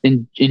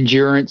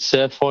endurance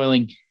surf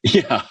foiling.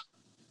 Yeah.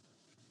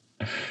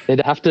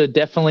 It'd have to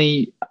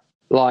definitely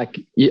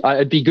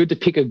it'd be good to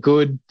pick a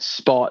good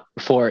spot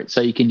for it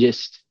so you can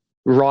just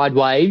ride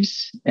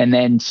waves and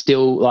then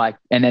still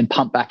and then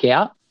pump back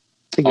out.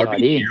 It's a good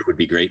idea. Gear would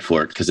be great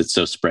for it because it's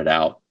so spread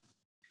out.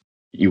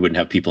 You wouldn't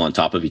have people on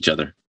top of each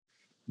other.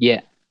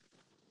 Yeah.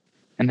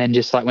 And then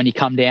just when you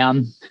come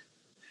down,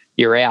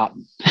 you're out.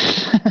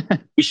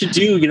 We should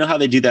do, how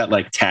they do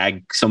that,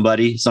 tag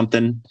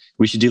something.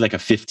 We should do a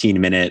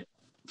 15-minute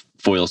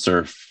foil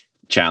surf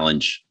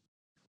challenge.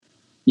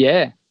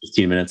 Yeah.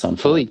 15 minutes on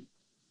fully. Foil.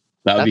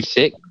 That'd be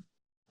sick.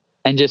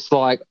 And just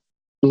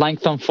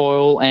length on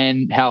foil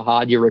and how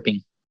hard you're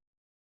ripping.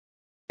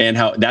 and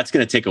how that's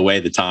going to take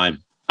away the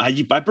time. I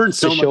burn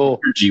so much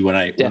energy when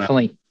I'm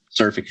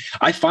surfing.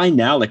 I find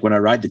now, like when I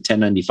ride the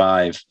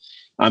 1095,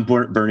 I'm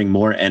burning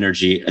more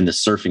energy in the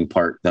surfing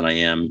part than I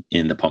am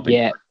in the pumping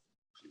part.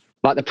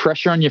 Like the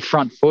pressure on your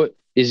front foot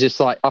is just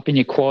like up in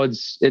your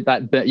quads. You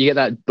get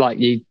that like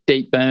you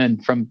deep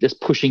burn from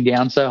just pushing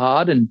down so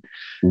hard. And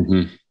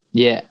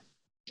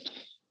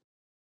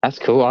that's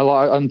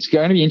cool. It's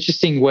going to be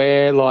interesting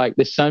where like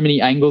there's so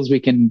many angles we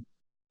can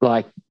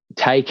like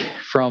take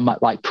from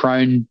like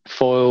prone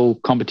foil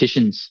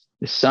competitions.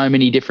 There's so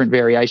many different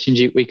variations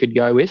we could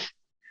go with.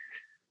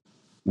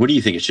 What do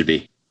you think it should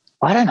be?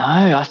 I don't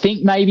know. I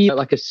think maybe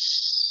like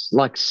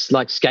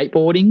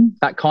skateboarding,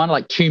 that kind of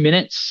like 2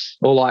 minutes,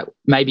 or like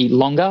maybe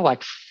longer,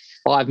 like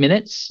 5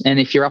 minutes. And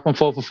if you're up on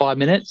foil for 5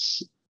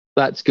 minutes,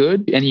 that's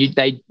good. And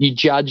you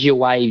judge your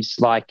waves,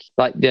 like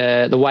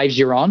the waves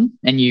you're on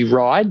and you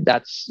ride.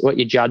 That's what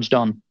you're judged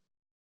on.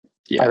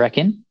 Yeah, I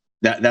reckon.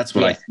 That's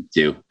what I think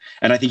too.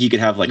 And I think you could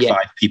have like 5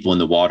 people in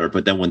the water,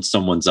 but then when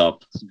someone's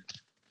up,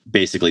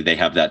 basically they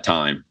have that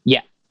time.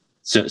 Yeah.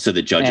 So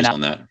the judges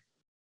on that.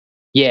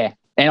 Yeah.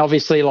 And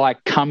obviously like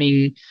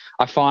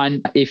I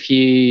find if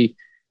you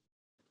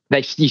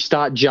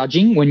start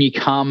judging when you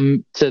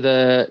come to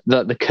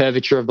the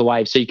curvature of the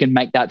wave. So you can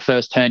make that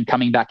first turn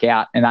coming back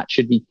out, and that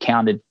should be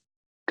counted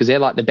because they're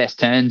like the best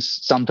turns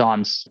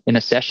sometimes in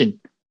a session.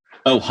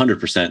 Oh,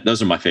 100%.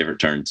 Those are my favorite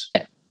turns.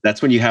 Yeah.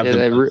 That's when you have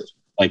the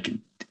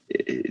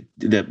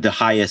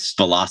highest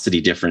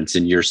velocity difference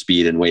in your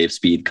speed and wave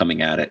speed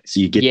coming at it. So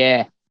you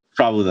get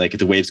probably like if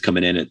the wave's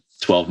coming in at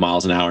 12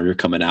 miles an hour and you're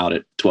coming out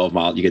at 12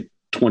 miles, you get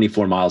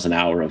 24 miles an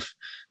hour of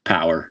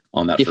power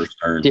on that first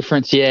turn.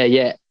 Difference,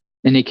 yeah.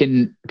 And you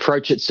can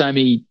approach it so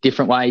many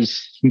different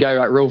ways. You can go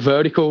like real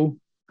vertical,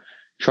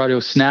 try to do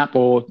a snap,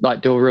 or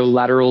like do a real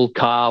lateral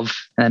carve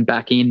and then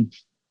back in.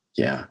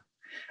 Yeah.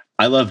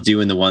 I love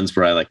doing the ones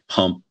where I like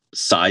pump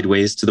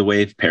sideways to the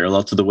wave,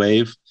 parallel to the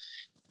wave,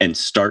 and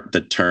start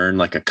the turn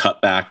like a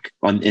cutback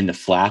in the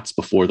flats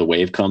before the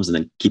wave comes and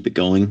then keep it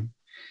going.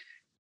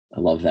 I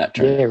love that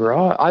turn. Yeah,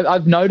 right.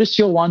 I've noticed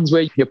your ones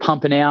where you're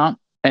pumping out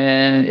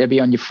and it'll be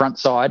on your front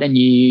side and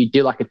you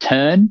do like a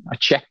turn, a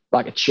check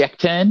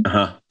turn,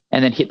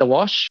 and then hit the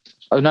wash.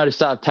 I've noticed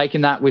that I've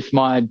taken that with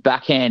my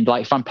backhand.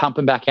 Like if I'm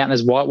pumping back out and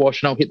there's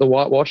whitewash and I'll hit the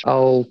whitewash,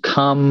 I'll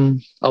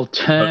turn.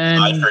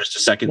 First a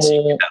second so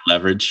you get that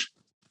leverage.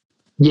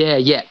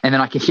 Yeah. And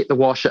then I can hit the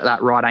wash at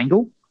that right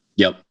angle.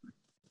 Yep.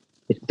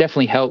 It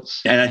definitely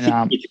helps. And I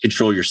think you get to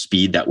control your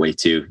speed that way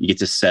too. You get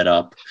to set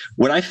up.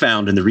 What I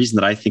found, and the reason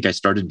that I think I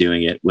started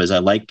doing it, was I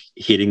like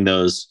hitting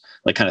those,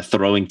 like kind of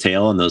throwing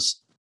tail on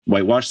those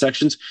whitewash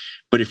sections.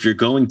 But if you're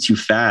going too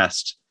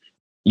fast,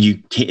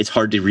 it's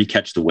hard to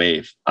recatch the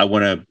wave. I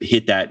want to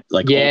hit that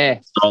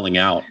stalling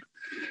out.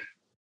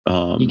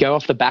 You go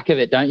off the back of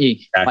it, don't you?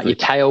 Exactly. Like your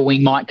tail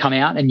wing might come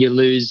out and you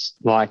lose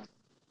like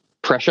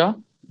pressure,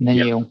 and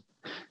then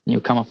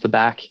you'll come off the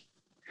back.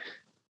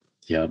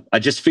 Yeah, I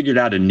just figured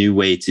out a new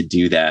way to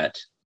do that,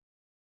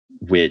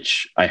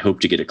 which I hope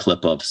to get a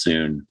clip of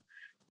soon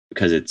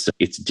because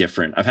it's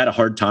different. I've had a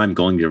hard time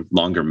going to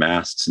longer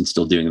masts and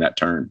still doing that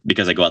turn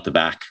because I go out the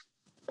back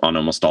on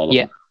almost all of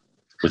them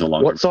with a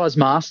longer. What size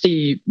mast are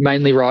you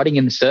mainly riding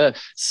in the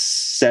surf?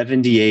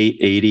 78,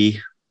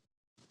 80.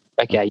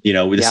 Okay. You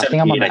know, with the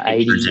 78, I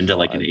think turns into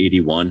like an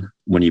 81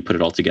 when you put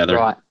it all together.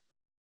 Right.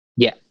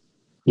 Yeah.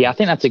 Yeah, I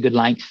think that's a good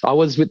length. I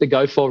was with the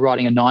GoFoil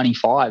riding a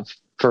 95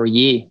 for a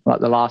year, like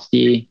the last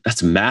year.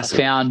 That's massive.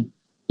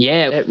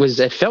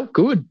 It felt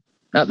good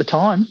at the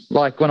time.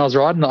 Like when I was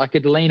riding, I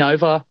could lean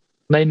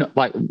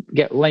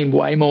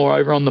way more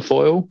over on the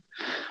foil.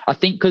 I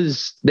think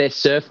because their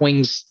surf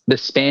wings, the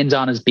spans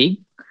aren't as big.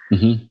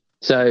 Mm-hmm.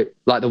 So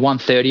like the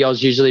 130 I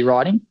was usually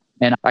riding,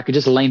 and I could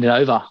just lean it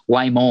over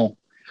way more.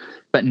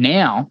 But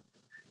now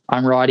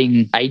I'm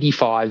riding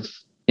 85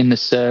 in the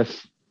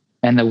surf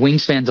and the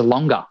wingspans are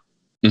longer.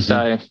 Mm-hmm.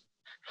 So,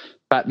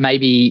 but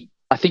maybe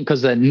I think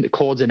because the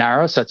cords are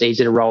narrow, so it's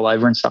easy to roll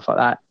over and stuff like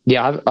that.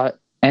 Yeah,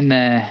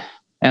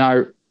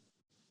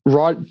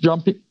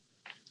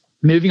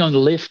 moving on the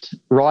lift,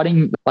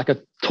 riding like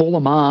a taller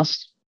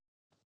mast,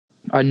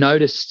 I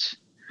noticed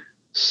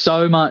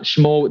so much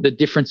more the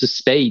difference of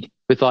speed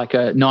with like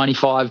a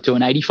 95 to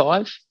an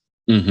 85.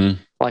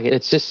 Mm-hmm. Like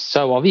it's just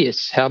so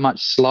obvious how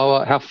much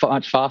slower, how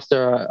much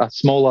faster a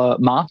smaller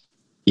mast.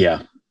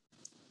 Yeah,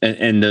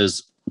 and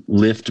those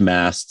lift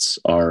masts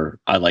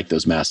I like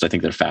those masts. I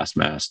think they're fast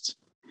masts.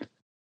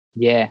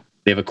 Yeah.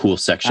 They have a cool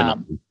section up,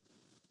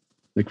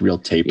 like real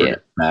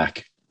taper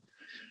back.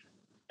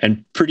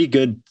 And pretty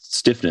good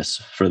stiffness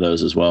for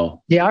those as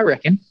well. Yeah, I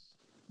reckon.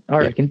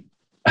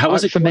 How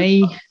was it for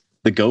me?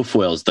 The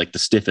GoFoil is like the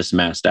stiffest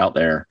mast out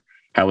there.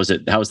 How was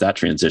that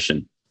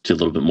transition to a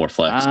little bit more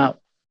flex?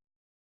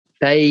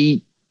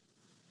 They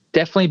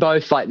definitely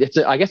both I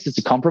guess it's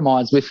a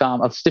compromise with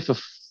a stiffer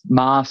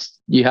mast.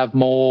 You have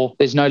more,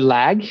 there's no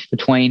lag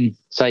between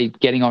say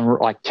getting on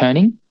like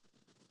turning,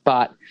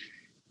 but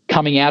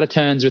coming out of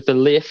turns with the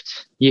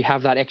lift, you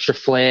have that extra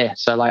flare.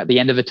 So like at the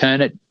end of a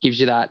turn, it gives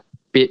you that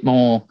bit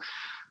more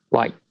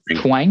like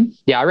twang.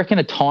 Yeah, I reckon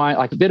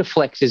a bit of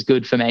flex is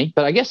good for me.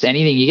 But I guess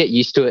anything, you get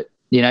used to it.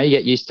 You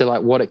get used to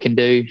like what it can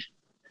do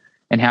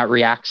and how it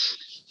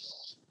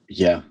reacts.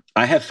 Yeah.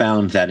 I have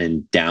found that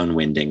in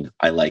downwinding,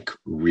 I like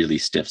really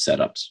stiff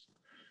setups.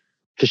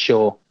 For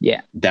sure.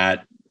 Yeah.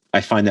 That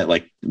I find that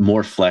like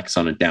more flex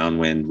on a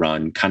downwind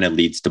run kind of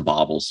leads to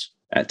bobbles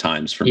at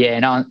times for me.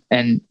 Yeah.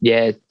 And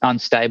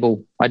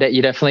unstable.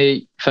 You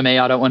definitely, for me,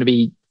 I don't want to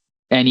be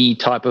any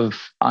type of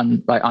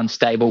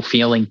unstable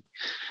feeling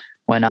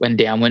when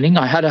downwinding.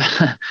 I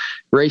had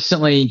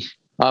recently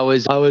I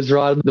was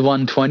riding the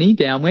 120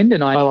 downwind,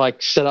 and I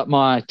like set up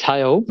my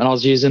tail, and I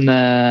was using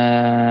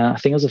I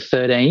think it was a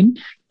 13,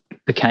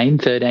 the Cane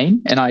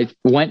 13, and I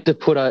went to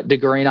put a 1.5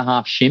 degree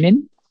shim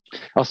in.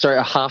 Oh, sorry,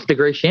 a 0.5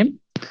 degree shim.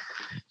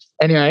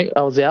 Anyway,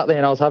 I was out there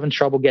and I was having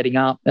trouble getting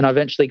up, and I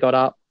eventually got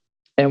up,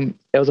 and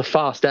it was a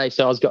fast day.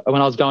 So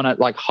when I was going at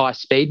like high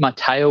speed, my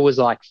tail was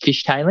like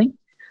fishtailing.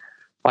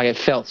 Like it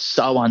felt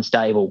so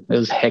unstable. It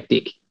was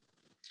hectic.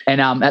 And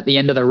at the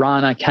end of the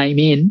run, I came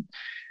in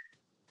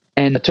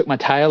and I took my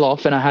tail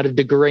off, and I had a 1.5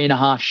 degree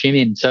shim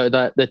in. So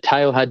the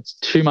tail had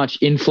too much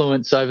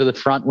influence over the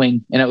front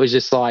wing, and it was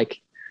just like,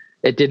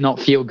 it did not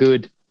feel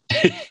good.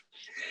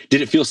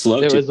 Did it feel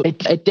slow?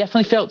 It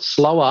definitely felt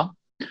slower,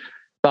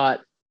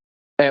 but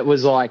it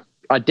was like,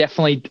 I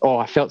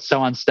felt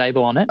so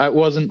unstable on it. I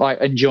wasn't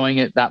like enjoying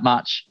it that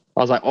much.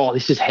 I was like, oh,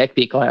 this is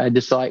hectic. Like, I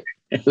just like,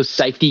 it was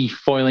safety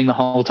foiling the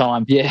whole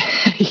time. Yeah.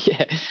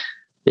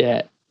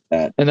 Yeah.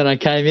 And then I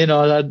came in,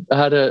 I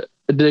had a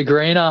 1.5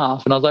 degree, and I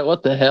was like,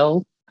 what the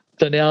hell?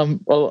 So now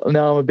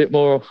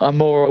I'm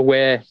more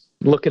aware,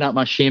 looking at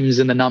my shims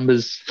and the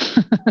numbers.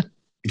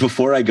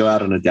 Before I go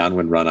out on a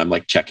downwind run, I'm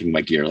like checking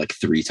my gear like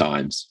 3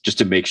 times just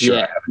to make sure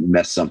I haven't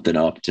messed something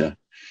up to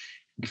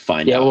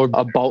find out. Yeah, or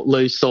a bolt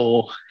loose,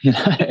 or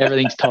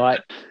everything's tight.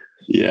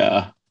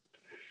 Yeah.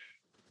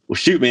 Well,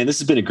 shoot, man, this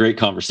has been a great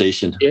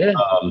conversation. Yeah.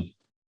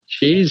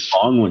 Jeez.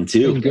 Long one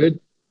too. Been good.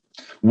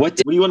 What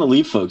do you want to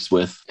leave folks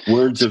with?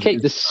 Words of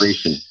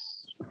inspiration.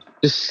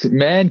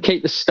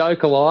 Keep the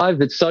stoke alive.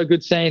 It's so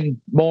good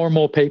seeing more and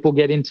more people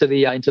get into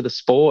the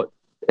sport.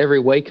 Every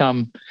week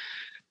I'm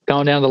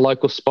going down to the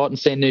local spot and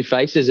seeing new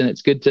faces, and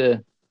it's good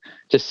to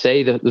just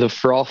see the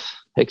froth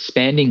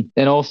expanding.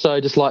 And also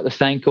just like to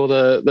thank all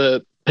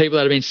the people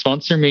that have been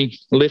sponsoring me: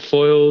 Lift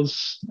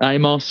Foils,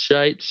 Amos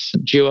Shapes,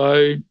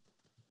 Duo,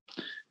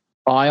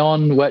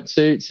 Ion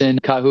wetsuits,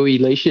 and Kahui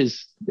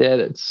leashes. Yeah,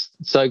 that's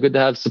so good to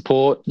have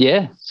support.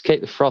 Yeah, let's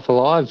keep the froth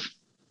alive.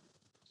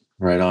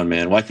 Right on,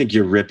 man. Well, I think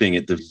you're ripping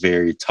at the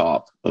very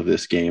top of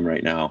this game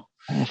right now.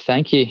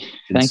 Thank you.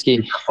 Thank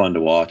you. Super fun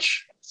to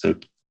watch. So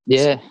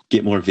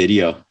get more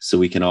video so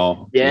we can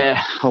all.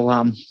 Yeah,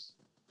 I'll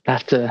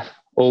have to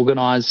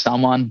organize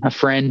someone, a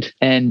friend,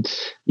 and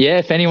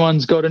if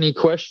anyone's got any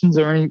questions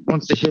or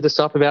wants to hit us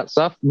up about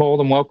stuff, more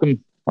than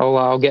welcome.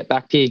 I'll get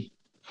back to you.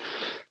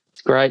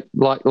 It's great,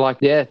 like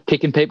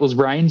picking people's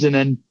brains and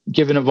then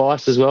giving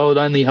advice as well. It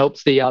only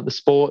helps the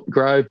sport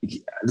grow.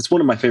 That's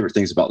one of my favorite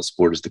things about the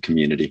sport is the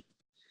community.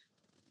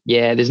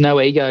 Yeah, there's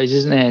no egos,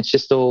 isn't there? It's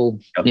just all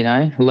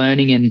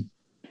learning and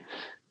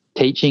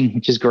teaching,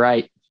 which is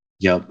great.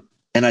 Yep.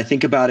 And I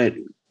think about it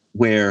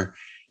where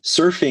the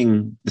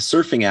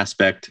surfing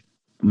aspect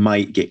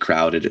might get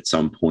crowded at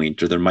some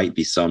point, or there might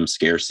be some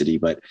scarcity,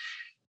 but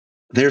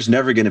there's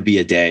never going to be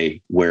a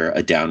day where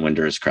a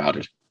downwinder is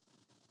crowded.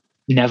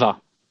 Never.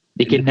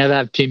 You can never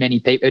have too many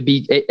people.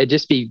 It'd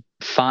just be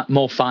fun,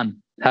 more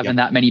fun having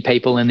that many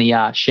people in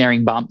the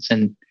sharing bumps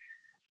and.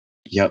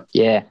 Yep.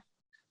 Yeah.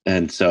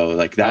 And so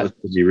like that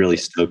was really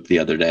stoked the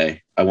other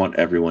day. I want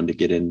everyone to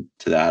get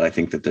into that. I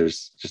think that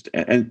there's just,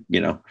 and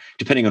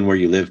depending on where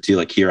you live too,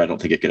 like here, I don't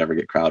think it could ever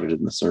get crowded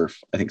in the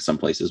surf. I think some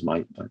places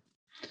might, but.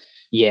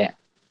 Yeah.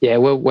 Yeah.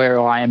 Well,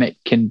 where I am, it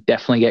can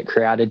definitely get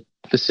crowded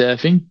for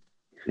surfing.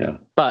 Yeah.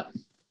 But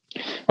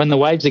when the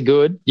waves are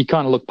good, you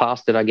kind of look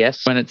past it, I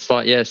guess. When it's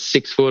like,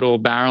 6 foot or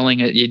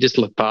barreling it, you just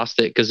look past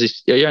it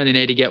because you only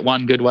need to get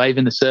one good wave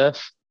in the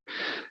surf.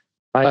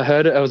 I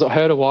heard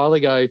a while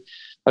ago,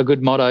 a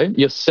good motto: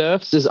 your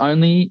surf is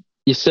only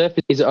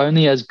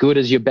as good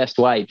as your best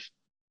wave.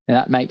 And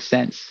that makes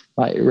sense.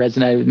 Like, it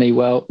resonated with me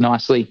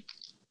nicely.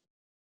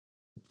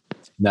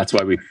 That's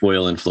why we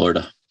foil in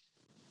Florida.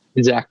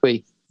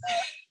 Exactly.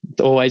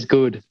 It's always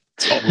good.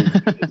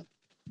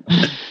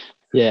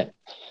 Yeah.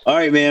 All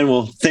right, man.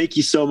 Well, thank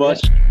you so much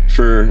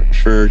for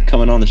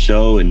coming on the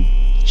show and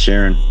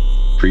sharing.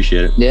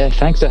 Appreciate it. Yeah,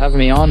 thanks for having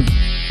me on.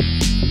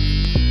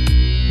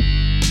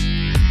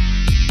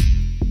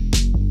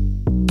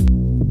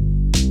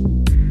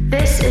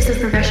 This is the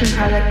Progression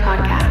Project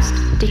Podcast,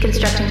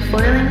 deconstructing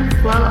foiling,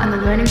 flow, and the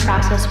learning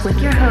process with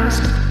your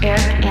host,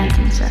 Eric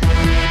Antonsen.